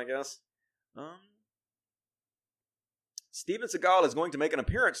on, I guess. Steven Seagal is going to make an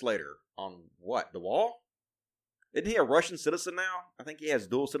appearance later. On what? The wall? Isn't he a Russian citizen now? I think he has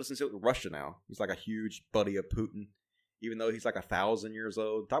dual citizenship with Russia now. He's like a huge buddy of Putin, even though he's like 1,000 years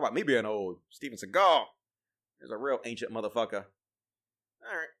old. Talk about me being old. Steven Seagal is a real ancient motherfucker.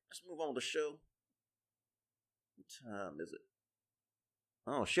 All right, let's move on to the show. What time is it?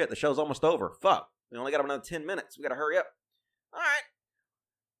 Oh, shit, the show's almost over. Fuck. We only got another 10 minutes. We got to hurry up. All right.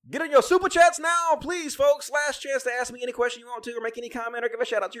 Get in your super chats now, please, folks. Last chance to ask me any question you want to, or make any comment, or give a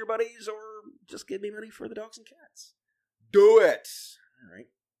shout out to your buddies, or just give me money for the dogs and cats. Do it. All right.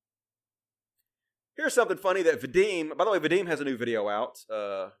 Here's something funny that Vadim, by the way, Vadim has a new video out.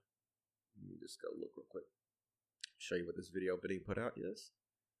 Let me just go look real quick. Show you what this video Vadim put out is.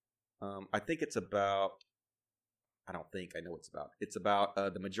 I think it's about, I don't think, I know what it's about. It's about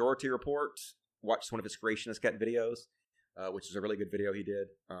the Majority Report. Watched one of his Creationist Cat videos. Which is a really good video he did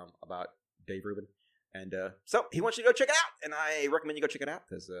about Dave Rubin. And so he wants you to go check it out. And I recommend you go check it out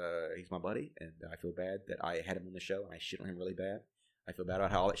because he's my buddy. And I feel bad that I had him on the show and I shit on him really bad. I feel bad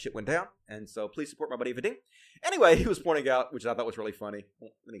about how all that shit went down. And so please support my buddy Vadim. Anyway, he was pointing out, which I thought was really funny.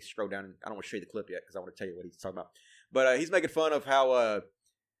 Well, let me scroll down. I don't want to show you the clip yet because I want to tell you what he's talking about. But he's making fun of how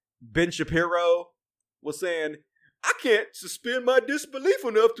Ben Shapiro was saying, I can't suspend my disbelief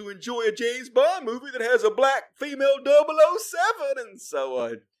enough to enjoy a James Bond movie that has a black female 007. And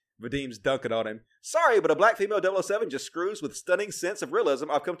so Vadim's dunking on him. Sorry, but a black female 007 just screws with stunning sense of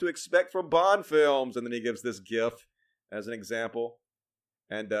realism I've come to expect from Bond films. And then he gives this gif as an example.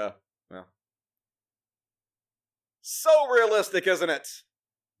 And, well, so realistic, isn't it?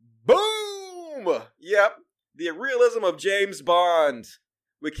 Boom! Yep, the realism of James Bond.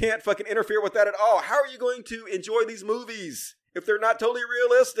 We can't fucking interfere with that at all. How are you going to enjoy these movies if they're not totally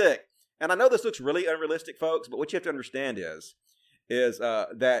realistic? And I know this looks really unrealistic, folks, but what you have to understand is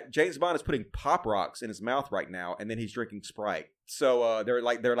that James Bond is putting Pop Rocks in his mouth right now, and then he's drinking Sprite. So they're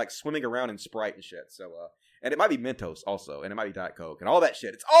like swimming around in Sprite and shit. So and it might be Mentos also, and it might be Diet Coke and all that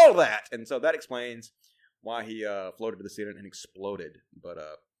shit. It's all that, and so that explains why he floated to the ceiling and exploded. But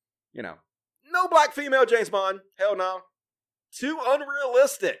you know, no black female James Bond. Hell no. Too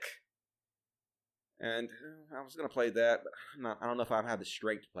unrealistic. And I was going to play that, but I don't know if I have the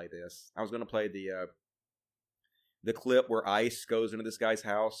strength to play this. I was going to play the clip where ICE goes into this guy's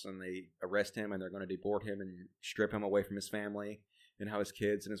house and they arrest him and they're going to deport him and strip him away from his family, and how his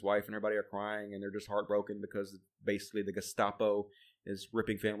kids and his wife and everybody are crying and they're just heartbroken because basically the Gestapo is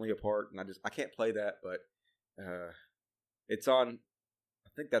ripping family apart. And I can't play that, but it's on, I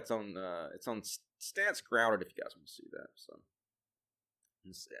think that's on, it's on Stance Grounded if you guys want to see that. So.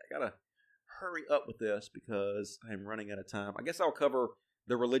 Let's see, I gotta hurry up with this because I'm running out of time. I guess I'll cover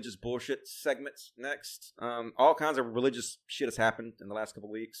the religious bullshit segments next. All kinds of religious shit has happened in the last couple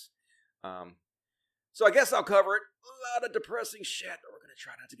weeks. So I guess I'll cover it. A lot of depressing shit, but we're gonna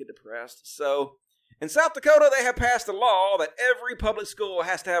try not to get depressed. So, in South Dakota, they have passed a law that every public school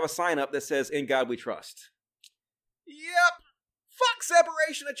has to have a sign up that says, "In God We Trust." Yep. Fuck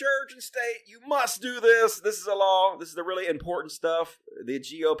separation of church and state. You must do this. This is a law. This is the really important stuff. The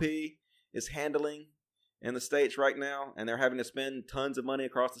GOP is handling in the states right now, and they're having to spend tons of money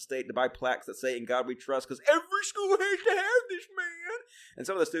across the state to buy plaques that say "In God We Trust" because every school has to have this, man. And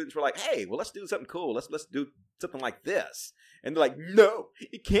some of the students were like, "Hey, well, let's do something cool. Let's do something like this." And they're like, "No,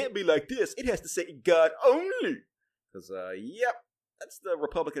 it can't be like this. It has to say "In God only." Because, yep, that's the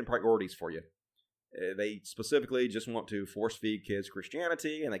Republican priorities for you. They specifically just want to force feed kids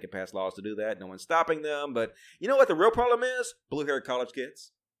Christianity, and they can pass laws to do that. No one's stopping them. But you know what the real problem is? Blue-haired college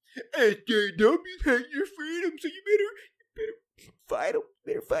kids. SJWs hate your freedom, so you better fight them.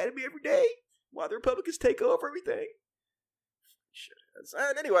 Better fight them every day while the Republicans take over everything.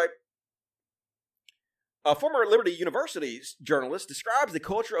 And anyway, a former Liberty University's journalist describes the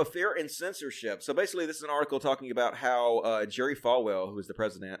culture of fear and censorship. So basically, this is an article talking about how Jerry Falwell, who is the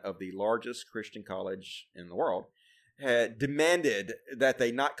president of the largest Christian college in the world, had demanded that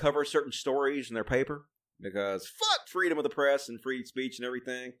they not cover certain stories in their paper because fuck freedom of the press and free speech and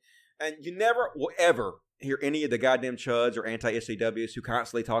everything. And you never will ever hear any of the goddamn chuds or anti-SJWs who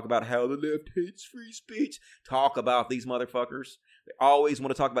constantly talk about how the left hates free speech talk about these motherfuckers. They always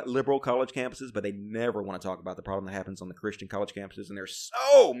want to talk about liberal college campuses, but they never want to talk about the problem that happens on the Christian college campuses. And there's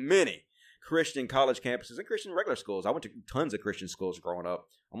so many Christian college campuses and Christian regular schools. I went to tons of Christian schools growing up.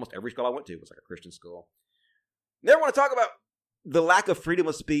 Almost every school I went to was like a Christian school. Never want to talk about the lack of freedom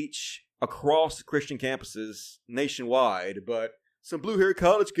of speech across Christian campuses nationwide, but some blue-haired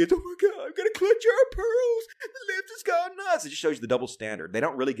college kids, oh my God, I'm going to clutch our pearls. The left has gone nuts. It just shows you the double standard. They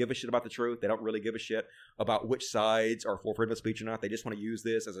don't really give a shit about the truth. They don't really give a shit about which sides are for freedom of speech or not. They just want to use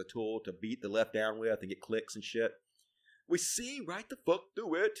this as a tool to beat the left down with and get clicks and shit. We see right the fuck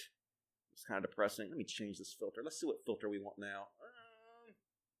through it. It's kind of depressing. Let me change this filter. Let's see what filter we want now.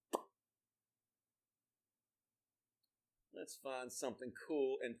 Let's find something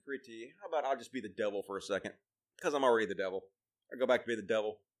cool and pretty. How about I'll just be the devil for a second? Because I'm already the devil. I go back to be the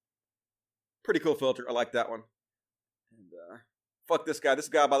devil. Pretty cool filter. I like that one. And fuck this guy. This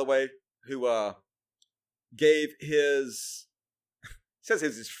guy, by the way, who gave his says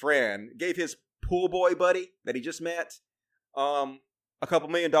his friend gave his pool boy buddy that he just met a couple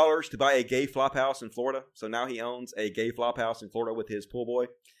 $1 million to buy a gay flop house in Florida. So now he owns a gay flop house in Florida with his pool boy.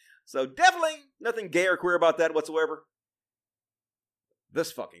 So definitely nothing gay or queer about that whatsoever.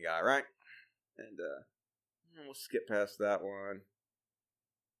 This fucking guy, right? And we'll skip past that one.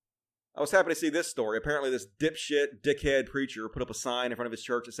 I was happy to see this story. Apparently this dipshit, dickhead preacher put up a sign in front of his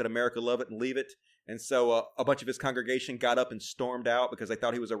church that said, "America, love it and leave it." And so a bunch of his congregation got up and stormed out because they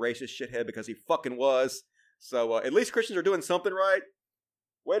thought he was a racist shithead because he fucking was. So at least Christians are doing something right.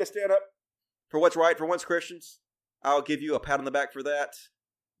 Way to stand up for what's right for once, Christians. I'll give you a pat on the back for that.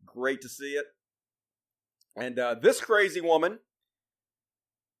 Great to see it. And this crazy woman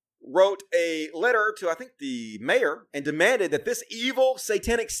wrote a letter to, I think, the mayor and demanded that this evil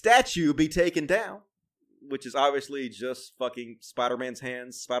satanic statue be taken down, which is obviously just fucking Spider-Man's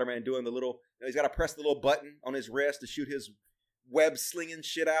hands. Spider-Man doing the little, he's got to press the little button on his wrist to shoot his web slinging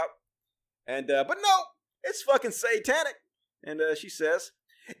shit out. And, but no, it's fucking satanic. And she says,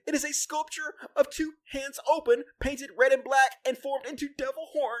 "It is a sculpture of two hands open, painted red and black, and formed into devil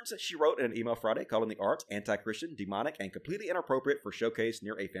horns," she wrote in an email Friday, calling the art anti-Christian, demonic, and completely inappropriate for showcase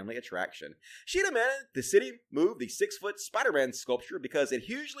near a family attraction. She demanded the city move the 6-foot Spider-Man sculpture because it's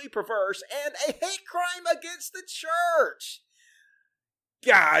hugely perverse and a hate crime against the church.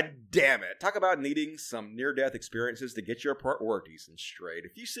 God damn it. Talk about needing some near-death experiences to get your priorities straight.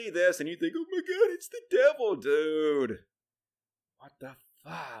 If you see this and you think, "Oh my God, it's the devil," dude. What the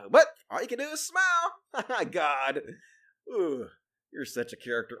fuck? But all you can do is smile. God. Ooh, you're such a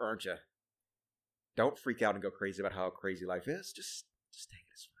character, aren't you? Don't freak out and go crazy about how crazy life is. Just take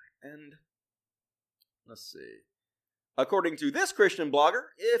it as fine. And let's see. According to this Christian blogger,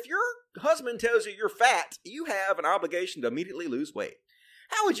 if your husband tells you you're fat, you have an obligation to immediately lose weight.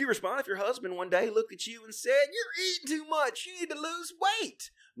 How would you respond if your husband one day looked at you and said, "You're eating too much, you need to lose weight"?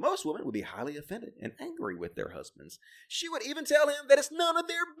 Most women would be highly offended and angry with their husbands. She would even tell him that it's none of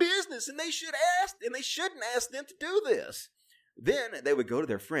their business and they shouldn't ask them to do this. Then they would go to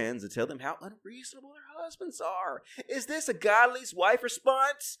their friends and tell them how unreasonable their husbands are. Is this a godly wife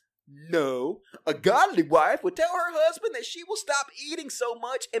response? No. A godly wife would tell her husband that she will stop eating so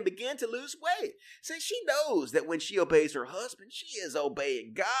much and begin to lose weight, since she knows that when she obeys her husband, she is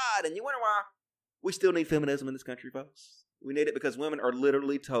obeying God. And you wonder why we still need feminism in this country, folks? We need it because women are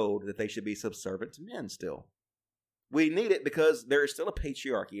literally told that they should be subservient to men still. We need it because there is still a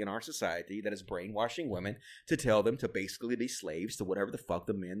patriarchy in our society that is brainwashing women to tell them to basically be slaves to whatever the fuck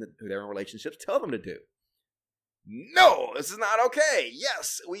the men who they're in relationships tell them to do. No, this is not okay.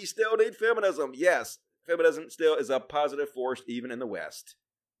 Yes, we still need feminism. Yes, feminism still is a positive force even in the West.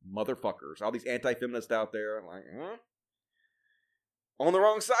 motherfuckers. All these anti-feminists out there. I'm like, on the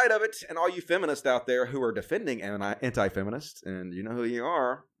wrong side of it. And all you feminists out there who are defending anti-feminists, and you know who you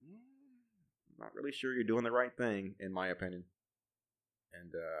are, I'm not really sure you're doing the right thing, in my opinion.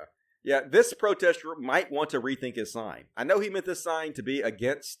 And, yeah, this protester might want to rethink his sign. I know he meant this sign to be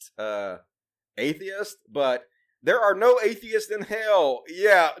against atheists, but there are no atheists in hell.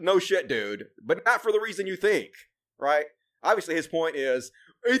 Yeah, no shit, dude. But not for the reason you think, right? Obviously, his point is,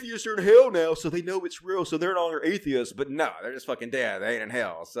 atheists are in hell now, so they know it's real, so they're no longer atheists. But no, they're just fucking dead. They ain't in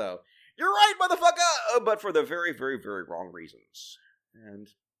hell. So, you're right, motherfucker! But for the very, very, very wrong reasons. And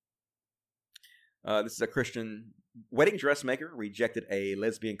this is a Christian wedding dressmaker rejected a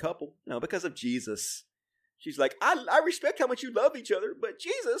lesbian couple, because of Jesus. She's like, I respect how much you love each other, but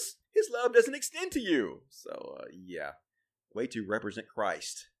Jesus, his love doesn't extend to you. So, yeah. Way to represent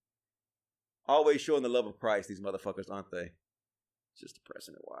Christ. Always showing the love of Christ, these motherfuckers, aren't they? It's just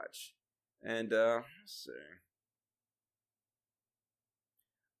depressing to watch. And, let's see.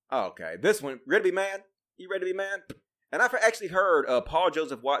 Okay, this one, ready to be mad? You ready to be mad? And I've actually heard Paul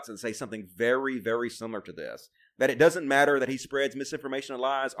Joseph Watson say something very, very similar to this. That it doesn't matter that he spreads misinformation and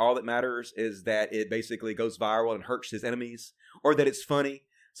lies. All that matters is that it basically goes viral and hurts his enemies. Or that it's funny.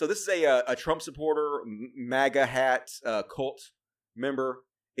 So this is a Trump supporter, MAGA hat cult member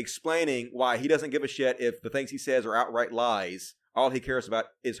explaining why he doesn't give a shit if the things he says are outright lies. All he cares about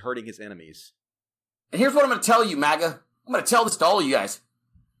is hurting his enemies. And here's what I'm going to tell you, MAGA. I'm going to tell this to all of you guys.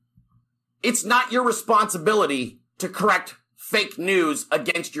 It's not your responsibility to correct fake news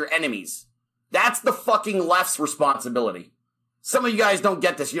against your enemies. That's the fucking left's responsibility. Some of you guys don't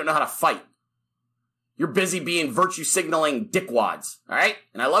get this. You don't know how to fight. You're busy being virtue signaling dickwads, all right?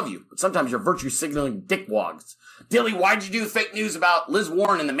 And I love you, but sometimes you're virtue signaling dickwads. Dilly, why'd you do fake news about Liz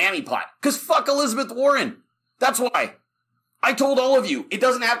Warren and the Mammy Pot? Because fuck Elizabeth Warren. That's why. I told all of you, it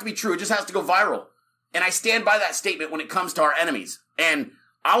doesn't have to be true. It just has to go viral. And I stand by that statement when it comes to our enemies. And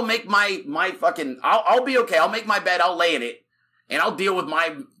I'll make I'll be okay. I'll make my bed. I'll lay in it. And I'll deal with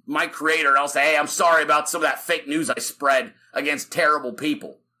my creator. And I'll say, hey, I'm sorry about some of that fake news I spread against terrible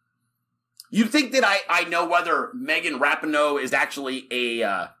people. You think that I know whether Megan Rapinoe is actually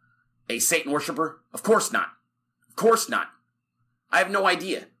a Satan worshiper? Of course not. Of course not. I have no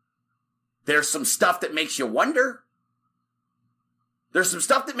idea. There's some stuff that makes you wonder. There's some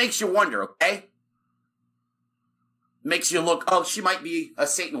stuff that makes you wonder, okay? Makes you look, oh, she might be a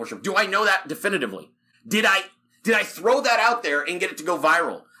Satan worshiper. Do I know that definitively? Did I throw that out there and get it to go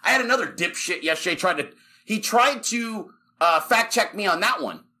viral? I had another dipshit yesterday tried to fact check me on that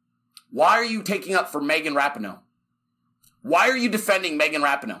one. Why are you taking up for Megan Rapinoe? Why are you defending Megan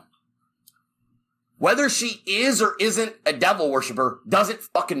Rapinoe? Whether she is or isn't a devil worshiper doesn't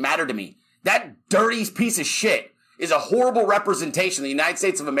fucking matter to me. That dirty piece of shit is a horrible representation of the United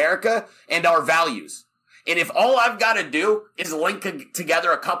States of America and our values. And if all I've got to do is link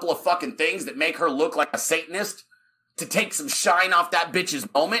together a couple of fucking things that make her look like a Satanist to take some shine off that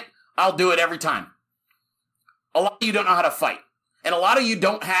bitch's moment, I'll do it every time. A lot of you don't know how to fight. And a lot of you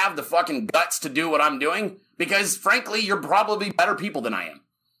don't have the fucking guts to do what I'm doing because, frankly, you're probably better people than I am.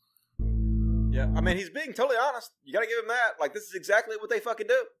 Yeah, I mean, he's being totally honest. You gotta give him that. Like, this is exactly what they fucking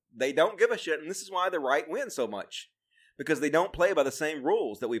do. They don't give a shit, and this is why the right wins so much. Because they don't play by the same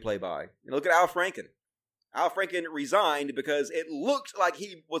rules that we play by. Look at Al Franken. Al Franken resigned because it looked like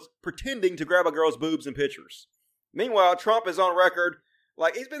he was pretending to grab a girl's boobs in pictures. Meanwhile, Trump is on record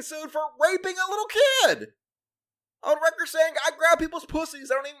like he's been sued for raping a little kid. On record saying, I grab people's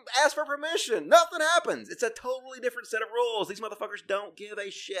pussies, I don't even ask for permission. Nothing happens. It's a totally different set of rules. These motherfuckers don't give a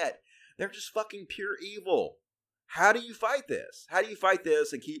shit. They're just fucking pure evil. How do you fight this? How do you fight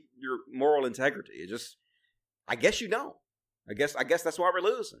this and keep your moral integrity? I guess you don't. I guess that's why we're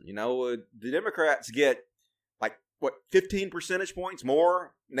losing. The Democrats get 15 percentage points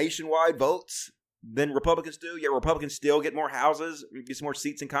more nationwide votes than Republicans do, yet Republicans still get more houses, get some more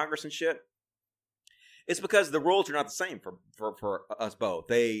seats in Congress and shit. It's because the rules are not the same for us both.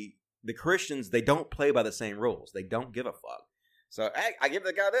 The Christians, they don't play by the same rules. They don't give a fuck. So, hey, I give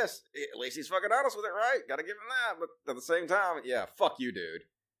the guy this. At least he's fucking honest with it, right? Gotta give him that. But at the same time, yeah, fuck you, dude.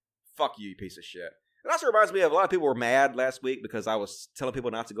 Fuck you, you piece of shit. It also reminds me of a lot of people were mad last week because I was telling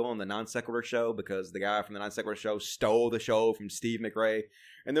people not to go on the Non Sequitur show because the guy from the Non Sequitur show stole the show from Steve McRae.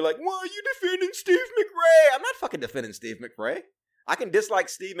 And they're like, why are you defending Steve McRae? I'm not fucking defending Steve McRae. I can dislike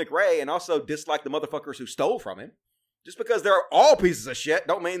Steve McRae and also dislike the motherfuckers who stole from him. Just because they're all pieces of shit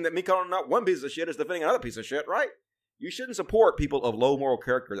don't mean that me calling them out one piece of shit is defending another piece of shit, right? You shouldn't support people of low moral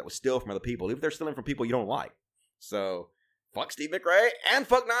character that will steal from other people, even if they're stealing from people you don't like. So, fuck Steve McRae and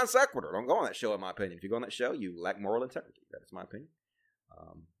fuck Non Sequitur. Don't go on that show, in my opinion. If you go on that show, you lack moral integrity. That's my opinion.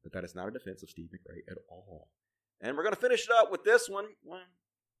 But that is not a defense of Steve McRae at all. And we're going to finish it up with this one. Well,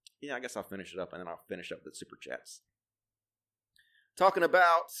 yeah, I guess I'll finish it up, and then I'll finish up with Super Chats. Talking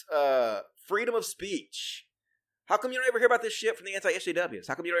about freedom of speech. How come you don't ever hear about this shit from the anti-SJWs?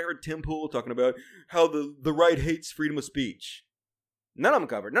 How come you don't ever hear Tim Pool talking about how the right hates freedom of speech? None of them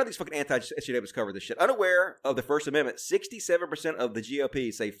covered. None of these fucking anti-SJWs cover this shit. Unaware of the First Amendment, 67% of the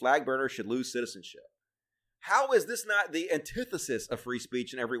GOP say flag burners should lose citizenship. How is this not the antithesis of free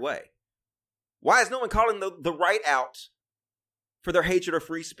speech in every way? Why is no one calling the right out for their hatred of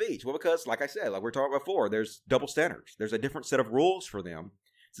free speech? Well, because, like I said, like we were talking about before, there's double standards. There's a different set of rules for them.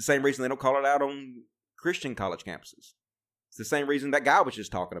 It's the same reason they don't call it out on Christian college campuses. It's the same reason that guy was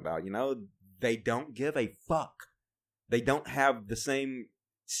just talking about. They don't give a fuck. They don't have the same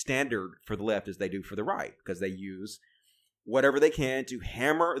standard for the left as they do for the right, because they use whatever they can to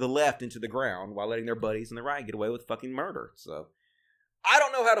hammer the left into the ground while letting their buddies on the right get away with fucking murder. So I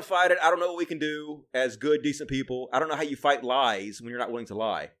don't know how to fight it. I don't know what we can do as good, decent people. I don't know how you fight lies when you're not willing to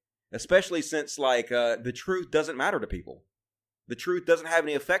lie, especially since the truth doesn't matter to people. The truth doesn't have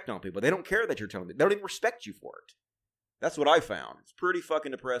any effect on people. They don't care that you're telling them. They don't even respect you for it. That's what I found. It's pretty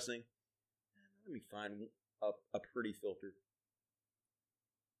fucking depressing. Let me find a pretty filter.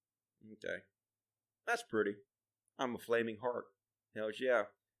 Okay. That's pretty. I'm a flaming heart. Hells yeah. All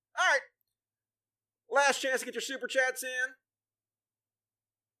right. Last chance to get your super chats in.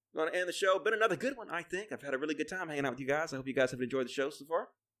 Going to end the show. Been another good one, I think. I've had a really good time hanging out with you guys. I hope you guys have enjoyed the show so far.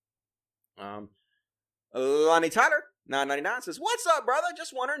 Lonnie Tyler, 999 says, "What's up, brother?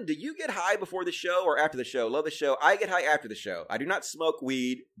 Just wondering, do you get high before the show or after the show? Love the show. I get high after the show. I do not smoke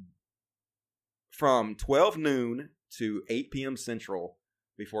weed from 12 noon to 8 p.m. Central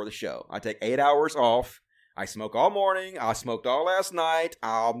before the show. I take 8 hours off. I smoke all morning. I smoked all last night.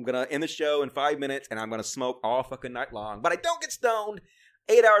 I'm going to end the show in 5 minutes, and I'm going to smoke all fucking night long. But I don't get stoned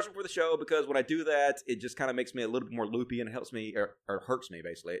 8 hours before the show, because when I do that, it just kind of makes me a little bit more loopy, and it helps me, or hurts me,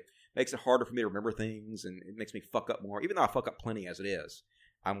 basically. It makes it harder for me to remember things, and it makes me fuck up more, even though I fuck up plenty as it is.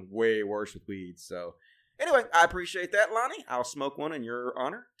 I'm way worse with weed. So anyway, I appreciate that, Lonnie. I'll smoke one in your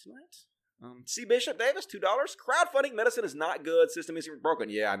honor tonight. C. Bishop Davis, $2. Crowdfunding medicine is not good. System is broken.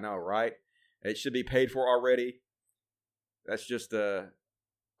 Yeah, I know, right? It should be paid for already. That's just a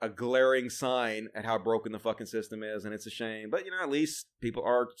glaring sign at how broken the fucking system is, and it's a shame. But, at least people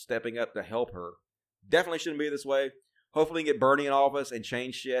are stepping up to help her. Definitely shouldn't be this way. Hopefully we can get Bernie in office and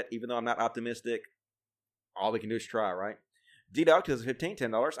change shit, even though I'm not optimistic. All we can do is try, right? D-Dog does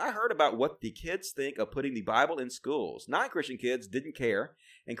 $10. I heard about what the kids think of putting the Bible in schools. Non-Christian kids didn't care,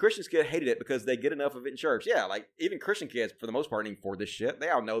 and Christian kids hated it because they get enough of it in church. Yeah, even Christian kids, for the most part, ain't for this shit. They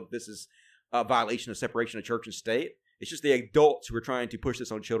all know this is a violation of separation of church and state. It's just the adults who are trying to push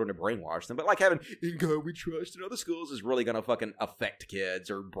this on children to brainwash them. But having "in God we trust" in other schools is really going to fucking affect kids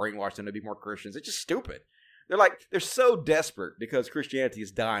or brainwash them to be more Christians. It's just stupid. They're so desperate because Christianity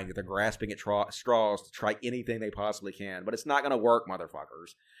is dying that they're grasping at straws to try anything they possibly can. But it's not going to work,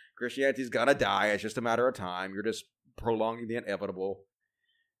 motherfuckers. Christianity's going to die. It's just a matter of time. You're just prolonging the inevitable.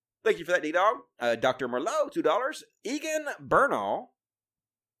 Thank you for that, D-Dog. Dr. Merlot, $2. Egan Bernal,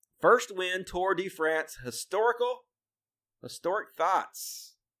 first win Tour de France historic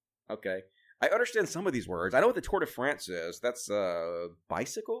thoughts. Okay. I understand some of these words. I know what the Tour de France is. That's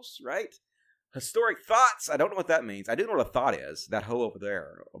bicycles, right? Historic thoughts. I don't know what that means. I do know what a thought is. That hoe over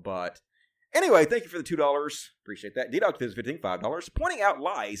there. But anyway, thank you for the $2. Appreciate that. D-Dog is $5. Pointing out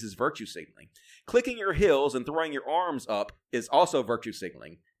lies is virtue signaling. Clicking your heels and throwing your arms up is also virtue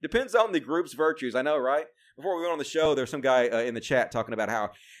signaling. Depends on the group's virtues. I know, right? Before we went on the show, there's some guy in the chat talking about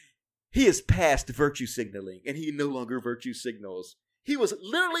how he is past virtue signaling and he no longer virtue signals. He was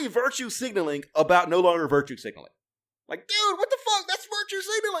literally virtue signaling about no longer virtue signaling. Dude, what the fuck? That's virtue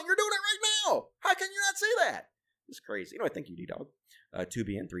signaling. You're doing it right now. How can you not see that? It's crazy. Anyway, thank you, D-Dog.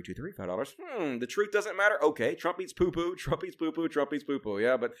 2BN323, $5. The truth doesn't matter. Okay, Trump eats poo-poo. Trump eats poo-poo. Trump eats poo-poo.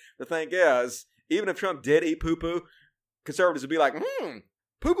 Yeah, but the thing is, even if Trump did eat poo-poo, conservatives would be like,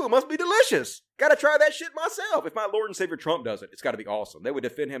 poo-poo must be delicious. Gotta try that shit myself. If my Lord and Savior Trump does it, it's gotta be awesome. They would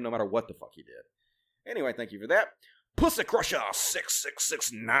defend him no matter what the fuck he did. Anyway, thank you for that. Pussy Crusher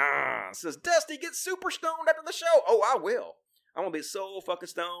 6669 says, Dusty, get super stoned after the show. Oh, I will. I'm gonna be so fucking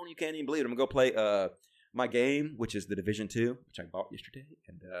stoned you can't even believe it. I'm gonna go play my game, which is the Division 2, which I bought yesterday,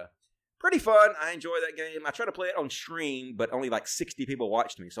 and pretty fun. I enjoy that game. I try to play it on stream, but only 60 people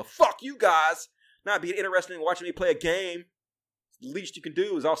watched me. So fuck you guys. Not being interested in watching me play a game. The least you can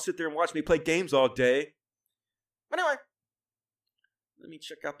do is I'll sit there and watch me play games all day. But anyway, let me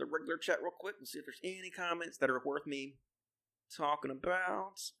check out the regular chat real quick and see if there's any comments that are worth me talking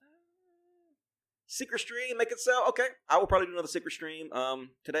about. Secret stream, make it so. Okay, I will probably do another secret stream.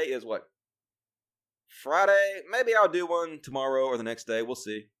 Today is what? Friday. Maybe I'll do one tomorrow or the next day. We'll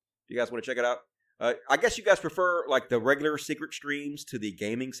see. If you guys want to check it out. I guess you guys prefer like the regular secret streams to the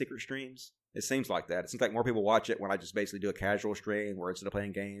gaming secret streams. It seems like that. It seems like more people watch it when I just basically do a casual stream where instead of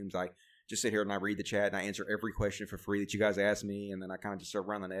playing games, I just sit here and I read the chat and I answer every question for free that you guys ask me, and then I kind of just surf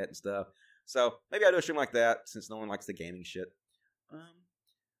around the net and stuff. So maybe I'll do a stream like that since no one likes the gaming shit.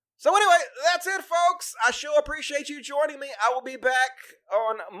 So anyway, that's it, folks. I sure appreciate you joining me. I will be back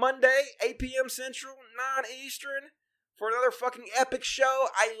on Monday, 8 p.m. Central, 9 Eastern, for another fucking epic show.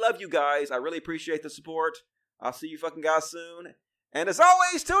 I love you guys. I really appreciate the support. I'll see you fucking guys soon. And as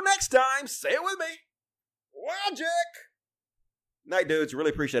always, till next time, say it with me. Logic. Night, dudes.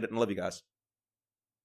 Really appreciate it and love you guys.